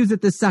have to use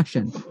it this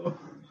session.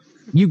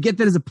 You get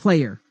that as a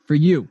player for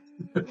you.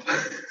 All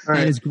right.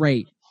 That is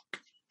great.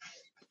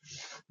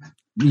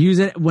 Use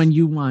it when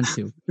you want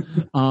to.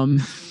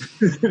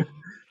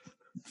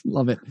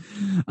 Love it.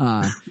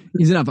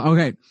 Use it up.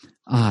 Okay.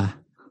 I'm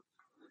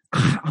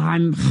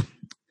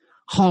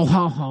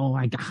ho.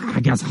 I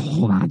guess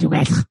hold on to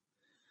it.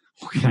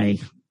 Okay.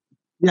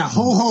 Yeah,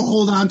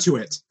 hold on to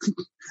it.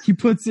 He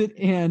puts it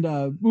and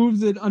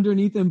moves it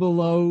underneath and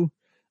below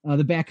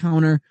the back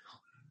counter.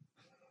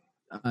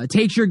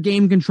 Takes your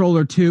game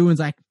controller too and is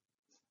like,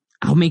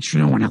 I'll make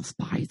sure no one else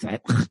buys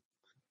it.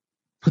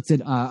 Puts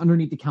it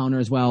underneath the counter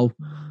as well.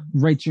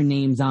 Writes your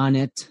names on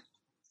it.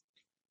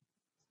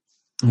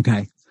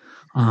 Okay.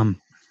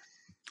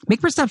 Make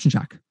a perception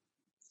check.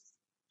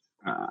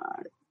 Fell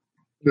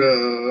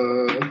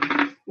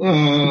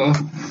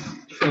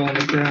on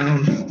the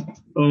ground.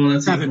 Oh,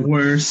 that's 7. even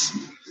worse.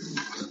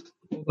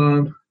 Hold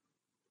on.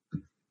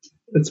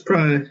 It's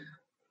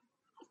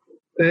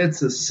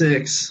a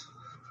 6.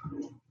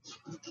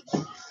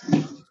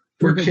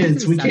 We're Perfect.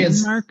 kids. We can't.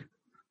 Mark?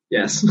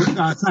 Yes.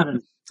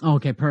 7. Oh,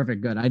 okay,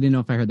 perfect. Good. I didn't know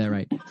if I heard that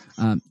right.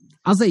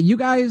 I'll say, you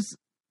guys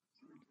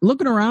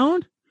looking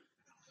around,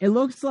 it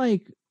looks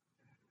like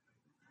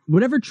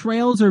whatever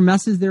trails or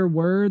messes there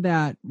were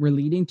that were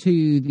leading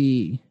to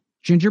the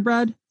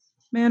gingerbread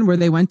man where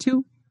they went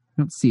to,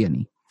 I don't see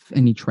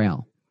any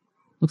trail.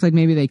 Looks like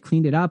maybe they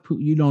cleaned it up.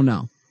 You don't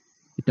know.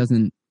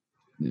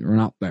 We're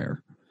not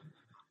there.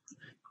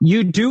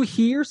 You do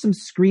hear some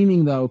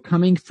screaming though,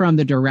 coming from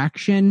the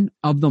direction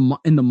of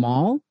in the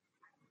mall,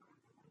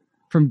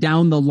 from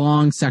down the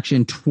long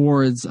section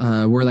towards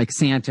where like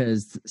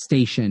Santa's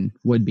station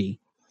would be.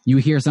 You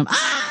hear some help!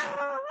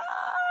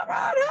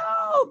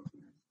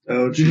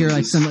 Oh, you hear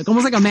like some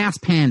almost like a mass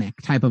panic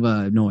type of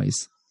a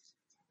noise.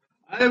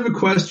 I have a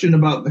question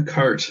about the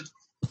cart.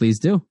 Please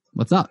do.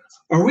 What's up?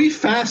 Are we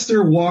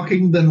faster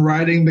walking than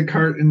riding the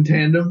cart in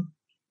tandem?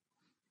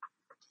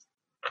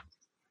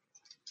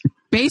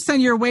 Based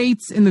on your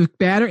weights in the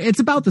battery, it's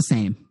about the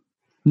same.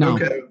 No,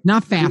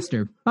 not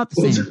faster. About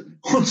the same.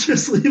 We'll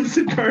just leave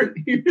the cart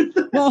here.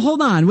 Well,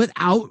 hold on.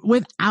 Without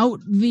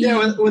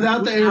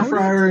the air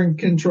fryer and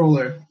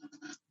controller.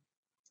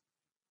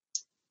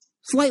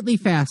 Slightly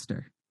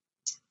faster.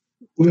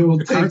 We will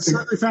the cart's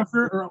slightly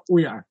faster, or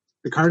we are.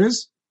 The cart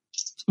is?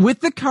 With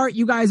the cart,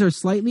 you guys are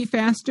slightly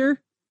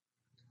faster.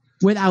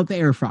 Without the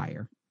air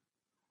fryer.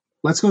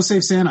 Let's go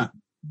save Santa.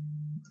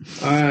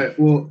 All right.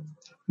 Well,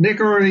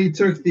 Nick already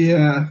took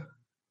the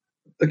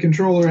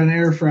controller and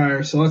air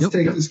fryer, so let's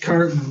take this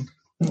cart and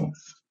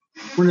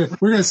we're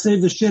gonna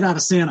save the shit out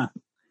of Santa.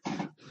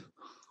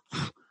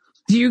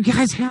 Did you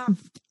guys have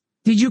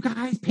the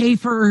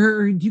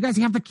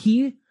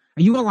key?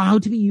 Are you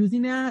allowed to be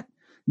using that?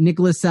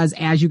 Nicholas says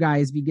as you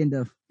guys begin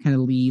to kind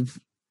of leave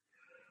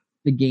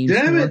the game.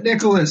 Damn it,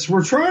 Nicholas.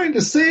 We're trying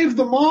to save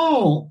them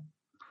all.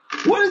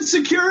 What did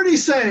security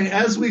say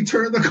as we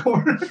turn the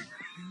corner?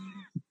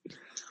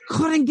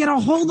 Couldn't get a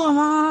hold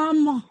of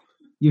him.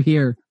 You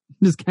hear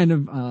just kind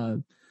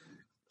of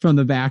from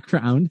the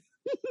background.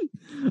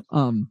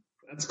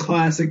 That's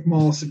classic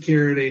mall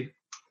security.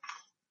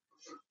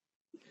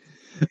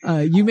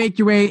 You make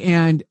your way,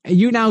 and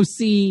you now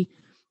see,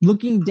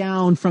 looking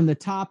down from the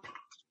top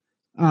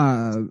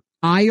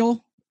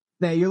aisle,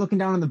 that you're looking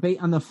down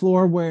on the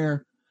floor,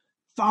 where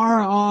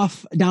far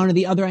off down at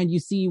the other end, you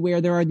see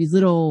where there are these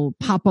little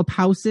pop-up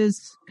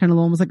houses, kind of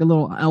almost like a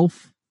little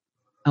elf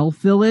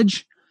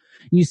village.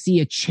 You see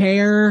a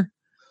chair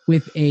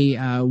with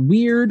a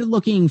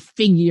weird-looking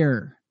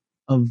figure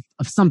of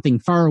something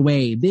far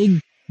away. Big,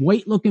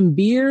 white-looking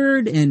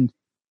beard and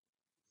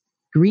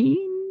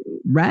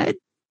red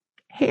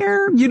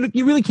hair.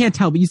 You really can't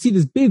tell, but you see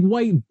this big,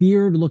 white,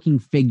 beard-looking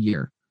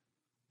figure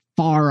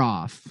far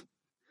off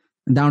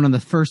and down on the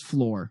first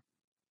floor.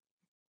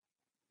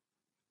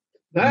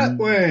 That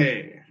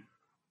way.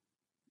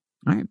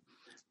 All right.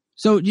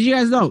 So, did you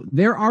guys know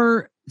there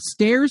are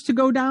stairs to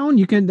go down?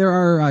 There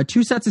are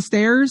 2 sets of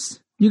stairs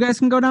you guys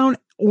can go down,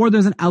 or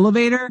there's an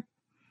elevator,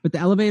 but the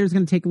elevator is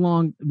going to take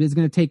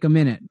a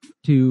minute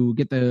to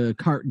get the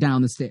cart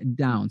down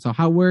down. So,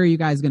 where are you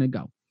guys going to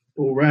go?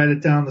 We'll ride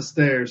it down the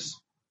stairs.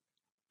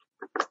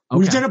 Okay.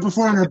 We've done it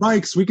before on our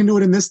bikes. We can do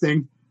it in this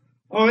thing.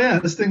 Oh yeah,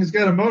 this thing's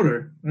got a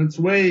motor. It's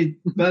way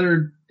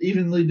better,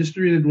 evenly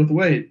distributed with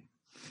weight.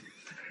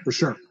 For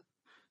sure.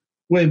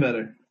 Way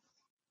better.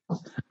 All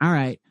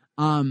right.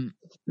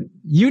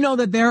 You know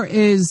that there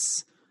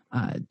is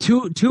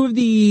two of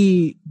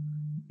the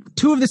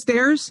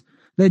stairs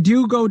that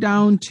do go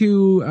down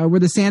to where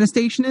the Santa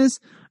station is,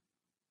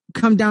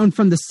 come down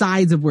from the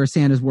sides of where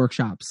Santa's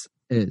workshops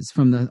is,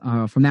 from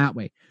that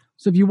way.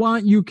 So if you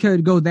want, you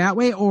could go that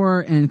way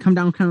and come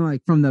down kind of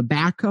like from the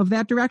back of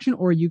that direction,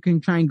 or you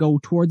can try and go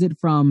towards it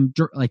from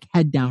like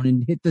head down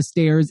and hit the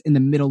stairs in the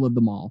middle of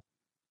the mall.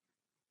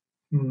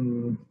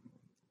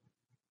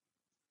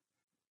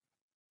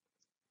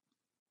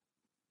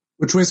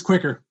 Which way's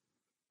quicker?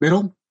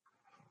 Middle?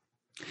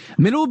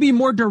 Middle will be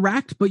more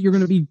direct, but you're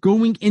going to be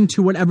going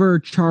into whatever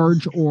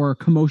charge or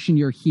commotion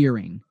you're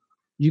hearing.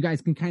 You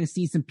guys can kind of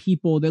see some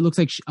people that looks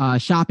like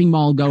shopping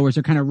mall goers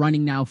are kind of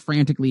running now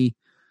frantically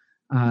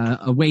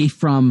away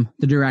from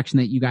the direction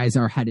that you guys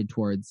are headed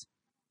towards.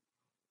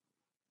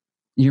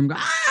 You hear them go,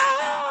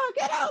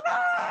 get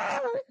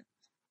over!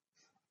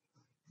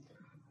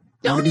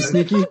 Don't be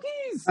sneaky.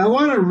 I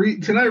want to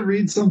read. Can I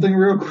read something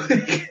real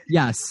quick?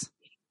 Yes.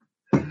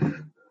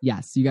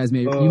 Yes, you guys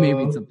may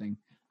read something.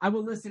 I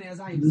will listen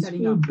as I am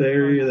setting up.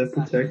 Barrier that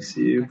protects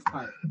you.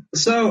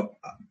 So,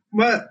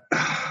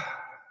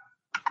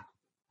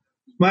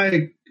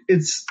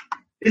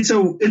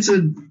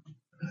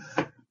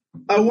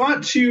 I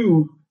want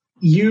to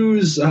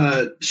use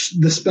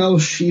the spell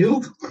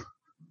shield.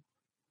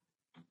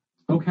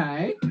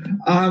 Okay.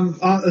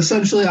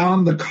 Essentially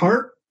on the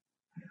cart.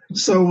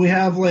 So we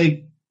have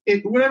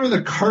whatever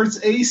the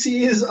cart's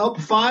AC is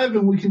up 5,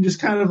 and we can just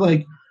kind of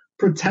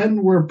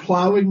pretend we're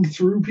plowing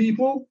through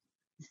people.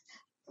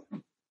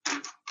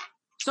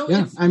 So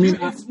yeah,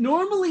 it's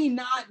normally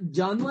not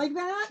done like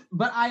that,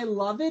 but I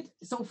love it.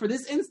 So for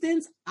this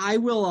instance, I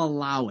will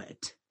allow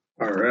it.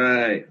 All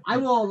right. I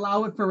will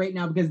allow it for right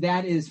now because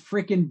that is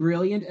freaking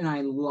brilliant and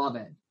I love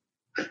it.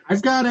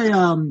 I've got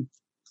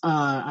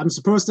I'm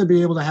supposed to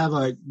be able to have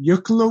a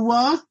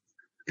yuklawa,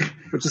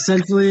 which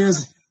essentially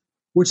is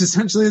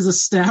a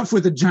staff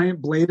with a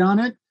giant blade on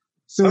it.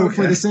 So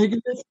for the sake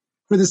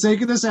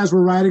of this, as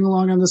we're riding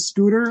along on the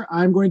scooter,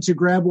 I'm going to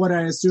grab what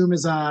I assume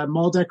is a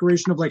mall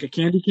decoration of a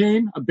candy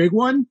cane, a big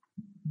one,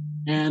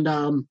 and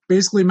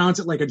basically mount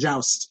it like a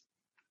joust.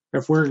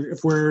 If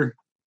we're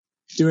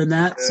doing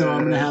that, so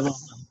I'm going to have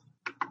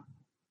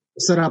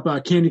set up a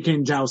candy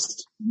cane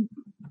joust.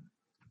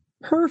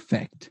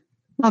 Perfect.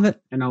 Love it.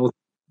 And I'll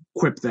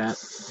equip that.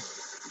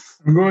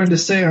 I'm going to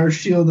say our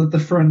shield at the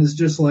front is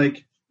just a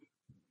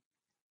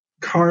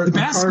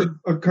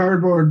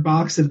cardboard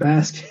box and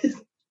basket.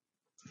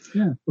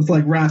 Yeah. With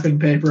wrapping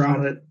paper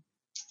on it.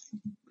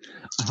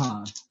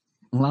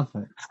 Love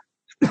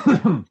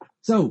it.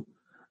 So,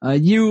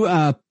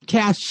 you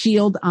cast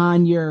shield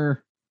on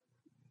your.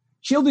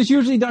 Shield is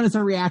usually done as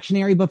a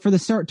reactionary, but for the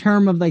start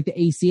term of like the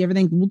AC,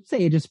 everything, we'll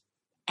say just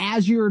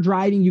as you're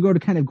driving, you go to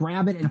kind of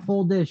grab it and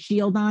hold the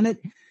shield on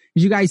it.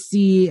 As you guys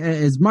see,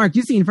 as Mark,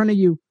 you see in front of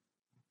you,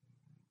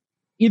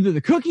 either the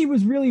cookie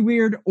was really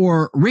weird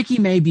or Ricky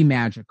may be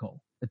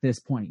magical at this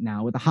point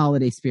now with the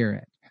holiday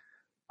spirit.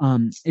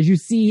 As you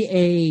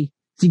see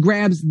he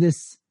grabs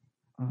this,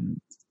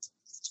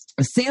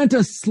 a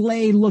Santa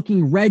sleigh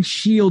looking red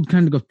shield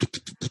kind of goes,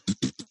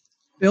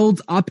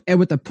 builds up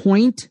with a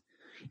point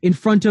in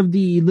front of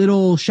the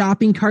little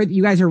shopping cart that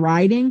you guys are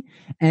riding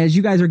as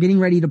you guys are getting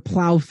ready to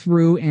plow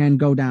through and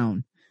go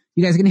down.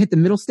 You guys are going to hit the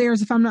middle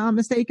stairs if I'm not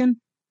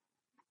mistaken?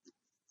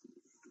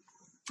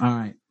 All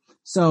right.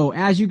 So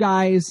as you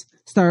guys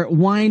start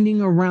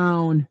winding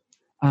around,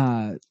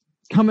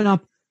 coming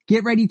up,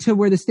 get ready to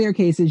where the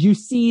staircase is. You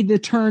see the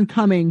turn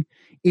coming.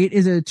 It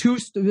is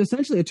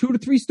essentially a 2 to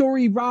 3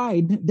 story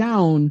ride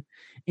down,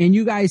 and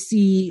you guys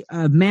see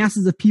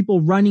masses of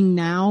people running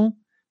now.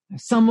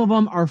 Some of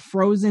them are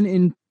frozen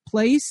in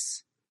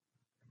place,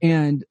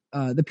 and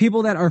the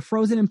people that are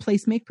frozen in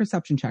place make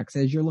perception checks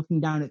as you're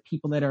looking down at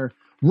people that are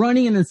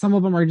running, and then some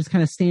of them are just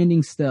kind of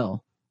standing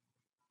still.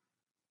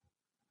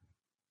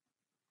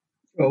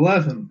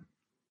 11.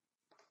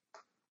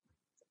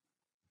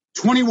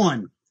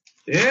 21.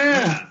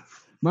 Yeah.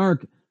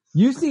 Mark,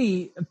 you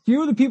see a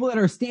few of the people that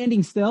are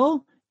standing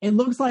still. It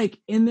looks like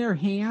in their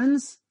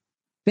hands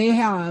they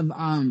have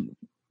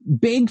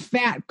big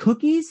fat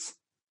cookies,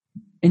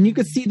 and you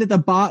could see that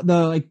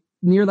the like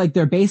near like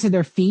their base of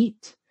their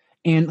feet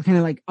and kind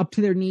of like up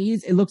to their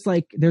knees, it looks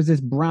like there's this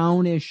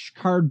brownish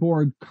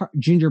cardboard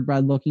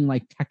gingerbread looking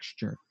like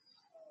texture.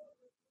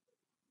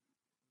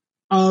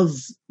 Of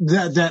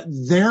that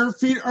their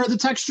feet are the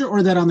texture,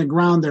 or that on the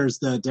ground there's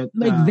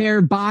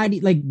their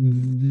body, like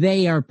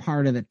they are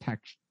part of the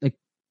texture. Like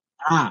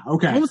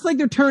okay, almost like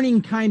they're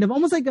turning kind of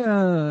almost like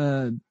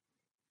a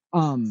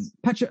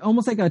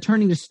almost like a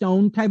turning to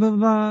stone type of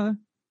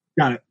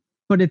got it.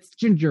 But it's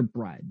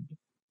gingerbread.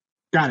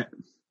 Got it.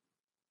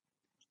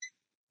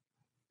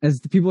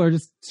 As the people are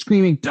just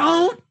screaming,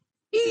 "Don't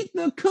eat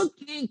the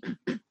cookie!"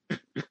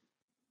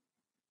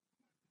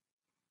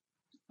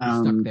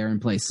 Stuck there in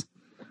place.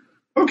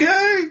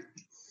 Okay.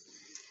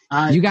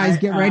 You guys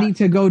get ready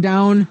to go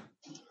down.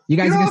 You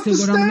guys can still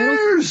go down the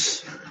middle?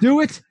 Do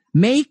it.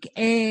 Make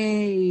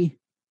a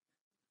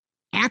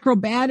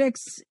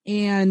acrobatics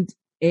and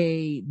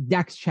a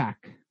dex check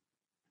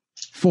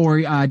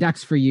for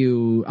dex for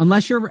you.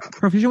 Unless you're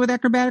proficient with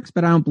acrobatics,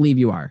 but I don't believe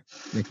you are,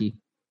 Ricky.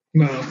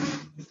 No.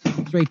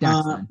 Straight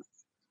dex then.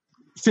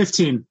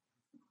 15.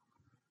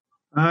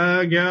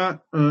 I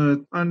got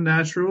an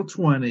unnatural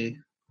 20.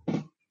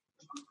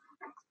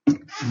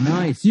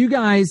 Nice. You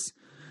guys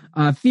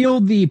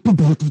feel the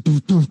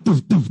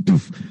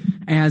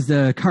as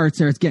the cart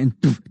starts getting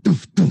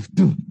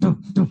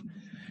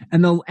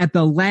and at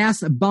the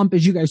last bump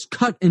as you guys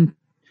cut and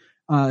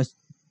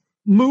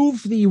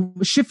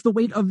shift the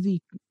weight of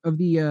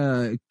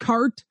the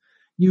cart,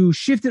 you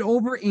shift it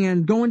over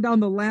and going down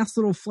the last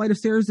little flight of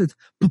stairs, it's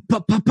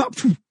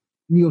and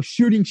you go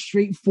shooting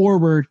straight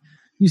forward.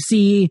 You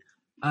see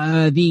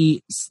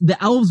the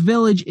elves'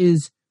 village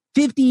is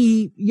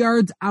 50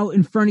 yards out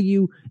in front of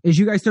you as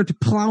you guys start to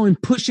plow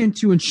and push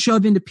into and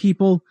shove into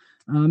people.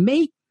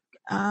 Make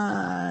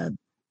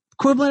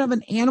equivalent of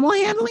an animal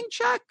handling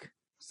check.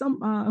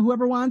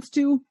 Whoever wants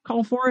to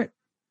call for it.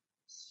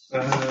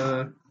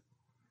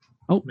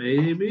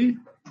 Maybe.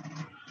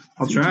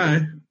 I'll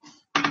try.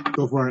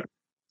 Go for it.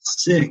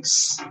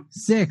 6.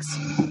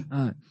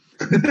 The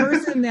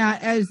person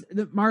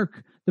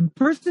the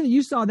person that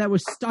you saw that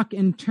was stuck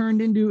and turned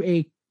into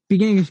a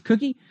beginning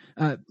cookie,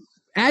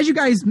 as you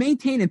guys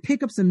maintain and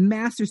pick up some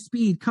master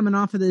speed coming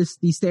off of these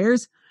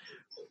stairs,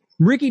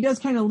 Ricky does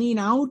kind of lean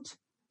out,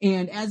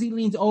 and as he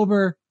leans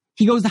over,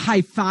 he goes to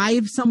high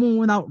five someone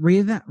without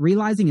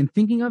realizing and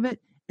thinking of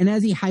it. And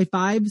as he high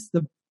fives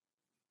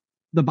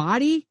the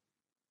body,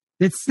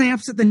 that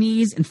snaps at the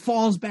knees and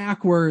falls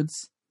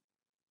backwards.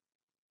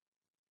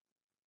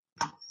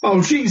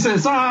 Oh,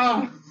 Jesus!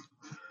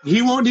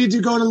 He won't need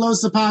to go to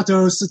Los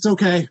Zapatos. It's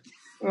okay.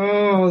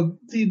 Oh,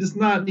 he does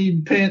not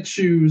need pants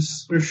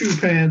shoes or shoe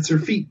pants or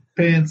feet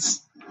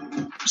pants.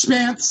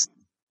 Schmance.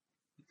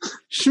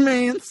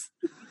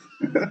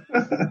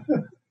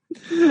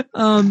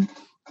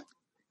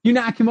 You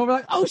knock him over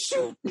like, oh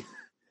shoot!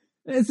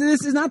 This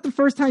is not the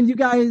first time you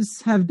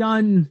guys have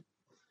done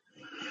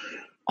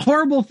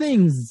horrible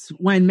things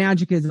when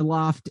magic is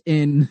aloof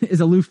in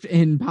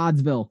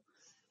Podsville.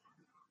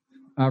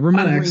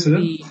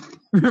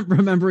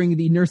 Remembering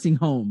the nursing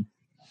home.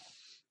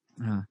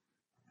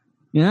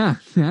 Yeah.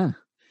 You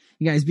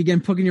guys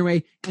begin poking your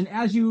way, and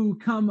as you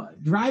come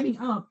driving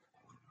up,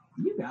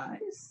 you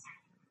guys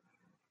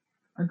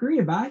are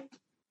greeted by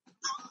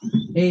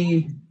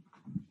a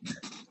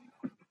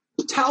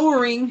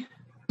towering,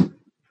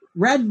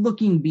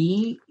 red-looking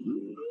bee.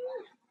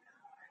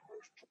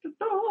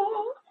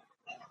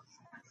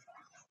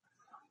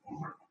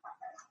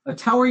 a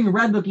towering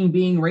red-looking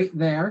being right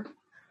there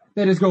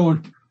that is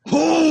going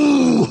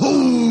ho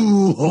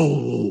ho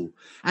ho,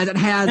 as it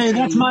has. Hey,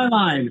 that's my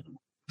line.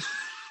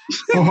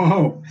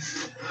 Oh,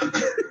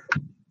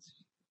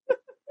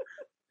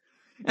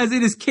 as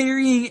it is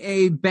carrying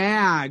a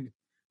bag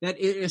that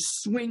it is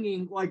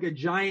swinging like a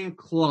giant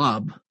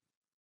club.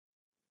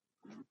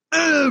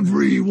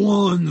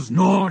 Everyone's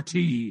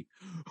naughty.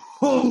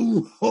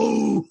 Ho,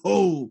 ho,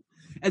 ho.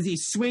 As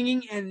he's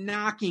swinging and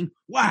knocking,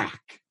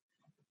 whack,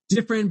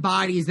 different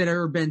bodies that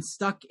have been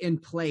stuck in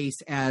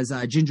place as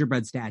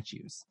gingerbread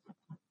statues.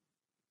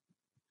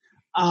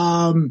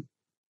 I'm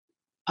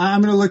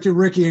going to look at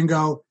Ricky and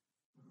go,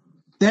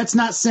 that's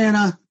not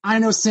Santa. I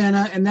know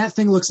Santa, and that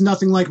thing looks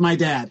nothing like my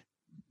dad.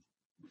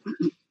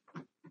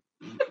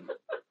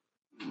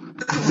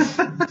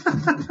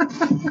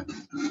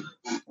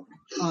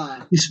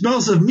 he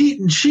smells of meat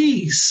and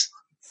cheese.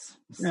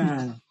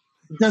 Yeah.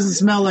 It doesn't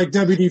smell like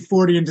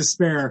WD-40 and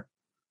despair.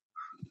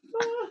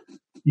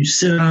 You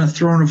sit on a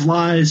throne of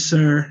lies,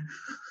 sir.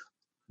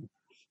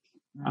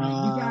 You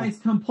guys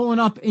come pulling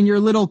up in your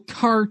little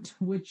cart,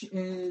 which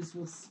is...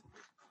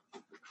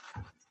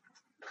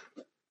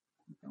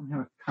 I don't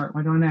have a cart.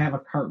 Why don't I have a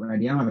cart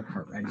ready? I don't have a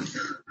cart ready.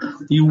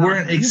 You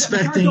weren't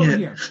expecting it.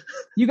 Here.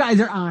 You guys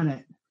are on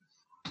it.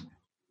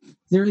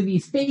 There are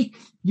these fake.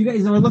 You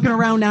guys are looking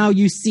around now.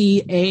 You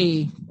see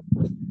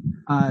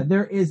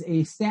there is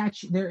a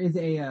statue. There is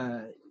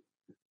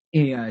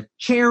a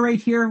chair right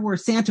here where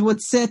Santa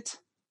would sit.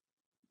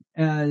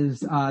 As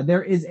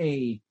there is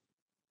a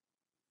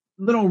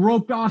little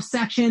roped off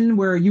section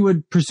where you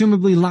would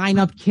presumably line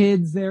up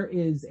kids. There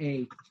is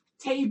a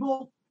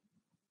table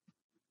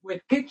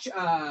with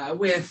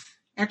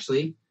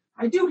actually,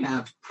 I do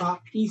have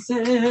prop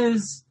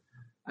pieces.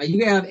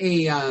 You have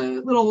a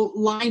little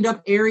lined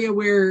up area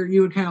where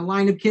you would kind of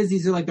line up kids.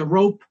 These are like the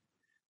rope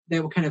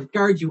that would kind of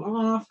guard you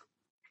off.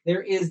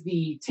 There is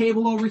the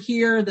table over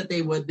here that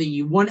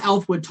the one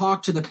elf would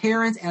talk to the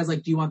parents as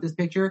like, do you want this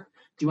picture?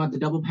 Do you want the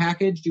double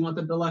package? Do you want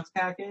the deluxe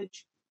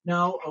package?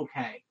 No?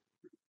 Okay.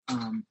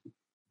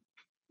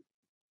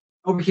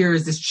 Over here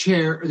is this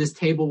chair, or this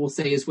table, we'll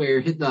say, is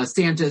where the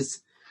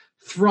Santa's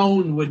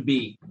throne would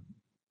be.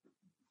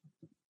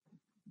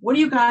 What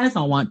do you guys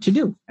all want to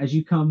do as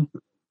you come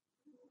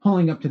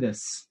pulling up to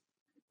this?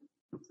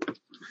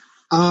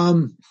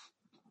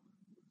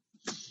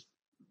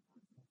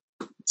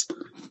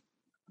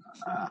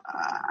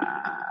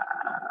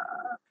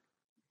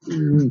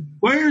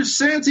 Where's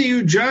Santa,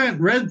 you giant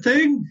red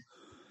thing?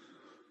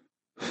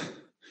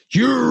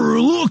 You're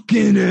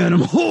looking at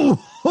him. Ho,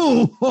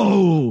 ho,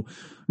 ho.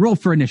 Roll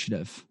for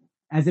initiative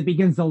as it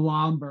begins to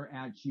lumber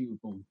at you.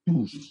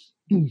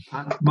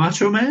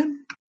 Macho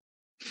Man?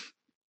 A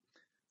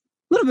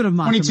little bit of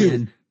Macho 22.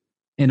 Man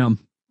in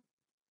him.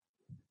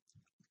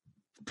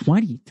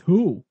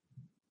 22.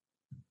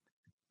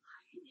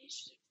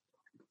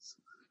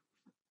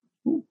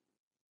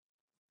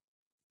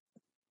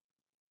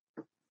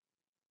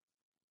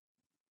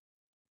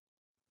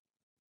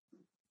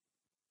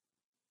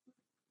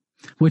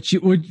 What'd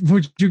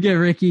you get,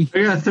 Ricky?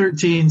 I got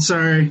 13.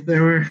 Sorry,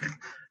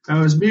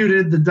 I was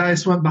muted. The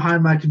dice went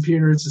behind my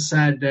computer. It's a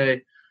sad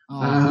day.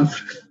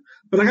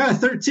 But I got a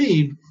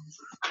 13.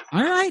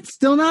 All right,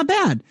 still not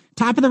bad.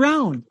 Top of the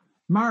round,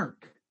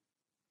 Mark.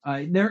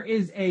 There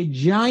is a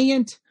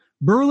giant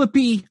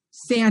burlapy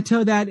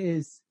Santa that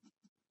is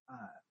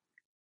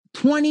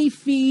 20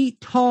 feet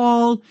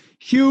tall,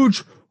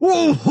 huge,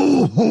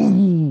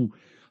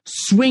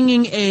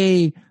 swinging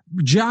a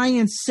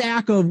giant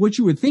sack of what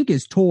you would think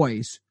is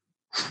toys.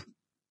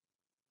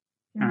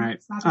 All right.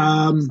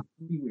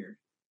 Weird.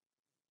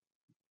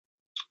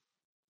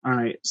 All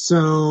right.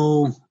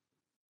 So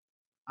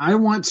I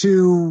want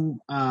to.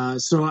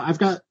 So I've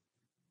got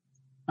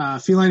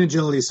feline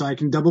agility, so I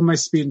can double my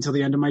speed until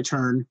the end of my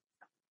turn,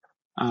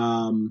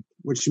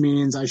 which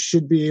means I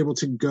should be able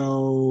to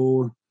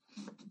go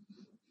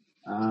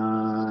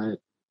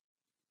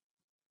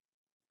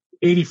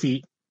 80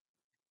 feet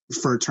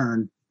for a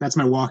turn. That's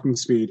my walking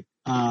speed.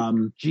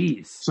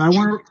 Jeez. So I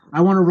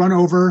want to run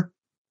over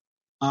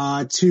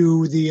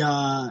to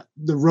the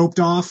roped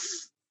off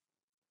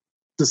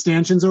the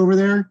stanchions over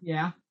there.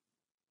 Yeah.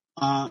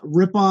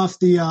 Rip off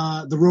the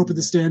rope of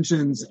the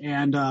stanchions,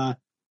 and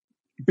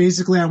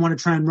basically I want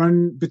to try and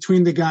run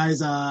between the guys,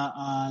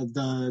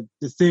 the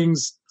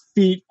thing's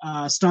feet,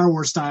 Star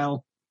Wars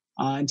style,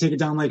 and take it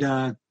down like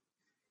the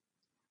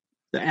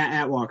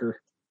Atwalker.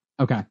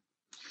 Okay.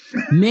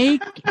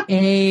 Make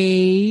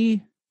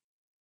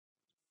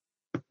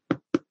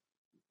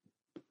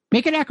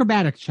an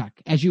acrobatics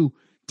check as you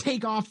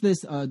take off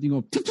this, as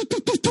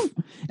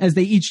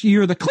they each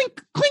hear the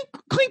clink, clink,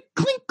 clink,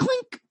 clink,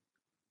 clink.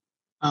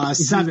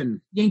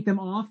 7. Yank them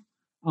off.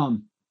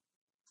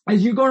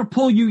 As you go to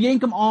pull, you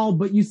yank them all,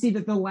 but you see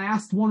that the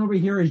last one over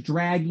here is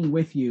dragging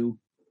with you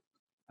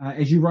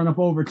as you run up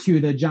over to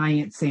the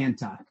giant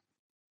Santa.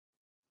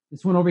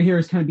 This one over here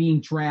is kind of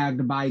being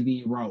dragged by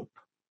the rope.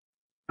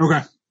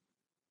 Okay.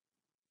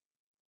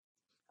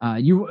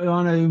 You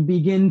want to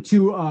begin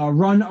to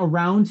run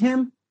around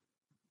him?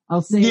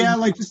 I'll say. Yeah,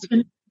 like just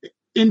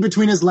in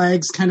between his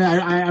legs. Kind of,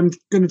 I'm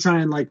going to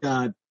try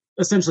and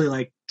essentially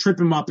like trip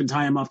him up and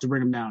tie him up to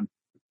bring him down.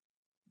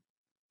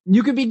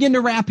 You could begin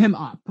to wrap him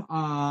up.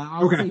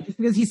 I would say just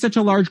because he's such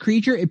a large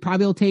creature, it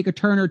probably will take a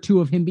turn or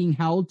two of him being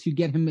held to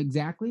get him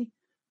exactly.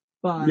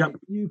 But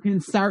you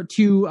can start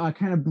to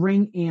kind of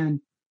bring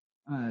and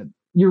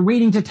you're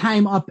waiting to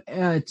time up,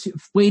 tie.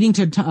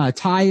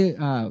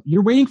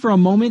 You're waiting for a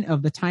moment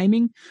of the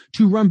timing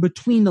to run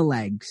between the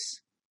legs.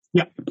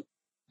 Yep.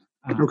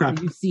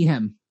 You see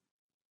him.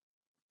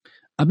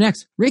 Up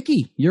next,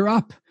 Ricky, you're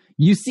up.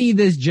 You see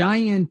this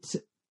giant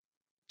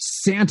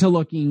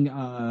Santa-looking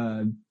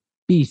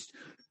beast,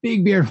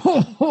 big beard.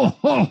 Ho ho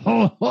ho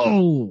ho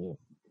ho!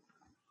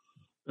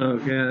 Oh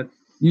god!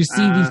 You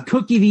see these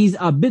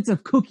bits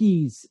of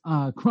cookies,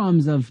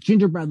 crumbs of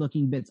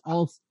gingerbread-looking bits,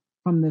 all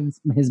from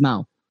his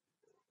mouth.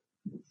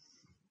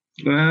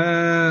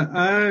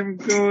 I'm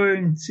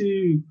going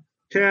to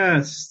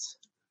cast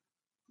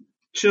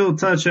Chill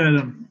Touch at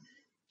him.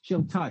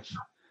 Chill Touch.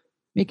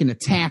 Make an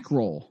attack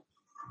roll.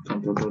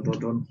 Dun, dun, dun, dun,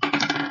 dun.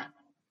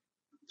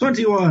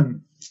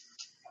 21.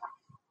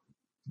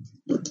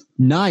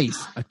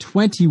 Nice. A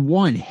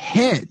 21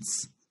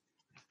 hits.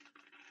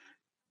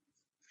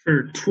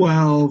 For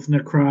 12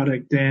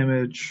 necrotic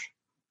damage.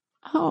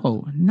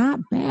 Oh,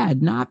 not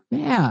bad. Not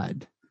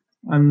bad.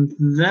 And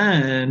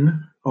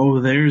then,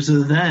 there's a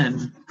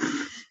then.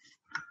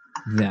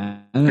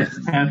 Then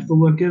have to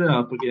look it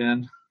up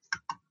again.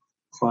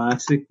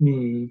 Classic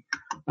me.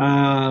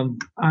 I'm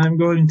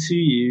going to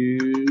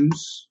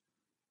use.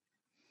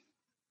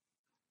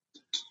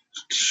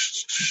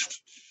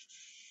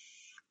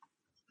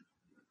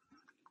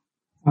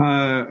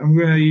 I'm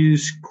going to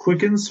use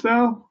Quicken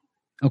Spell.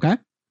 Okay.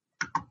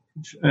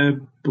 Which I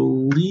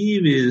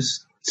believe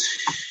is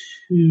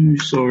 2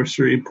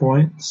 sorcery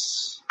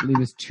points. I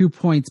believe it's 2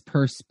 points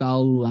per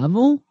spell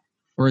level?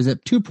 Or is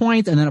it 2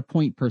 points and then a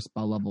point per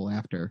spell level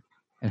after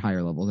at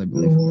higher levels, I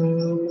believe?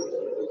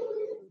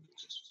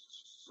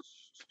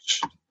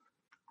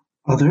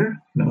 Other?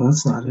 No,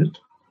 that's not it.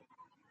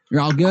 You're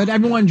all good.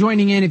 Everyone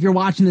joining in, if you're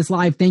watching this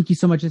live, thank you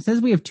so much. It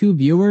says we have 2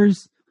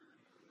 viewers.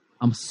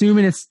 I'm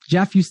assuming it's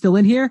Jeff. You still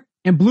in here?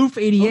 And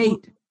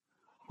Bloof88.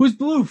 Who's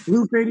Bloof?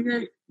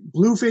 Bloof88.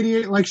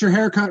 Bloof88 likes your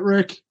haircut,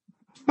 Rick.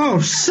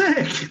 Oh,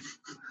 sick.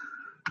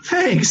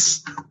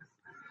 Thanks.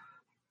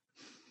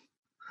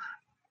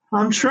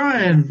 I'm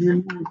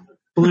trying.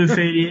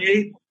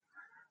 Bloof88.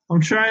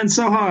 I'm trying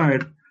so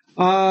hard.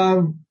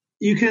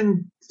 You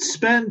can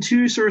spend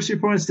 2 sorcery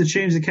points to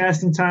change the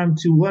casting time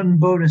to 1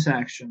 bonus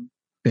action.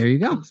 There you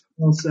go.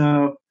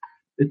 Also,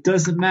 it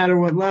doesn't matter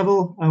what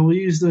level. I will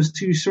use those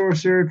 2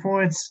 sorcery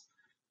points,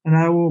 and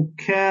I will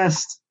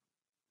cast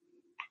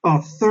a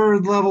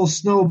 3rd level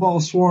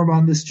snowball swarm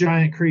on this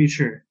giant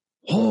creature.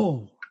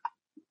 Oh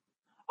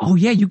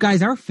yeah, you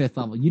guys are 5th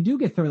level. You do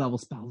get 3rd level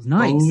spells.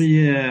 Nice. Oh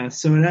yeah,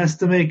 so it has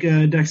to make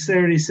a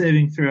dexterity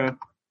saving throw.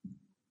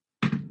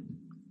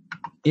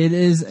 It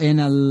is an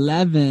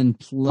 11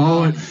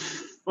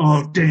 plus.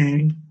 Oh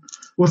dang!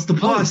 What's the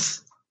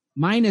plus?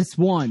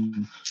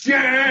 -1.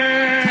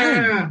 Yeah!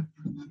 10.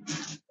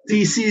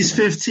 DC's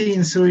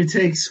 15, so he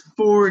takes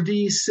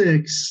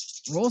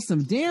 4d6. Roll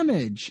some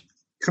damage.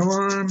 Come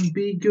on,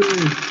 be good.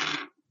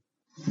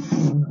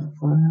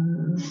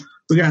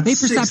 We got Make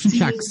perception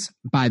checks,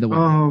 by the way.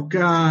 Oh,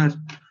 God.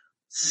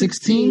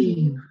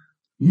 16?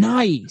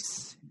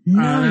 Nice.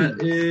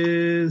 That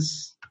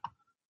is...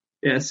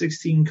 Yeah,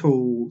 16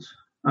 cold.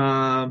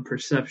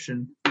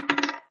 Perception.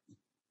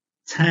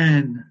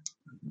 10.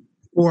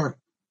 4.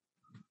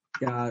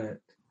 Got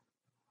it.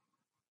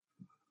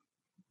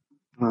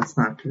 Oh, that's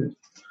not good.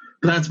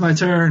 But that's my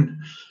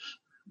turn.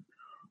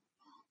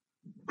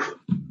 All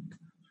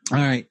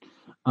right.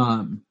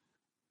 Wow,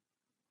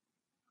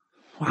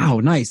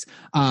 nice.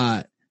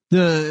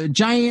 The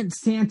giant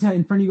Santa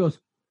in front of you goes,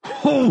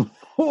 oh,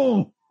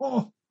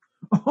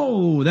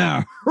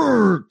 that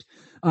hurt.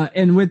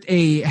 And with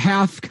a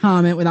half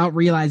comment without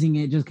realizing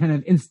it, just kind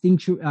of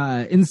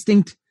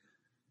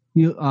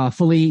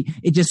fully,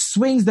 it just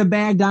swings the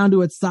bag down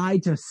to its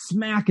side to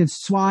smack and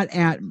swat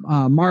at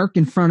Mark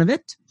in front of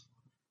it.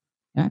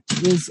 That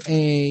is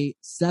a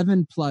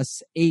 7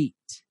 plus 8.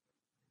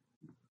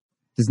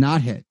 Does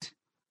not hit.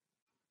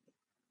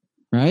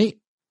 Right?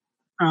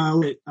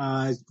 Wait.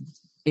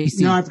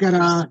 AC. No, I've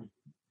got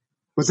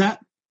what's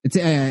that? It's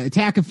an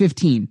attack of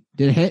 15.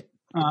 Did it hit?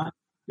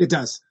 It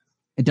does.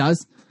 It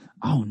does?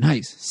 Oh,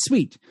 nice.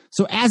 Sweet.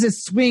 So as it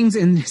swings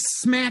and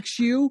smacks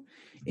you,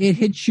 it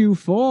hits you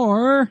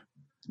for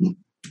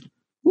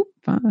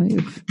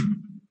 5,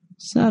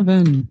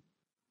 7,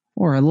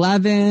 or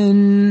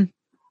 11,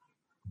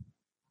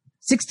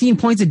 16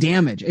 points of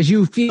damage as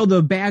you feel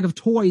the bag of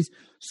toys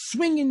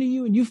swing into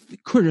you, and you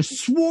could have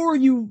swore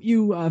you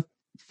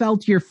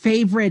felt your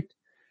favorite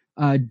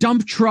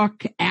dump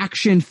truck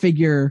action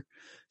figure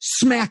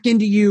smack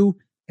into you,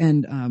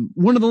 and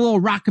one of the little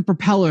rocket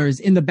propellers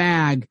in the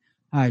bag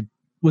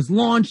was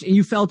launched, and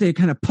you felt it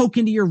kind of poke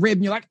into your rib,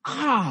 and you're like,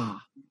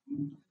 ah!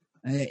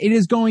 It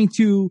is going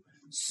to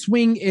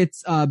swing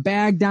its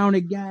bag down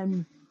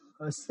again,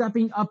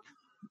 stepping up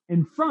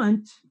in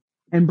front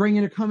and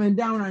bringing it coming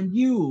down on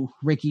you,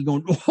 Ricky,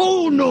 going,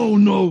 oh, no,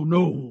 no,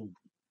 no.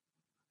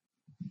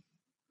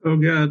 Oh,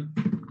 God.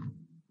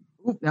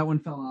 Oop, that one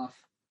fell off.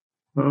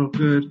 Oh,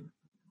 good.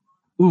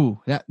 Ooh,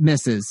 that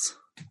misses.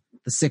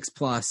 The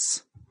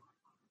 6+.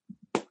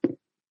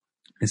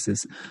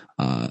 Misses.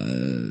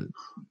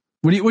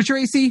 What's your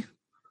AC?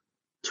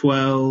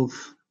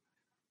 12.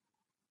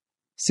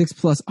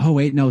 6+. Oh,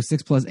 wait, no,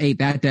 6+8.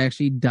 That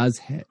actually does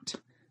hit.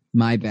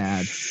 My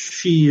bad.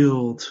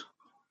 Shield.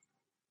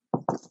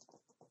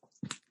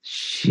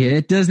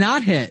 Shit does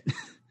not hit.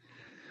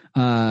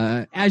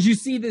 As you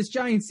see this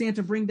giant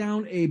Santa bring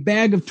down a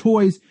bag of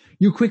toys,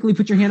 you quickly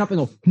put your hand up and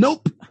go,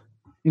 nope.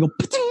 And go,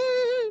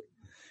 pa-ting!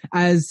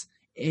 As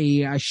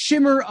a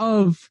shimmer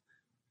of,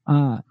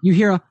 you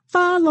hear a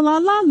fa la la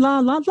la la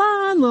la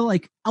la, little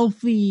like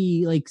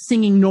elfy, like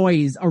singing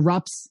noise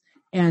erupts,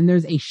 and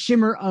there's a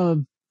shimmer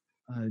of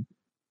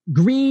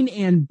green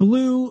and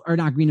blue, or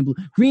not green and blue,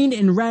 green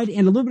and red,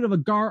 and a little bit of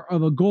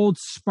a gold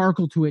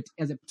sparkle to it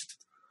as it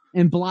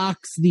and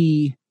blocks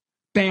the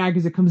bag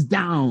as it comes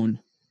down.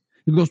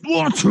 It goes,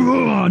 what?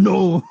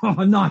 No,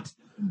 not,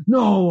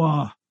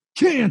 no,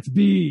 can't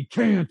be.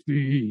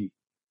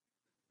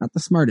 Not the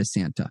smartest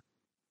Santa.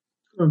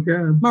 Okay.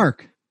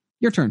 Mark,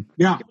 your turn.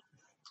 Yeah.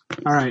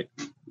 All right.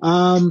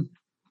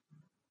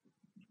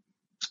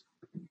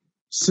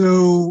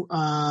 So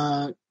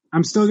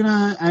I'm still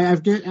gonna.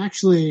 I've get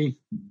actually.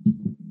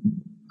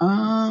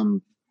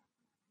 All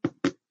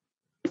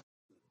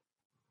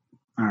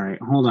right.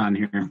 Hold on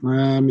here.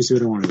 Let me see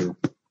what I want to do.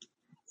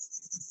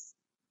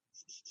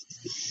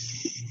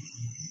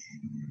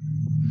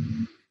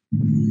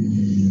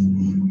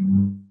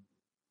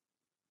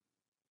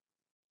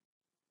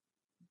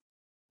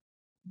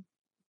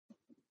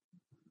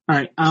 All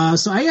right,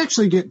 so I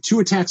actually get 2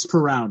 attacks per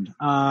round.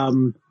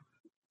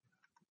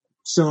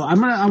 So I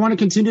want to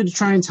continue to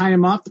try and tie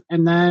him up,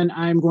 and then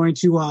I'm going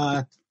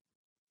to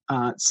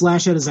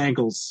slash at his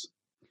ankles.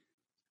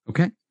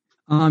 Okay.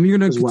 You're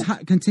going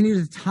to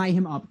continue to tie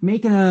him up.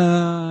 Make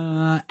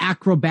an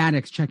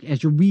acrobatics check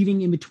as you're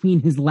weaving in between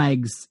his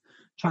legs,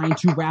 trying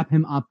to wrap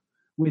him up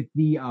with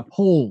the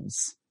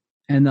poles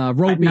and the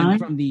roping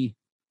from the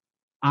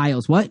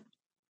aisles. What?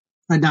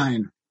 A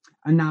 9.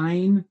 A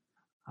 9.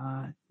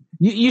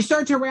 You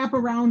start to wrap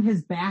around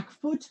his back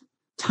foot,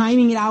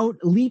 timing it out,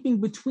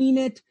 leaping between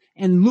it,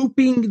 and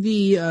looping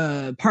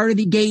the part of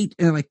the gate.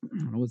 Like, I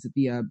don't know, was it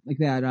the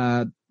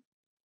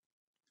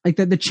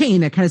the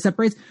chain that kind of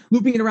separates,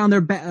 looping it around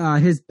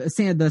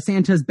the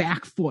Santa's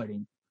back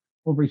footing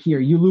over here.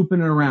 You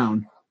looping it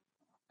around.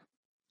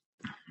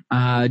 Do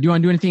you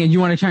want to do anything? And you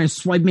want to try and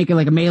swipe, make it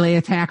like a melee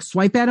attack,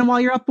 swipe at him while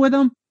you're up with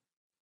him?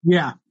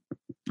 Yeah.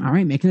 All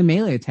right, making a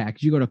melee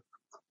attack. You go to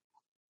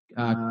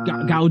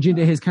gouge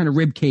into his kind of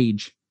rib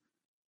cage.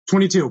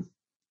 22.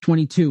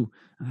 22.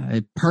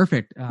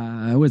 Perfect.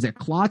 Was it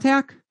claw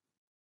attack?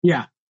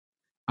 Yeah.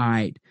 All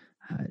right.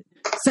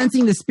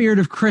 Sensing the spirit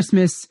of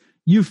Christmas,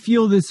 you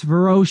feel this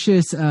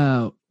ferocious,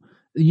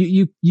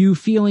 you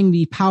feeling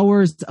the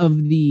powers of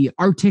the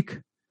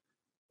Arctic,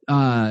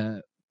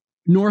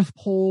 North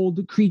Pole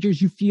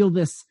creatures. You feel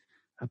this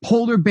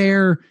polar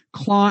bear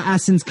claw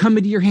essence come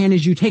into your hand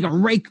as you take a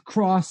rake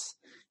across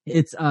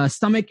its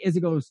stomach as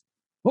it goes,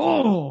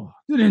 oh,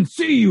 didn't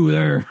see you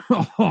there.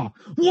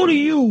 What do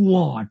you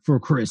want for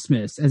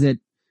Christmas? As it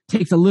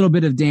takes a little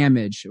bit of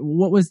damage.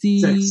 What was the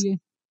 6.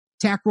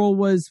 attack roll?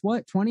 Was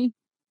what? 20?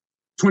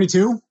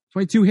 22.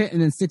 22 hit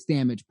and then 6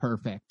 damage.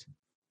 Perfect.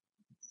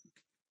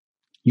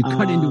 You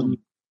cut into him.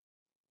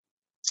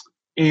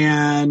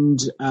 And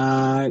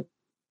are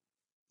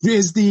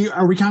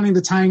we counting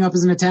the tying up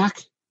as an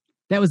attack?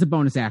 That was a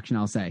bonus action,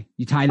 I'll say.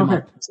 You tied him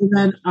up. So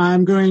then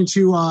I'm going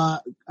to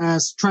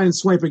try and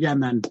swipe again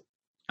then.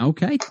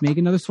 Okay, make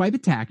another swipe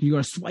attack. You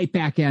got to swipe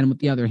back at him with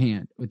the other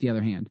hand.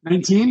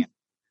 19?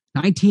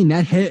 19,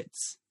 that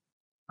hits.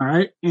 All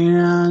right,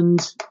 and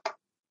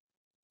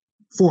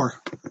 4.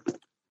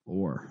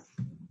 4.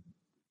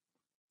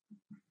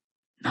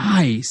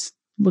 Nice.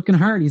 Looking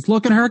hurt. He's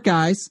looking hurt,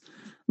 guys.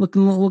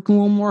 Looking a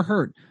little more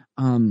hurt.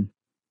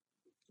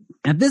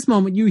 At this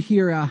moment, you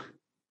hear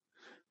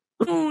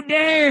who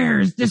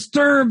dares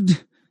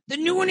disturbed the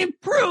new and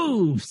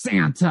improved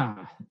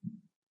Santa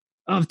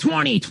of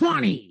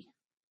 2020?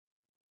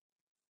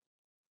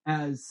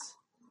 As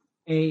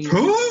a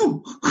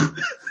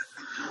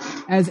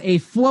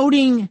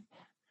floating,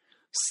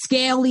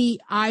 scaly,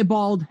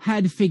 eyeballed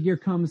head figure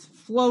comes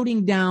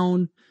floating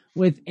down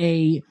with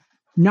a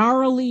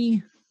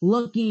gnarly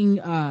looking,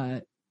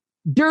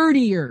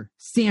 dirtier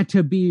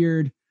Santa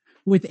beard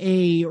with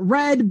a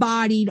red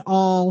bodied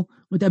awl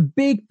with a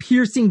big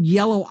piercing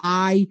yellow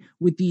eye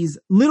with these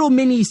little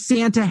mini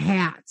Santa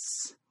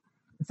hats.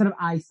 Instead of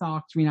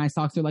green eye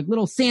socks, they're like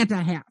little Santa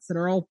hats that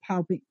are all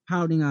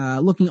pouting,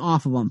 looking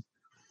off of them.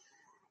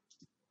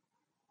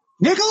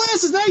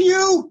 Nicholas, is that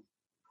you?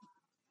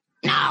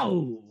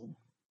 No.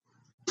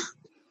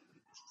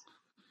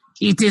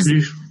 It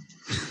is.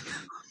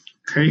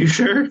 Are you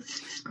sure?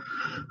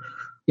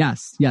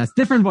 Yes.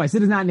 Different voice.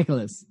 It is not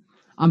Nicholas.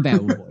 I'm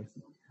bad with voice.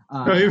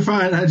 No, you're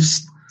fine.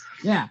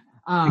 Yeah.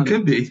 It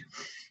could be.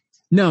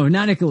 No,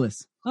 not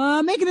Nicholas.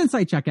 Make an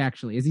insight check,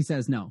 actually, as he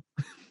says no.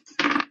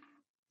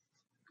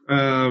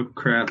 Oh,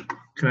 crap.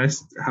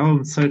 How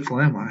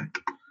insightful am I?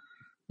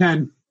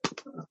 10.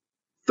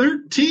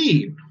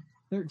 13.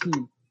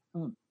 13.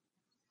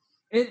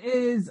 It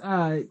is,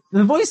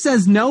 the voice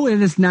says no,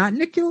 it is not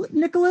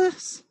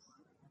Nicholas,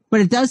 but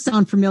it does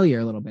sound familiar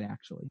a little bit,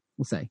 actually.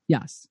 We'll say,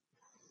 yes.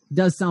 It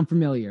does sound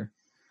familiar.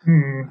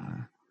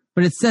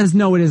 But it says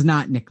no, it is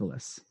not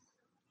Nicholas.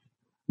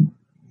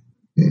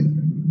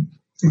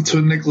 That's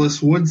what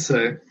Nicholas would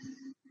say.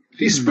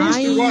 He's supposed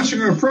to be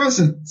watching our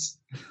presents.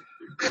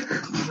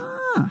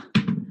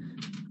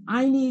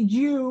 I need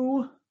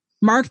you,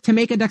 Mark, to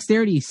make a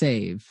dexterity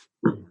save.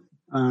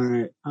 All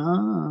right.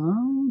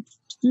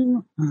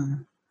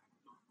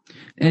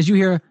 As you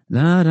hear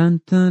as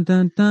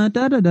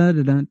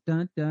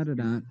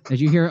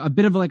you hear a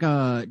bit of like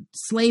a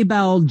sleigh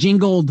bell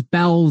jingled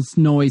bells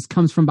noise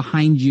comes from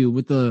behind you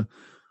with the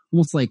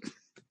almost like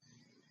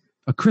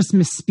a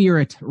Christmas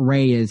spirit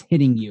ray is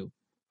hitting you.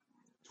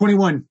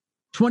 21.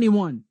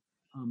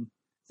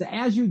 So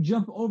as you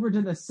jump over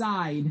to the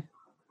side,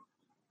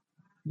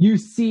 you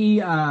see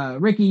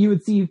Ricky, you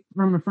would see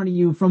from in front of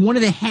you from one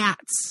of the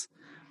hats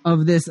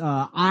of this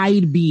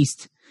eyed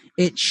beast,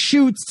 it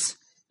shoots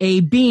a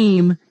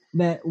beam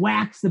that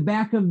whacks the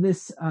back of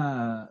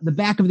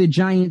the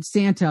giant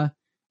Santa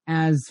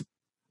as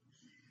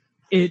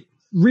it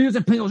rears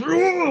up and goes,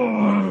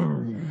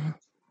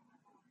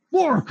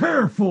 more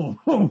careful,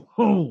 ho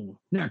ho,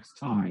 next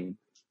time.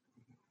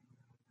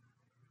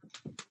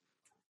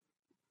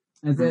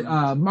 As it,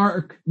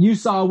 Mark, you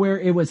saw where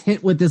it was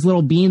hit with this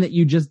little beam that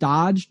you just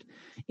dodged.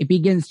 It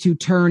begins to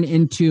turn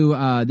into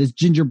this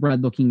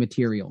gingerbread-looking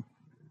material.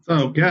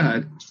 Oh,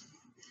 God.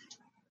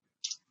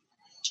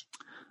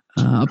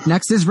 Up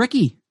next is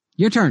Ricky.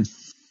 Your turn.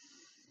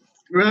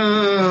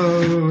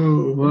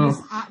 Oh,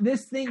 well.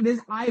 This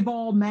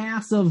eyeball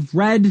mass of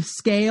red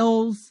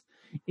scales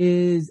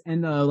and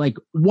the like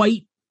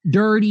white,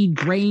 dirty,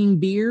 graying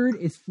beard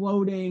is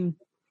floating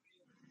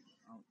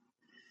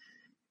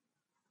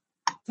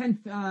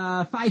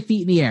 5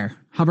 feet in the air,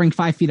 hovering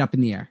 5 feet up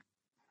in the air.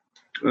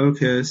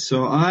 Okay,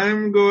 so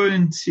I'm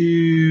going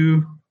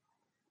to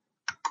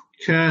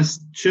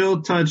cast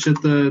Chill Touch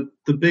at the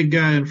big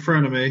guy in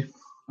front of me.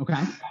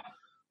 Okay.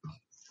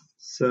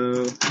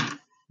 So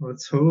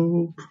let's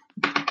hope.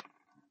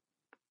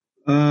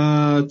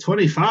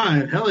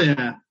 25. Hell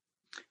yeah.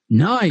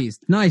 Nice.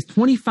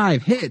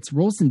 25 hits.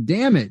 Roll some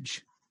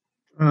damage.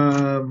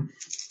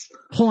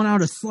 Pulling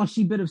out a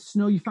slushy bit of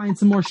snow, you find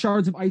some more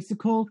shards of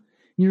icicle. And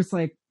you're just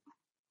like,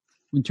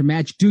 Winter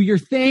Match, do your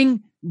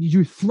thing.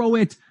 You throw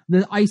it.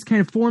 The ice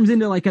kind of forms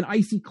into like an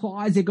icy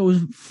claw as it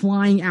goes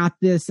flying at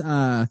this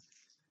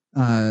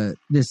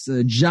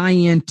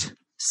giant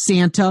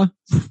Santa.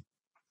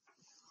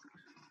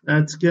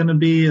 That's going to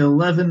be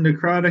 11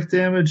 necrotic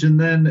damage, and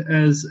then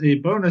as a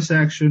bonus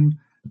action,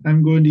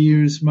 I'm going to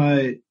use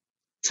my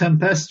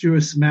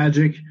tempestuous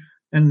magic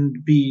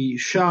and be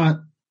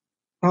shot.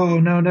 Oh,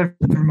 no,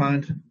 never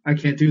mind. I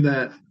can't do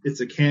that. It's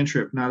a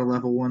cantrip, not a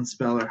level 1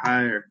 spell or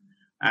higher.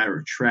 I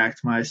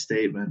retract my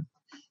statement.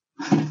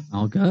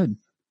 All good.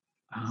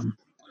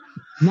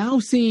 Now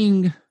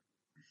seeing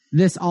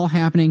this all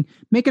happening,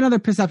 make another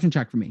perception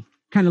check for me.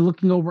 Kind of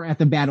looking over at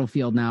the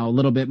battlefield now a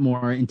little bit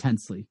more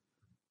intensely.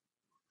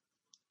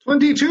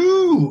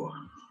 22.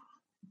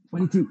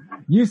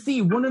 You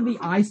see one of the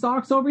eye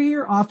stalks over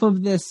here off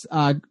of this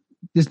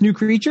new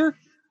creature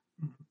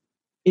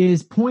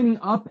is pointing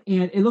up,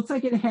 and it looks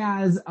like it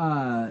has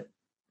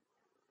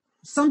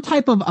some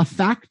type of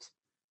effect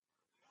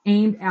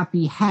aimed at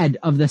the head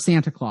of the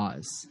Santa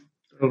Claus.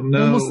 Oh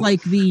no. Almost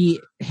like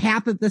the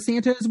hat that the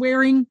Santa is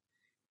wearing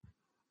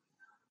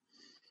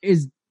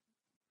is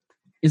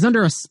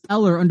under a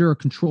spell or under a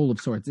control of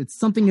sorts. It's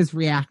something is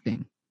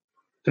reacting.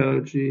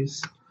 Oh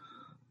jeez.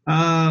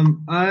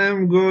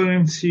 I'm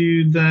going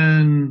to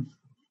then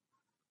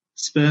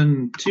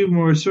spend 2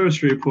 more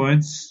sorcery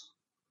points.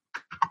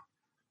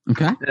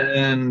 Okay.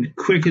 And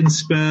quicken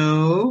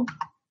spell.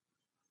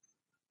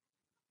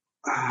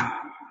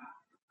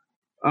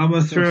 I'm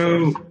going to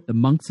throw... The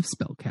Monks of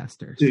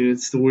Spellcasters. Dude,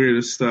 it's the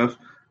weirdest stuff.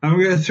 I'm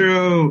going to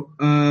throw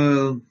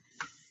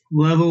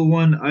level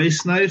 1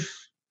 ice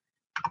knife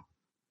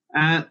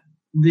at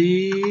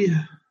the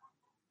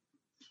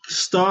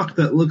stalk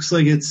that looks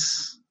like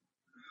it's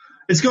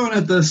going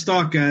at the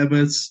stalk guy, but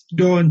it's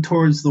going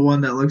towards the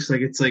one that looks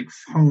like it's like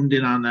honed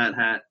in on that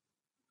hat.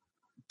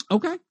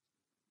 Okay.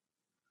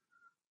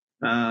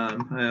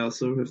 I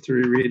also have to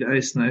reread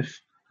ice knife.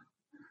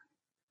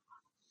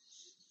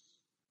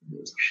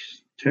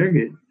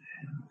 Target.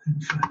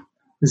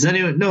 Is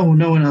anyone? No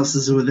one else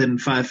is within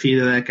 5 feet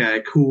of that guy.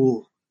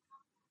 Cool.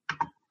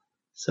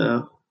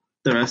 So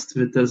the rest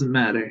of it doesn't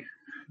matter.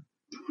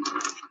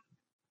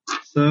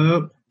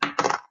 So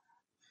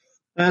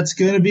that's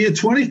going to be a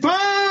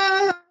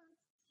 25.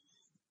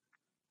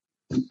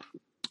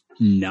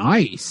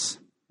 Nice.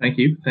 Thank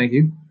you.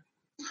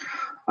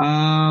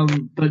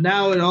 But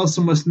now it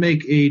also must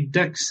make a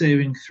dex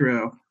saving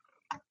throw.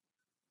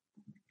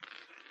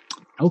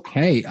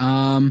 Okay.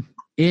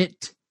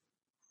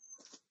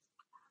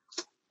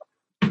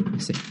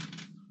 Let's see.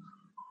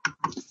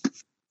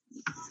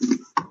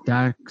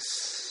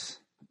 Dex.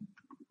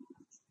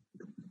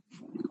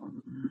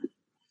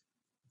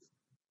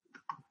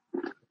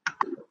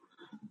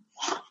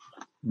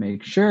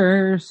 Make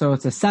sure. So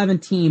it's a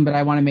 17, but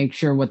I want to make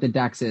sure what the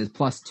dex is.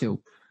 +2.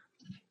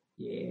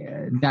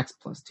 Yeah, dex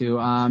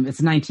 +2.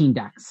 It's 19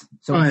 dex.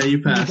 So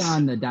you pass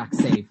on the dex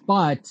save,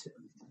 but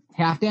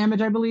half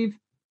damage, I believe.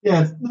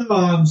 Yeah.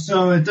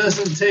 So it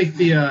doesn't take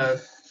the. I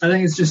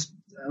think it's just.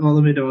 Well,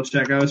 let me double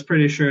check. I was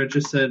pretty sure it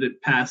just said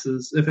it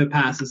passes. If it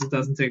passes, it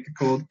doesn't take the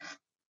cold.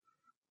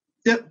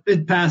 Yep,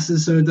 it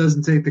passes, so it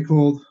doesn't take the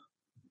cold,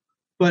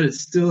 but it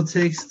still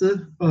takes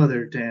the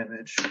other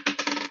damage,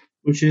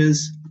 which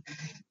is.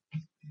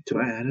 Do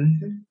I add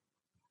anything?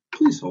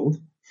 Please hold.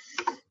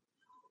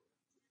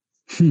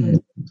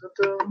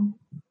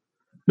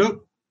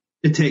 Nope.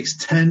 It takes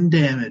 10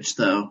 damage,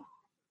 though.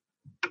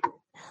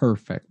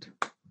 Perfect.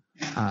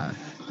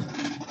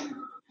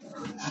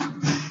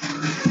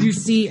 You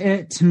see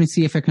it. Let me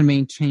see if I can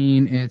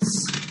maintain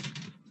its.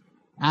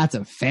 That's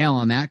a fail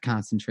on that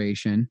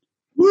concentration.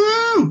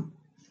 Woo!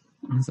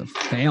 It's a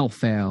fail.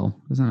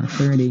 It's on a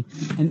 30.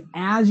 And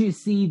as you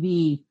see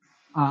the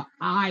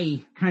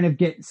eye kind of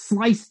get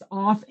sliced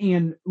off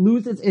and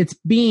loses its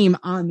beam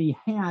on the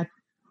hat,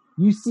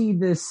 you see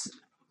this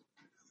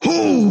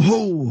ho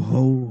ho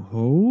ho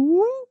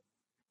ho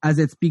as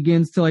it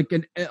begins to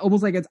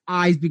almost like its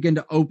eyes begin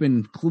to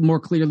open more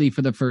clearly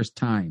for the first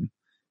time.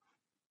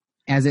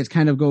 As it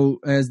kind of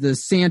as the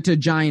Santa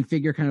giant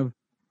figure kind of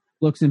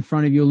looks in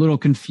front of you, a little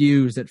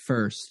confused at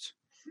first.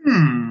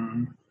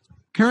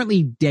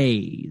 Currently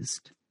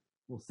dazed,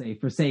 we'll say,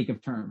 for sake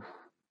of term.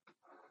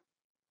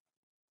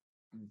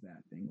 There's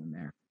that thing in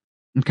there.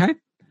 Okay.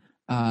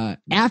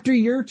 After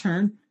your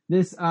turn,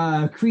 this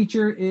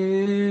creature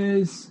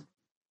is...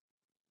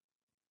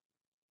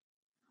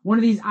 One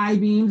of these eye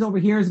beams over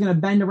here is going to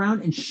bend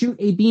around and shoot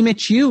a beam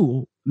at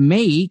you.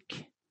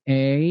 Make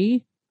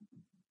a...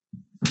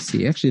 Let's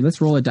see. Actually, let's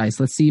roll a dice.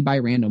 Let's see by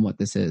random what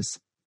this is.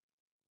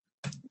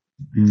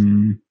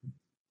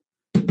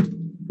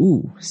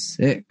 Ooh,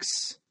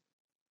 6.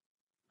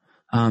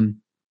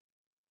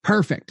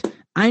 Perfect.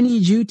 I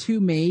need you to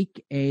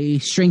make a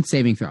strength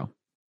saving throw.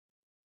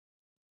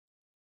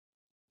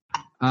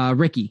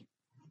 Ricky.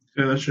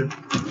 Gotcha.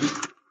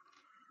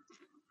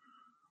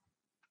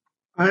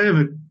 I have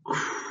a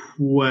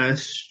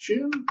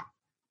question.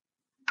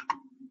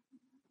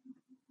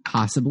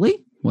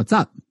 Possibly. What's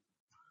up?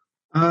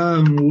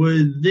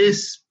 Would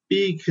this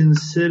be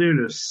considered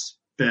a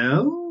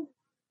spell?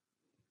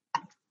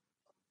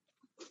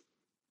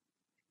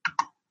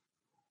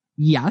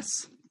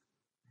 Yes.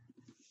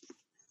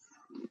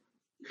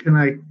 Can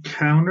I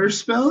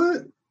counterspell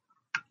it?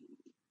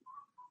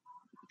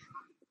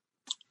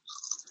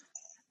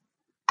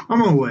 I'm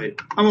gonna wait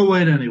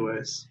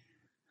anyways.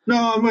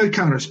 No, I'm gonna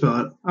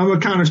counterspell it. I'm gonna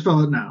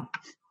counterspell it now.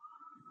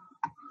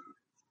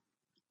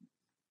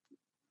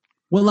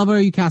 What level are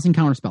you casting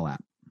counterspell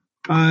at?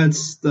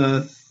 It's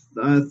the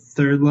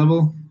 3rd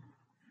level.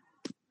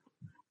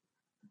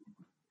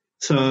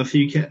 So if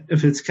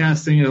it's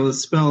casting a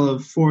spell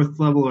of 4th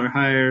level or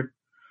higher,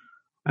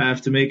 I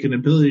have to make an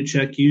ability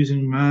check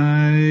using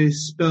my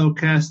spell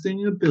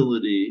casting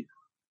ability.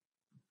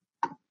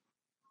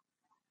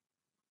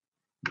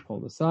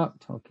 Pull this up.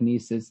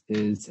 Telekinesis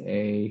is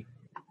a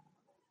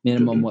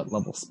minimum. What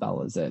level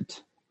spell is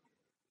it?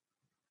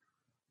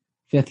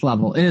 5th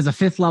level. It is a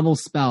 5th level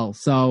spell.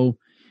 So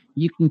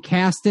you can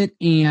cast it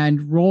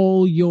and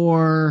roll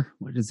your,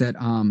 what is it?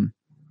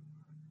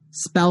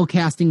 Spell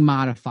casting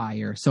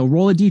modifier. So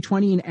roll a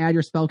d20 and add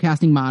your spell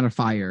casting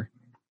modifier.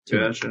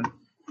 Gotcha.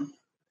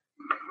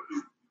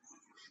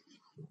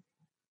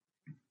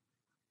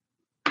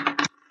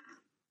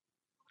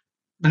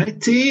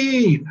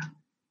 $19.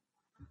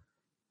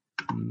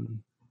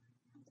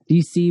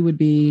 DC would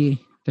be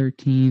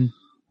 13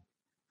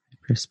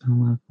 per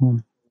spell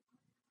level.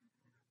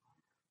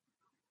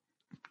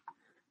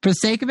 For the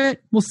sake of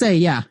it, we'll say,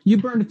 yeah, you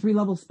burned a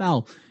 3-level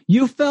spell.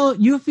 You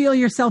feel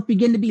yourself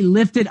begin to be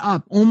lifted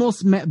up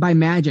almost by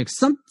magic.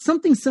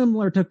 Something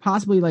similar to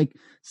possibly like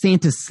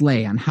Santa's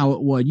sleigh on how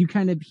it would. You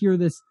kind of hear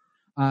this,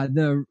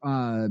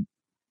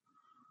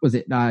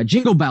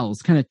 jingle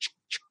bells kind of,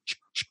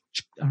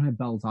 I don't have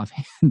bells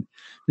offhand.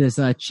 This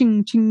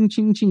ching, ching,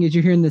 ching, ching, as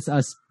you're hearing this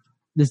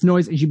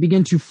noise, as you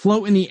begin to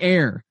float in the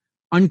air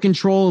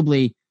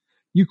uncontrollably,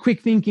 you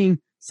quick thinking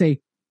say,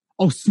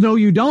 oh, Snow,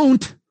 you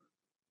don't.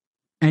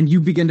 And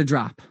you begin to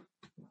drop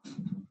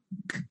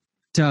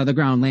to the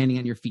ground, landing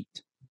on your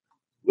feet.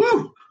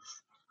 Woo!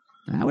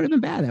 That would have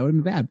been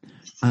bad.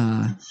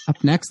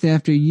 Up next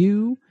after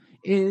you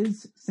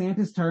is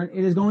Santa's turn.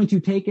 It is going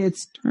to take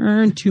its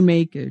turn to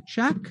make a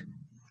check.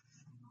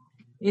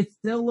 It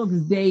still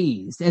looks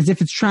dazed, as if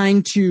it's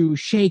trying to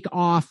shake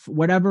off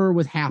whatever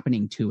was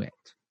happening to it.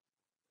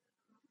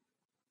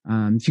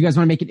 If you guys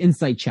want to make an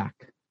insight check.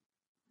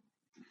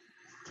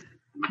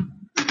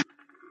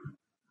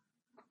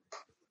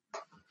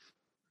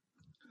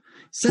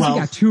 Says 12. we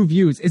got 2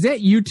 views. Is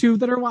that you two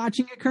that are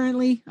watching it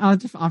currently?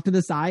 Just off to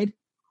the side.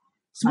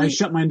 I Sweet.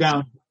 shut mine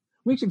down.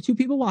 We actually have 2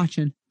 people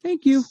watching.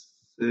 Thank you.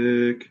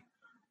 Sick.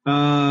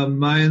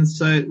 My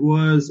insight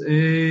was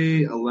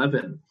a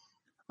 11.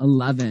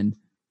 11.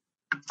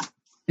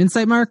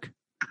 Insight, Mark?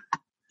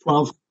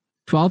 12.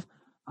 12.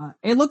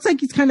 It looks like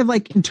he's kind of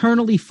like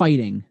internally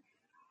fighting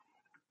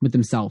with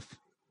himself.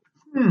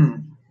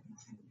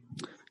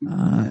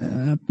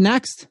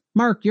 Next,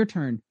 Mark, your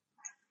turn.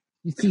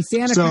 You see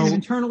Santa kind of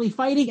internally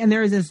fighting, and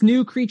there is this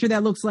new creature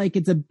that looks like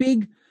it's a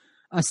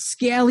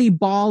scaly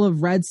ball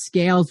of red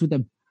scales with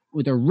a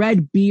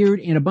red beard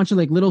and a bunch of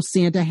like little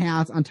Santa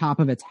hats on top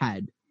of its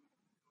head,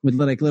 with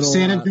like little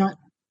Santa.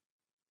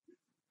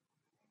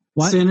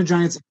 What? Santa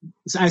Giant's.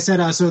 I said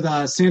so.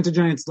 The Santa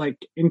Giant's like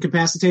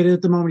incapacitated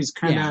at the moment. He's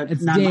kind of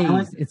it's not dazed.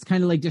 violent. It's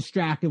kind of like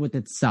distracted with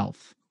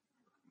itself.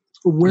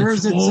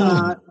 Where's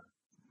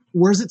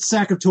its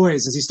sack of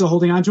toys? Is he still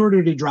holding on to it, or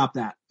did he drop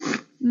that?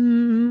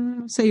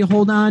 Say you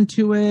hold on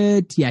to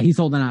it. Yeah, he's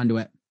holding on to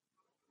it.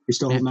 He's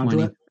still holding on to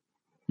it.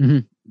 Mm-hmm.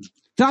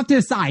 It's off to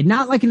the side,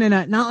 not like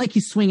not like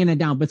he's swinging it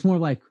down, but it's more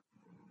like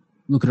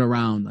looking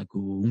around, like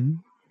ooh.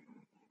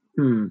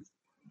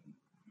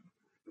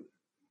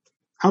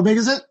 How big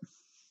is it?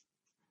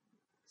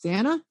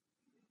 Santa?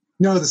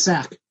 No, the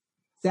sack.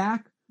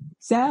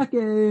 Sack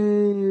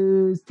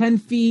is 10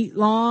 feet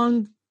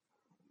long.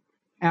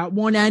 At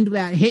one end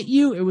that hit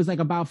you, it was like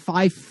about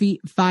 5 foot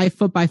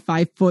by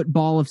 5 foot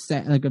ball of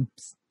sack, like a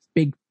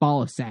big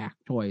ball of sack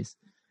of toys.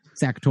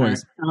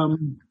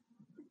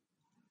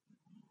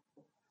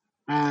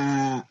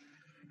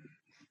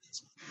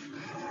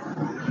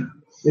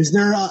 Is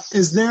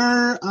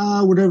there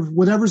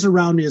whatever's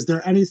around me? Is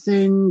there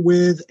anything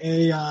with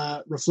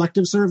a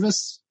reflective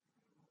surface?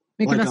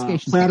 Make like an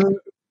investigation check.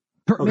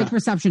 Make a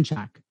perception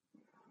check.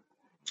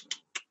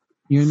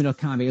 You're in the middle of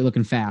combat. You're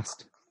looking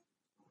fast.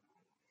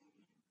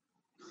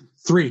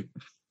 3.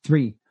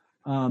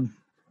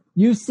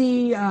 You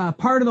see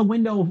part of the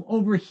window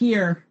over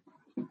here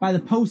by the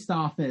post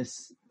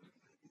office.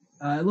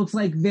 It looks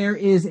like there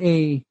is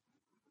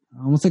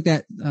almost like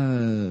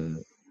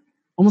an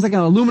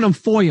aluminum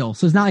foil.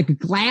 So it's not like a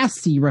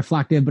glassy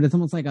reflective, but it's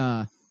almost like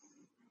a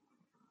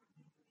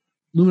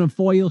aluminum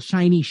foil,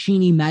 shiny,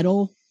 sheeny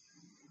metal.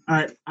 All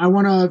right, I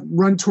want to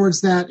run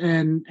towards that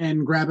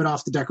and grab it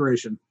off the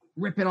decoration.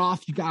 Rip it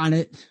off. You got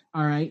it.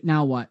 All right,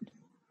 now what?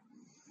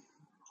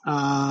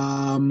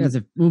 As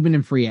a movement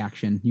and free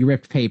action, you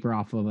ripped paper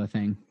off of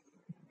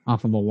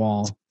a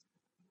wall.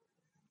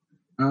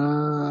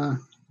 All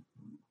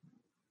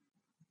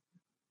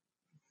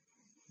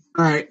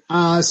right.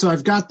 So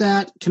I've got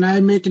that. Can I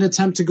make an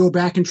attempt to go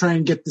back and try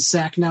and get the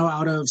sack now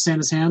out of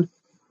Santa's hand?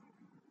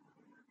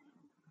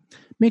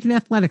 Make an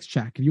athletics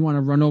check if you want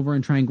to run over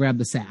and try and grab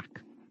the sack.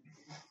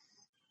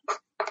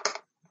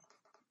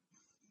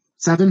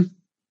 7.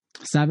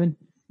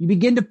 You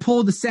begin to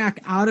pull the sack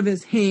out of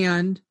his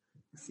hand.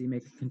 Let's see,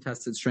 make a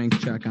contested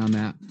strength check on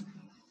that.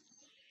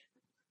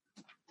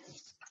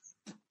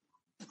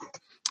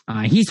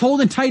 He's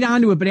holding tight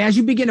onto it, but as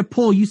you begin to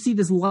pull, you see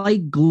this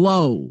light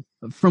glow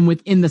from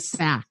within the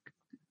sack.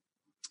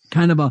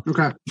 Kind of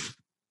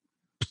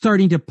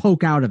starting to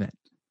poke out of it.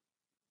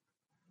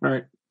 All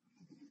right.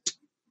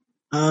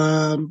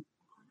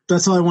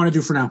 That's all I want to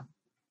do for now.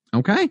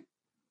 Okay.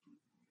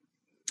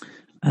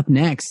 Up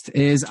next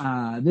is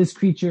this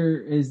creature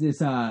is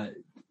this I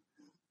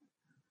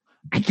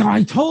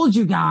told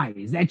you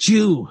guys that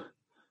you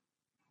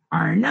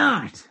are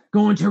not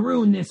going to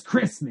ruin this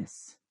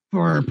Christmas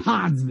for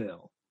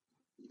Podsville.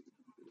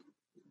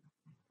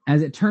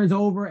 As it turns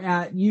over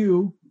at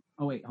you.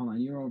 Oh, wait, hold on.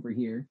 You're over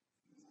here.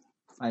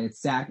 By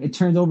its sack. It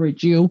turns over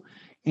at you,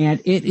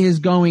 and it is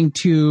going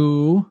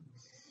to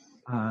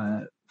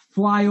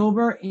fly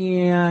over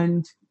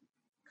and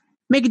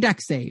make a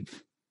dex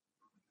save.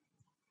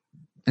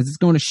 As it's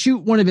going to shoot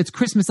one of its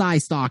Christmas eye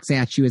stalks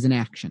at you as an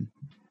action.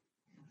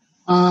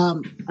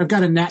 I've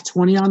got a nat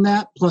 20 on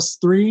that, plus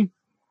 3.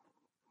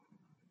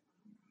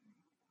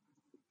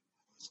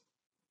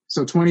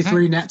 So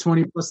 23, nat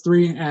 20 plus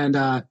 3,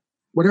 and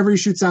whatever he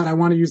shoots out, I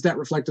want to use that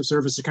reflective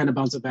surface to kind of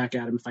bounce it back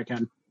at him if I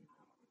can.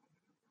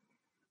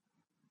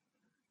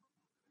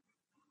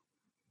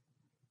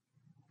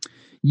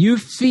 You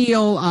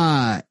feel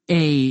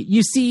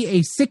you see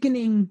a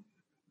sickening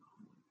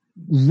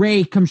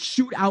ray come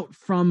shoot out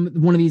from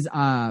one of these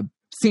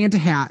Santa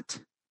hat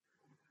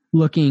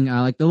looking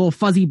like the little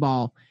fuzzy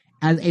ball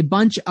as a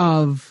bunch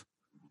of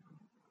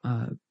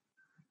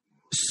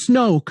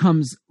snow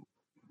comes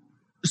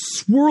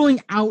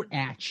swirling out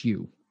at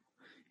you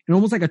and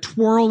almost like a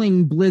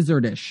twirling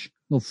blizzardish.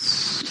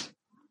 The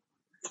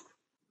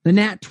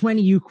nat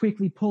 20, you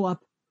quickly pull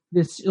up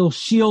this little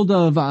shield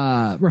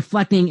of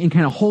reflecting and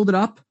kind of hold it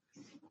up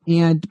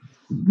and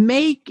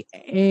make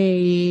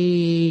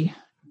a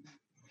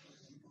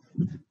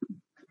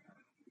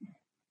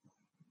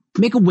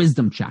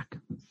wisdom check.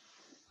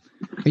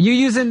 Are you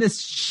using this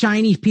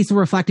shiny piece of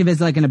reflective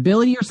as like an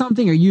ability or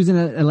something? Or using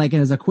it like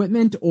as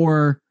equipment,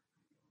 or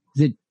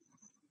is it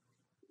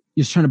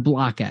just trying to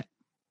block it?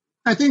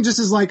 I think just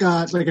as like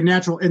a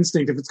natural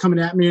instinct. If it's coming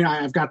at me,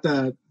 I've got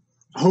the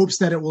hopes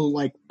that it will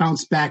like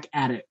bounce back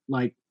at it.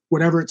 Like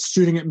whatever it's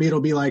shooting at me,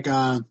 it'll be like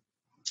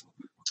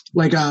reflector,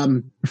 like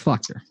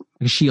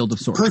a shield of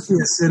sorts.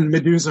 Perseus and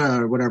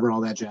Medusa or whatever,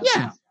 all that jazz.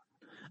 Yeah.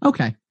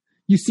 Okay.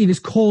 You see this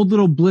cold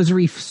little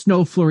blizzardy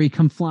snow flurry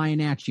come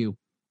flying at you.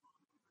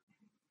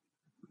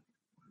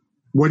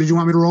 What did you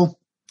want me to roll?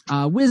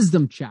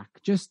 Wisdom check.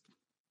 Just.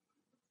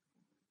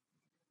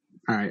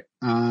 All right.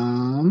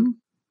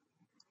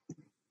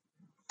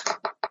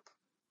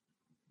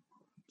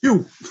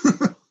 2.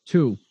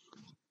 2.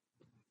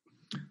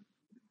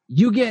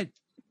 You get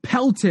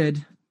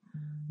pelted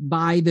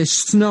by the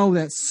snow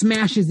that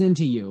smashes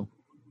into you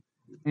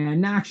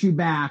and knocks you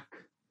back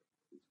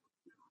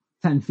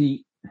 10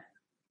 feet,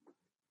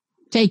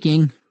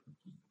 taking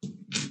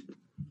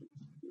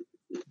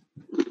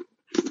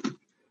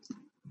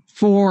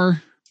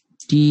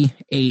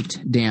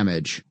 4d8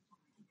 damage.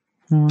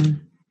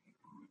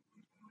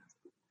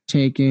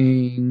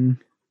 Taking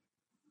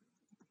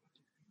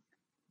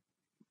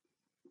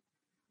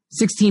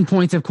 16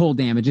 points of cold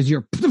damage as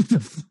you're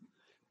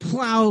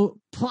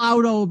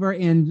plowed over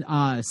and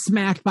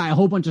smacked by a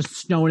whole bunch of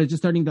snow, and it's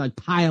just starting to like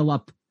pile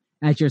up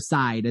at your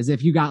side as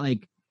if you got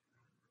like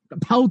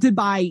pelted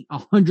by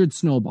 100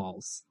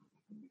 snowballs.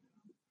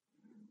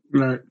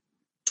 Right.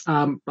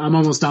 I'm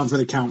almost down for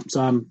the count, so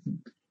I'm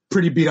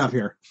pretty beat up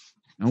here.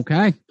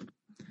 Okay.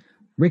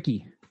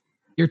 Ricky,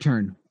 your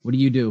turn. What do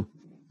you do?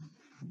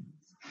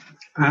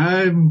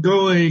 I'm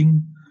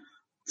going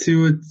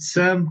to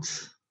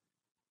attempt.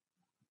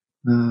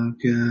 Oh,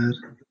 God.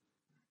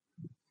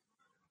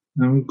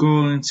 I'm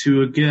going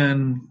to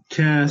again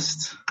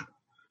cast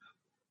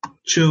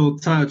Chill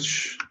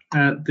Touch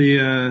at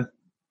the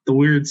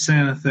weird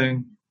Santa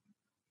thing.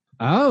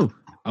 Oh,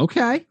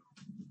 okay.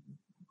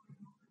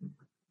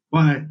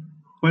 Why?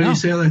 Why do you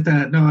say it like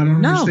that? No, I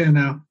don't understand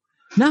now.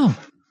 No.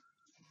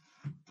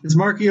 Is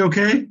Marky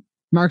okay?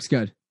 Mark's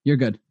good. You're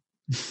good.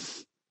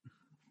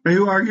 Are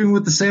you arguing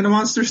with the Santa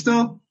monster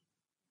still?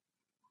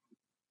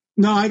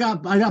 No, I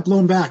got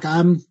blown back.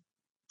 I'm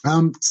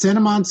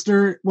Santa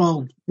monster.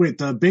 Well, wait,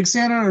 the big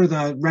Santa or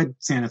the red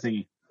Santa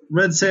thingy?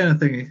 Red Santa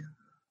thingy.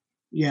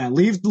 Yeah,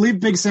 leave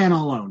big Santa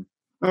alone.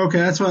 Okay,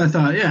 that's what I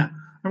thought. Yeah,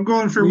 I'm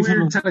going for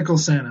weird tentacle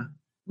Santa.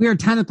 Weird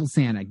tentacle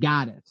Santa.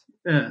 Got it.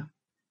 Yeah.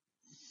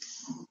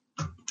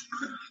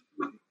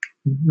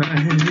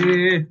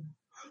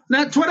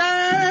 Not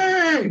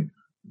 20!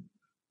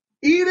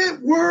 Eat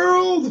it,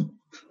 world!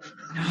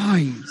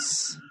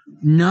 Nice.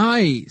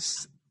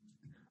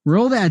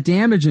 Roll that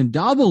damage and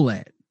double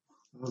it.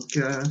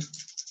 Okay.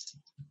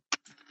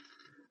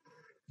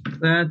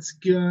 That's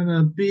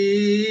gonna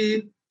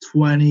be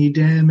 20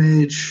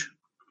 damage.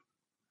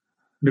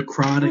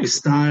 Necrotic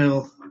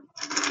style.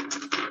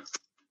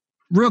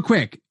 Real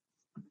quick.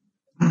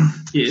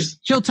 Yes.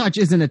 Chill Touch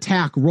is an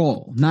attack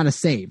roll, not a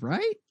save,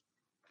 right?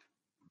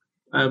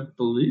 I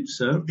believe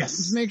so. Yes.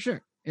 Just make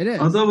sure. It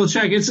is. I'll double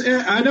check.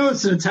 I know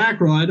it's an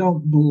attack roll. I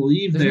don't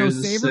believe there's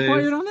no save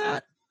required on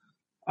that?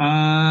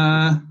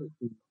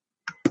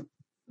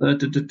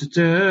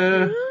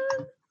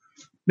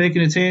 Make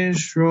an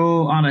advantage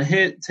roll on a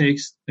hit,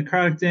 takes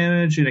necrotic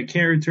damage and it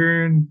can't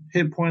return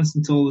hit points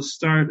until the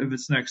start of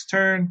its next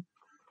turn.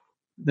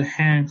 The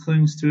hand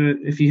clings to it.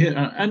 If you hit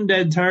an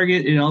undead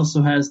target, it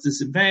also has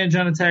disadvantage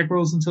on attack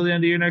rolls until the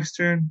end of your next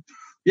turn.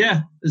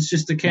 Yeah, it's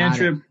just a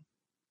cantrip.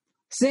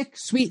 Sick,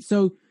 sweet.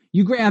 So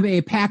you grab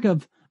a pack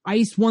of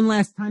ice one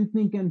last time,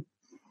 thinking,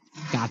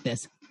 got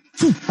this.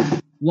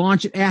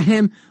 Launch it at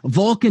him.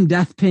 Vulcan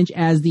Death Pinch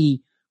as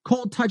the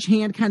cold touch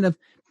hand kind of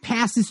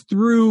passes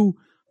through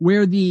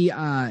where the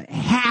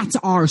hats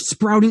are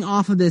sprouting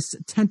off of this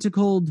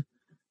tentacled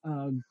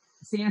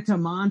Santa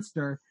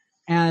monster,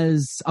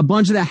 as a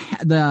bunch of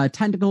the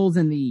tentacles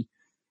and the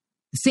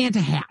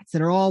Santa hats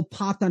that are all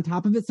popped on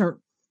top of it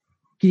start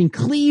getting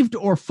cleaved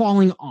or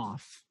falling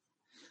off.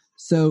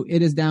 So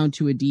it is down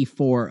to a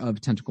D4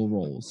 of tentacle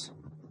rolls.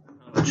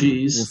 Oh,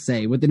 jeez. We'll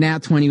say with the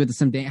nat 20 with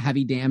some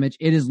heavy damage.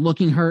 It is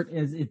looking hurt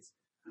as it's,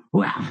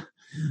 wow.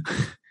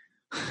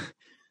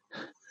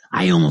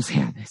 I almost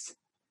had this.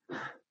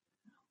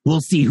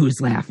 We'll see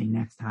who's laughing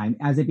next time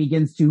as it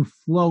begins to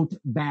float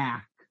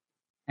back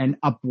and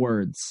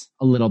upwards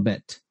a little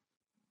bit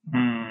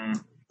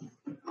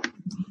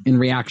in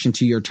reaction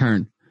to your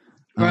turn.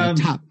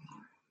 Top.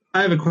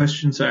 I have a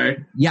question,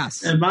 sorry.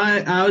 Yes. Am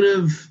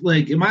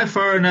I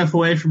far enough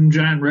away from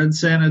Giant Red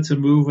Santa to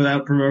move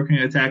without provoking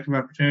an attack of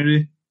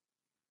opportunity?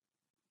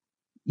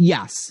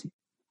 Yes.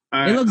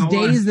 Right, it looks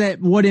dazed that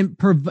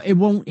it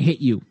won't hit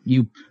you,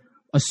 you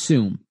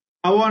assume.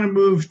 I want to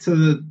move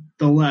to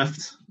the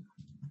left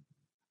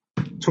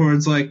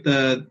towards like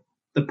the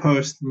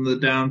post and the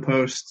down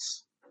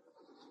posts.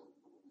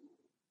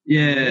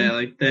 Yeah,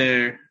 like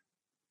there.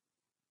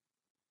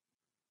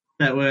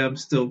 That way I'm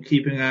still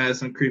keeping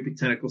eyes on creepy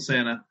tentacle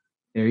Santa.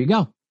 There you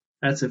go.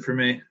 That's it for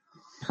me.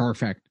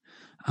 Perfect.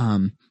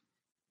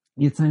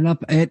 You sign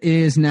up. It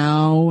is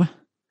now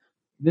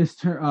this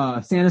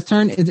turn. Santa's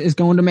turn. It is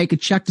going to make a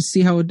check to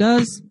see how it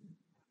does.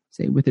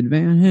 Say with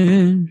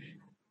advantage.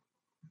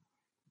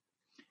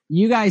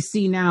 you guys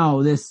see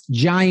now this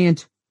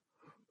giant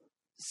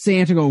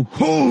Santa go,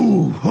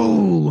 ho,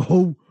 ho,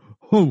 ho,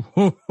 ho,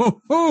 ho,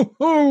 ho, ho,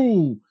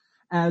 ho,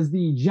 as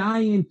the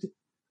giant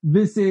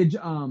visage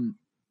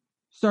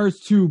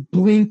starts to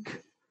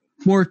blink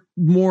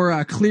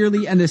more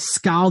clearly, and the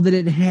scowl that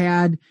it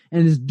had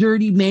and this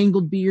dirty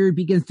mangled beard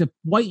begins to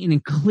whiten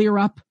and clear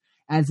up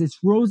as its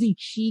rosy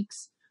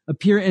cheeks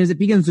appear, and as it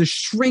begins to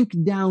shrink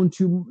down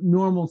to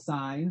normal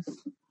size.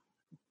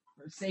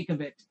 For the sake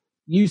of it,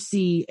 you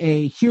see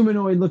a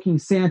humanoid looking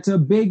Santa,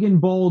 big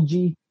and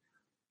bulgy,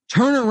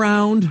 turn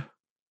around.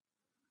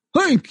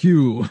 Thank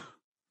you,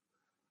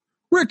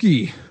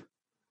 Ricky,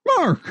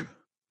 Mark.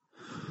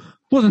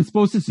 Wasn't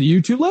supposed to see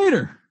you two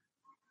later.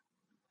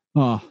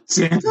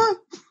 Santa?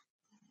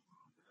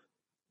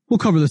 We'll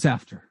cover this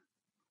after.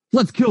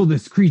 Let's kill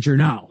this creature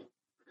now.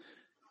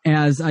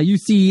 As you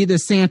see the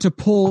Santa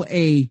pull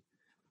a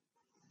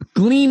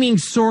gleaming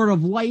sword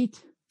of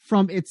light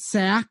from its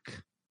sack,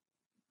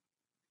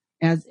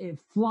 as he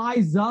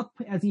flies up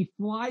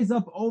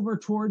over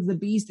towards the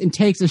beast and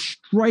takes a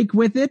strike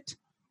with it.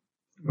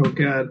 Oh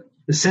God.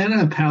 Is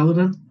Santa a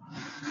paladin?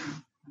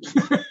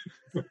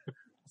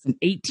 It's an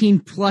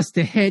 18 plus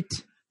to hit.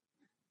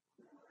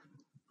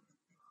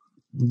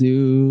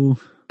 Do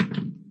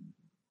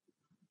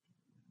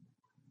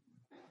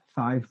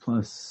 5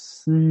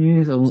 plus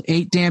 3, so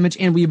 8 damage,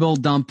 and we will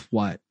dump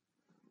what?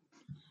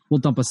 We'll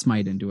dump a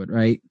smite into it,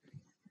 right?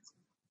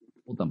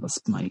 We'll dump a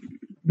smite.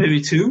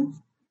 Maybe 2?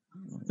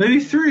 Maybe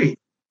 3?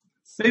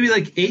 Maybe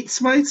like 8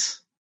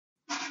 smites?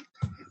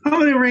 How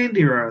many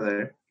reindeer are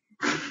there?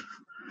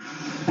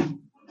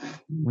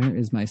 Where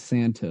is my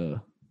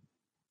Santa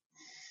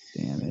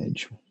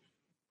damage?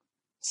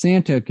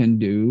 Santa can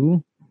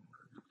do...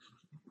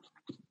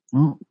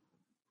 Oh.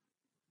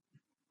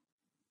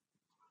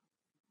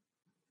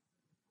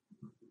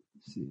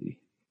 Let's see.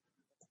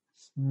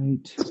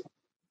 Smite.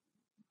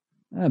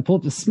 Pull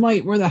up the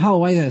smite. Where the hell?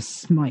 Why the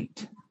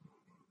smite?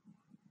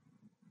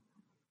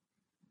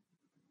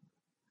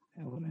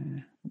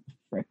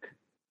 Frick.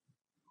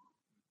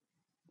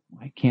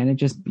 Why can't it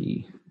just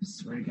be? I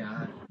swear to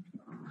God.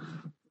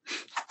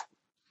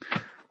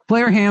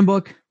 Player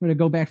handbook. We're going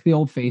to go back to the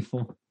old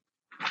faithful.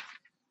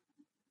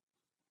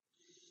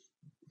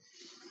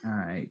 All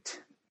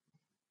right.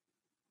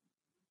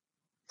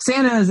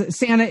 Santa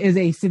is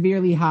a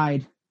severely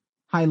high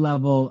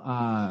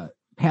level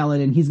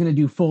paladin. He's going to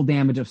do full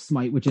damage of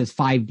smite, which is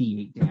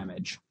 5d8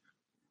 damage,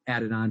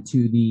 added on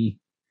to the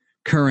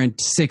current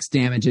 6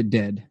 damage it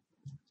did.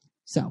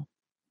 So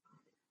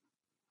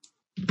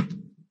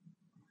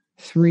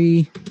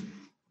 3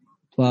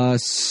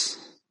 plus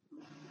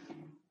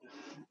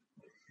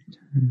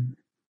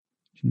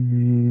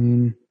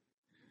 10.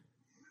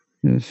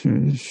 This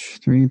is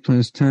 3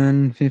 plus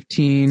 10,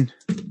 15,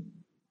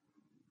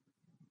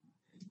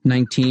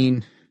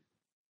 19,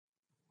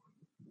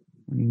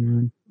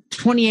 21,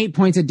 28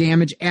 points of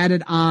damage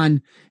added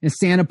on as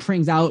Santa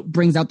brings out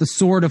the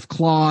sword of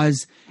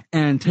claws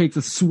and takes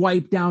a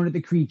swipe down at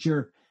the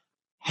creature,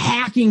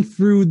 hacking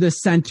through the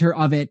center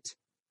of it.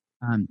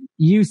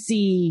 You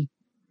see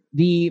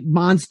the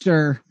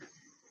monster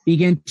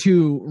begin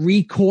to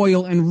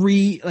recoil and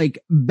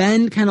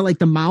bend, kind of like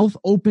the mouth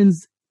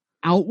opens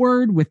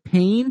outward with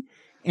pain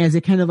as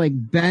it kind of like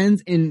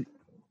bends and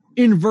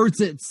inverts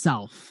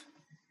itself.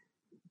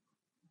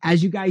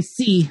 As you guys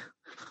see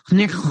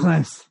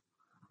Nicholas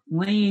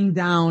laying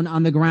down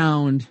on the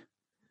ground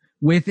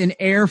with an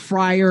air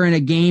fryer and a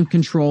game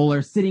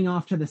controller sitting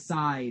off to the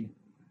side.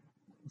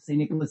 Say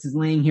Nicholas is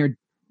laying here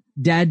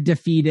dead,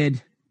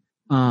 defeated.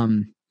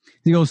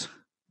 He goes,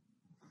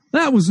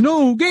 "That was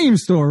no game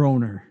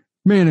store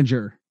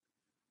manager.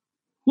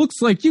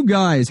 Looks like you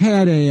guys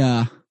had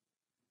a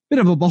bit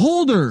of a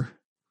beholder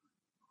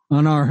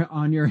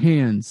on your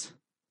hands.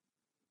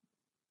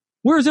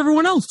 Where's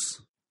everyone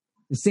else?"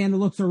 Santa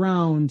looks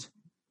around,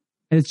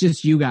 and it's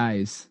just you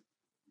guys.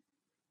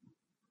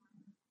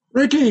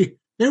 Ricky,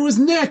 it was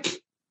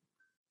Nick.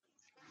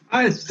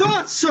 I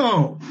thought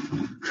so.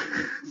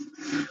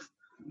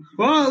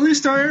 Well, at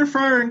least our air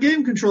fryer and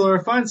game controller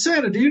are fine.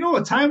 Santa, do you know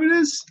what time it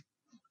is?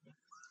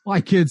 Why,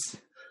 kids?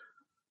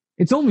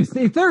 It's almost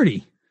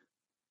 8:30.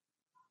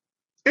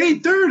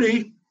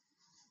 8:30?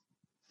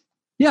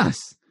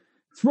 Yes.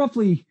 It's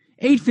roughly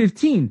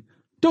 8:15.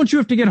 Don't you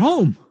have to get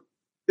home?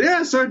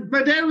 Yes,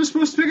 my dad was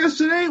supposed to pick us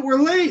today.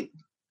 We're late.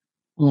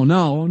 Oh,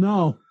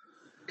 no.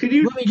 Can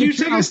you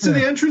take us to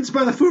the entrance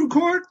by the food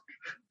court?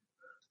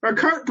 Our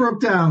cart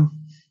broke down.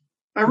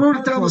 I rode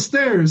it down the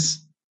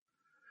stairs.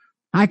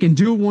 I can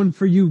do one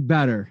for you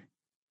better.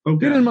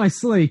 Okay. Get in my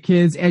sleigh,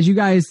 kids. As you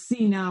guys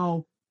see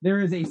now,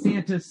 there is a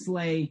Santa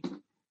sleigh.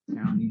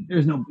 Now,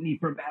 there's no need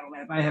for a battle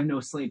map. I have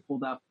no sleigh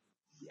pulled up.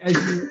 As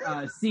you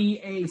see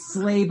a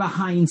sleigh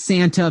behind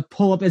Santa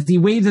pull up as he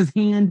waves his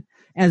hand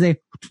as a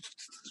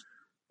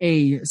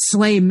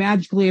sleigh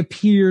magically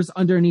appears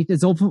underneath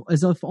as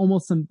if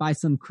almost by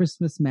some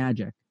Christmas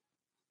magic.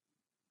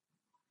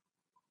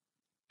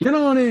 Get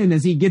on in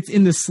as he gets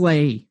in the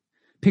sleigh,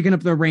 picking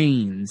up the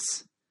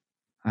reins.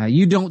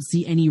 You don't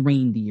see any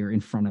reindeer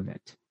in front of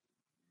it.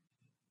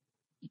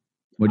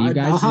 What do you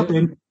guys I'll hop do?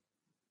 in.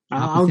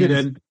 I'll get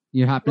in.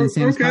 You hop in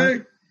Sam's car?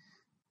 Okay.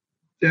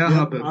 Yeah, I'll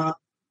hop in.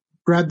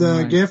 Grab the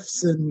Right.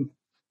 gifts and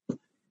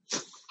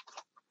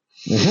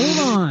Well,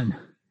 hold on.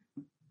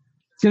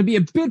 It's going to be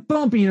a bit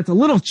bumpy and it's a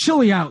little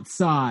chilly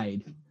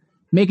outside.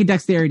 Make a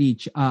dexterity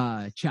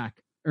check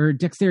or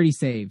dexterity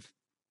save.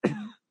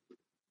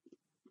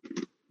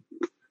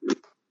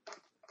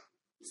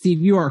 See if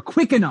you are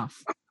quick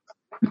enough.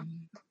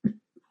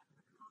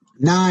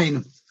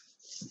 9.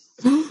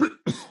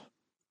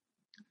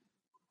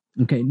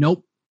 Okay,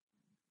 nope.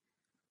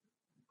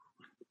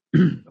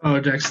 Oh,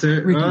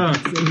 Dexter. Ricky,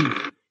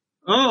 save.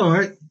 All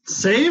right.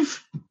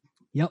 Save?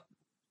 Yep.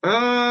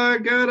 I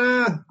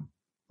gotta.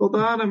 Hold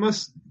on. I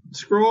must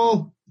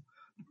scroll.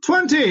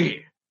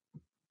 20.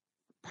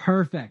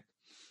 Perfect.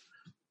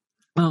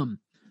 To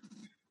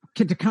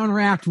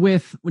counteract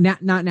with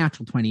not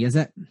natural 20, is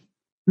it?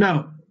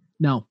 No.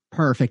 No,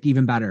 perfect,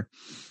 even better.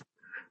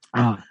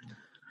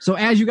 So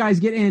as you guys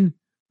get in,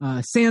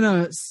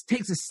 Santa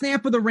takes a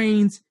snap of the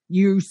reins.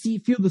 You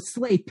feel the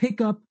sleigh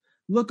pick up,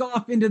 look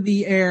off into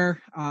the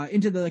air,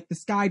 into the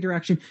sky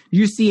direction.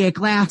 You see a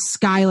glass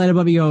skylight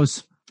above you.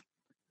 Goes,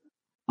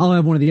 I'll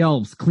have one of the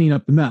elves clean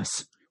up the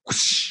mess.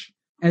 Whoosh,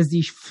 as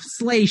the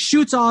sleigh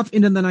shoots off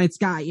into the night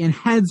sky and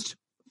heads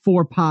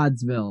for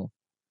Podsville.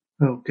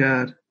 Oh,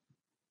 God.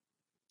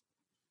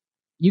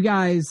 You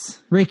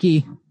guys,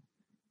 Ricky,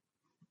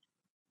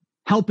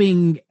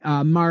 helping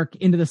Mark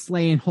into the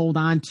sleigh and hold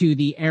on to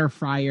the air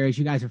fryer as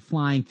you guys are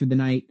flying through the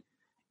night.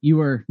 You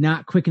were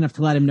not quick enough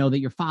to let him know that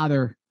your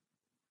father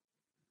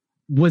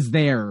was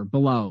there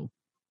below.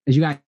 As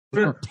you guys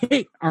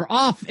are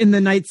off in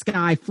the night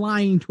sky,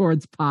 flying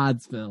towards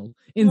Podsville.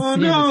 Oh,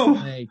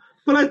 no.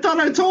 But I thought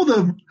I told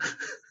him.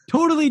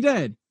 Totally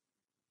did.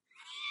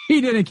 He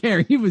didn't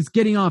care. He was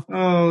getting off.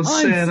 Oh,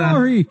 Santa. I'm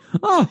sorry.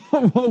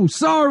 Oh,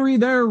 sorry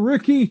there,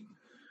 Ricky.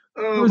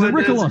 Oh, was it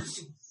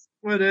Ricolas?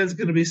 My dad's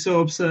going to be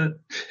so upset.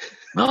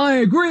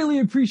 I greatly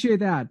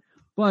appreciate that.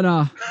 But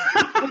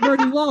I've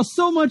already lost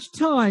so much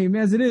time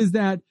as it is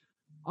that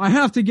I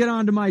have to get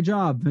on to my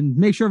job and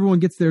make sure everyone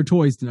gets their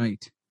toys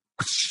tonight.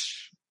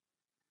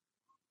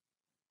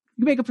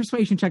 You can make a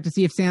persuasion check to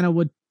see if Santa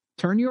would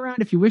turn you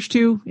around if you wish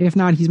to. If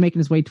not, he's making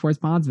his way towards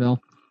Podsville.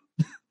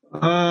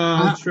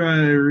 I'll try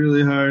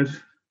really hard.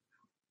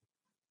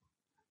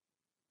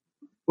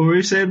 What were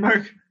you saying,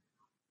 Mark?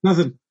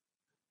 nothing.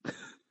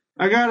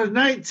 I got a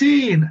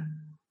 19.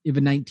 You have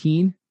a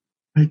 19?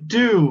 I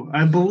do.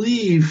 I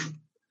believe.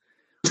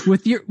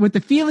 With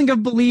the feeling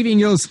of believing,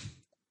 he goes,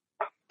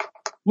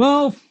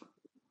 well,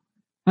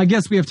 I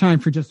guess we have time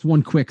for just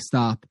one quick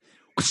stop.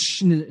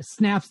 And it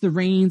snaps the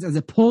reins as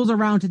it pulls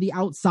around to the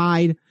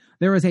outside.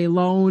 There is a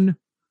lone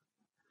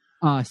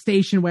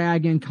station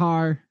wagon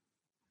car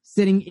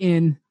sitting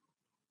in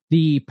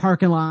the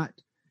parking lot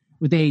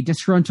with a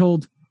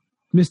disgruntled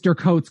Mr.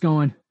 Coates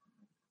going,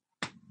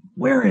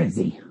 where is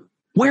he?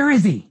 Where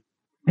is he?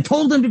 I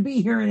told him to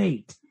be here at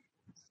 8.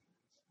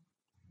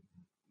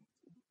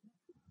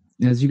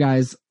 As you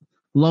guys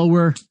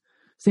lower,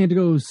 Santa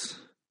goes,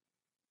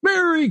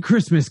 Merry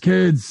Christmas,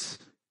 kids.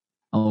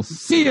 I'll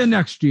see you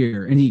next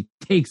year. And he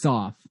takes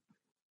off. You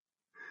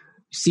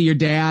see your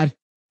dad?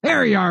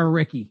 There you are,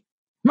 Ricky.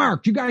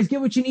 Mark, you guys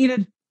get what you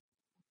needed?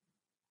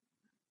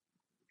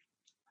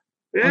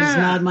 Yeah. I'll just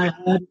nod my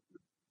head,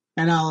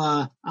 and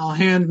I'll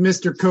hand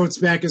Mr. Coates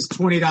back his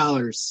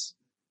 $20.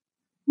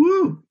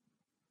 Woo.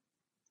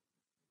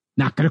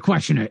 Not going to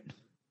question it.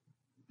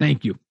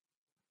 Thank you.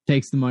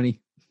 Takes the money.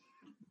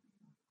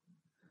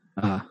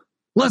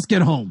 Let's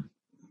get home.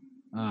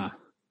 And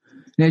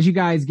as you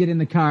guys get in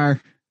the car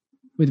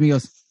with me, he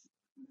goes,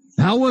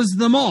 how was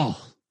the mall?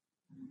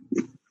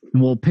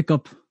 And we'll pick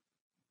up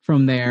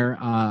from there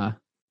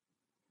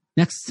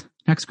next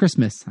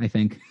Christmas, I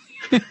think.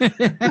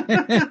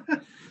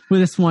 With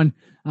this one.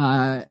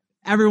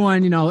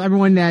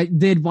 Everyone that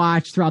did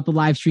watch throughout the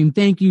live stream,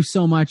 thank you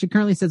so much. It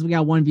currently says we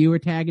got one viewer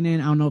tagging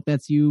in. I don't know if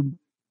that's you,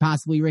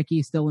 possibly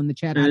Ricky, still in the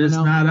chat. I don't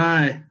know. Not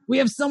I. We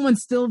have someone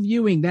still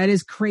viewing. That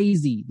is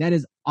crazy. That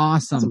is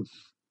awesome.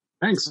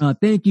 Thanks.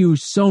 Thank you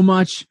so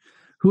much.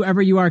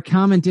 Whoever you are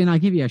commenting, I'll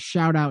give you a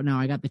shout out now.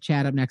 I got the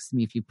chat up next to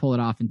me. If you pull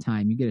it off in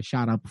time, you get a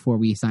shout out before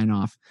we sign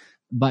off.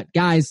 But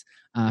guys,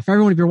 for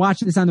everyone, if you're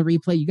watching this on the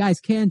replay, you guys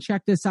can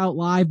check this out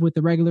live with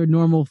the regular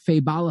normal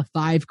Fabala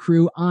 5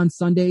 crew on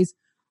Sundays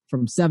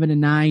from 7 to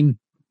 9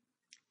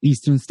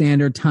 Eastern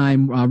Standard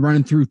Time,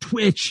 running through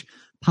Twitch,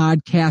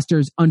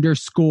 podcasters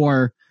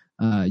 _.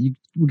 You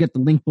will get the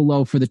link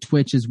below for the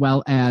Twitch, as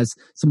well as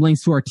some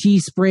links to our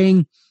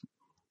Teespring,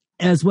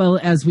 as well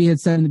as we had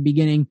said in the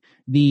beginning,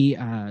 the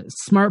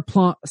smart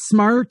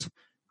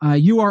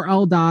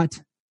URL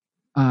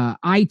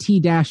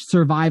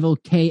IT-survival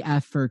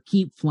KF for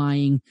Keep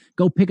Flying.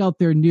 Go pick out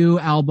their new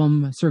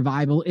album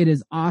Survival. It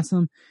is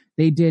awesome.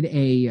 They did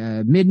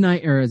a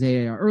midnight or as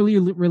a early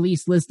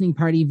release listening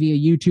party via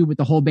YouTube with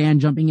the whole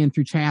band jumping in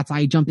through chats.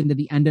 I jumped into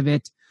the end of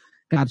it,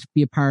 got to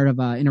be a part of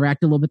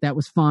interact a little bit. That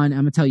was fun. I'm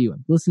gonna tell you,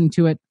 listening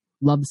to it,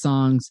 love the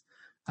songs.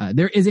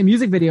 There is a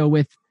music video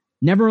with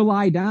Never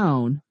Lie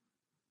Down.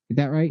 Is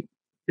that right?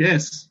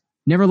 Yes.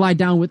 Never Lie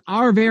Down with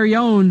our very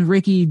own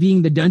Ricky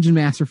being the dungeon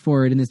master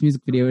for it in this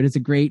music video. It is a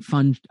great,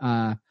 fun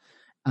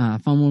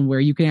one where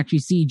you can actually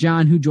see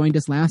John, who joined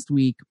us last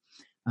week,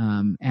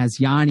 as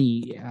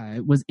Yanni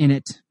was in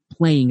it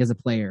playing as a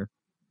player.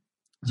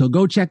 So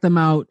go check them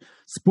out.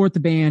 Support the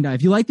band.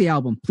 If you like the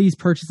album, please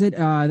purchase it.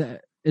 Are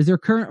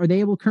they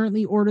able to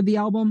currently order the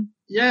album?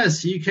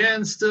 Yes, you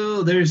can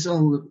still. There's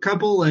a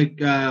couple, we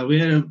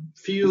had a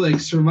few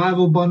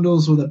survival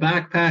bundles with a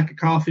backpack, a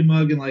coffee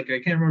mug, and I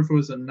can't remember if it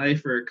was a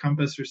knife or a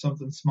compass or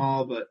something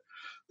small, but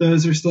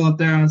those are still up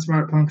there on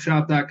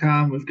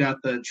smartpunkshop.com. We've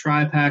got the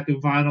tri-pack of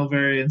vinyl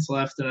variants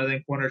left, and I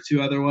think one or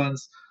two other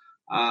ones.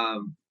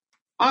 I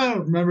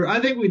don't remember. I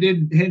think we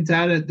did hint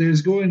at it.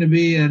 There's going to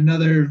be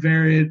another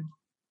variant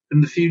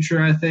in the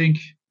future, I think.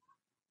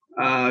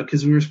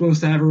 Because we were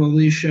supposed to have a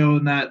release show,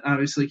 and that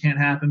obviously can't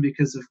happen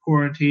because of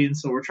quarantine,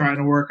 so we're trying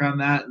to work on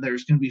that.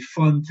 There's going to be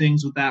fun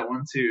things with that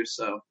one, too,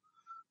 so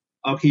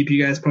I'll keep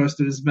you guys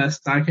posted as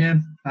best I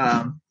can.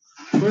 Other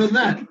than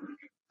that,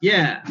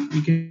 yeah,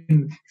 you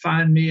can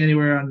find me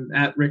anywhere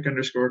at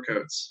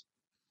Rick_Coates.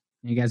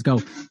 You guys go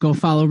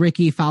follow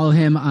Ricky, follow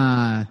him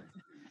at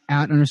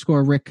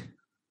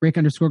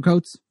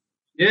 @Rick_Coates.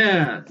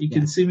 Yeah, you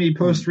can see me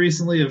post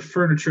recently of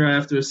furniture I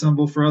have to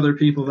assemble for other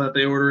people that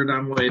they ordered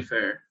on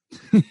Wayfair.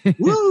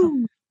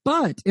 Woo!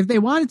 But if they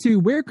wanted to,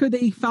 where could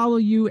they follow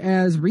you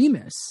as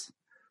Remus?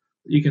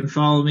 You can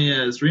follow me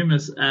as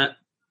Remus at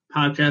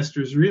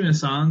Podcasters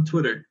Remus on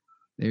Twitter.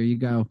 There you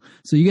go.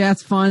 So you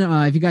guys, fun.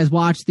 If you guys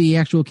watch the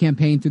actual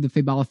campaign through the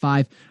Fabella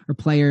 5 or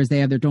players, they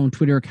have their own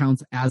Twitter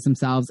accounts as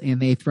themselves,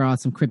 and they throw out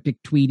some cryptic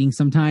tweeting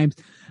sometimes.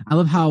 I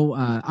love how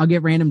I'll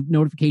get random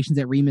notifications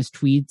that Remus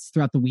tweets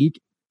throughout the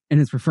week, and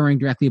it's referring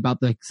directly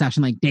about the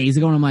session days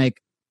ago, and I'm like,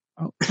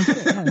 oh, okay,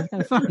 yeah, that's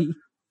kind of funny.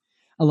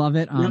 I love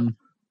it. I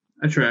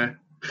try.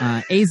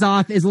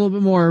 Azoth is a little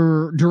bit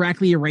more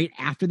directly right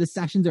after the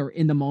sessions or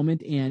in the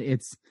moment, and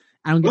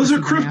those are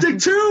cryptic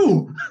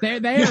too.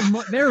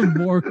 They're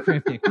more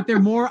cryptic, but they're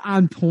more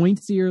on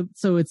point.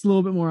 So it's a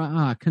little bit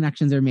more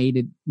connections are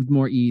made with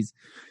more ease.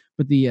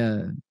 But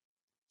the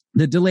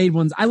delayed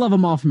ones, I love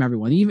them all from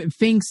everyone. Even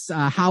Finks,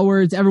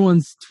 Howard's,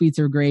 everyone's tweets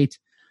are great.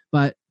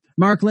 But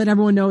Mark, let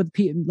everyone know.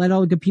 Let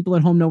all the good people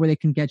at home know where they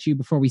can get you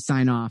before we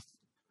sign off.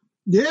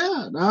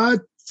 Yeah,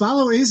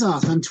 follow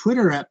Azoth on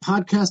Twitter at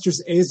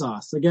Podcasters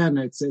Azoth. Again,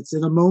 it's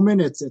in a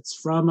moment. It's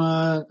from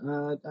a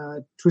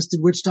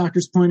Twisted Witch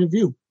Doctor's point of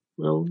view.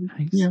 Well,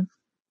 nice. Yeah,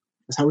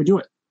 that's how we do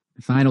it.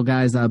 Final,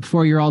 guys,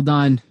 before you're all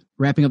done,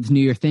 wrapping up the new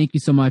year, thank you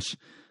so much.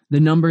 The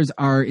numbers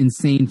are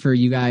insane for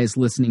you guys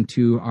listening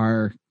to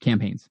our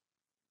campaigns.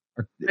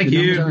 Thank you.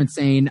 Numbers are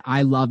insane.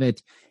 I love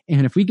it.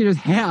 And if we could just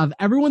have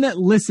everyone that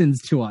listens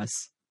to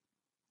us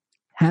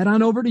head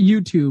on over to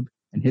YouTube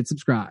and hit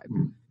subscribe.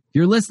 If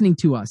you're listening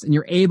to us and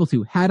you're able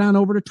to, head on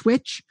over to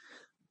Twitch,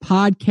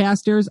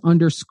 Podcasters_.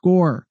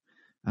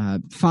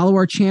 Follow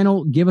our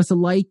channel. Give us a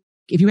like.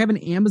 If you have an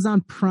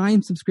Amazon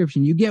Prime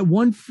subscription, you get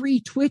one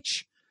free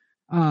Twitch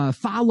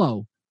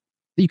follow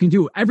that you can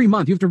do every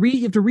month. You have to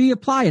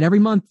reapply it every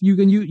month.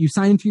 You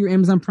sign into your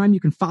Amazon Prime. You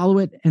can follow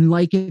it and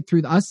like it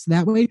through us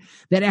that way.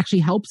 That actually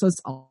helps us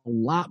a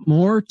lot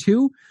more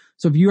too.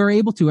 So if you are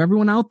able to,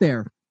 everyone out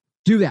there,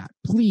 do that.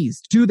 Please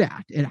do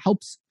that. It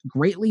helps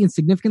greatly and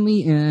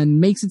significantly and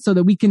makes it so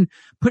that we can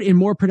put in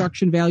more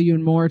production value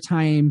and more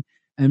time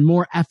and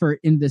more effort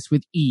in this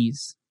with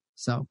ease.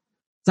 So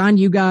it's on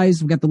you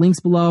guys. We've got the links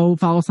below.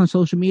 Follow us on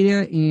social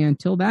media. And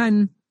until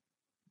then,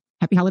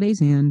 happy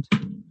holidays and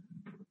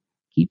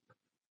keep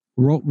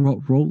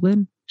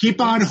rolling.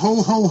 Keep on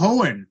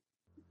ho-ho-hoing.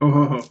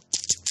 Ho-ho-ho.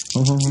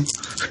 Ho-ho-ho.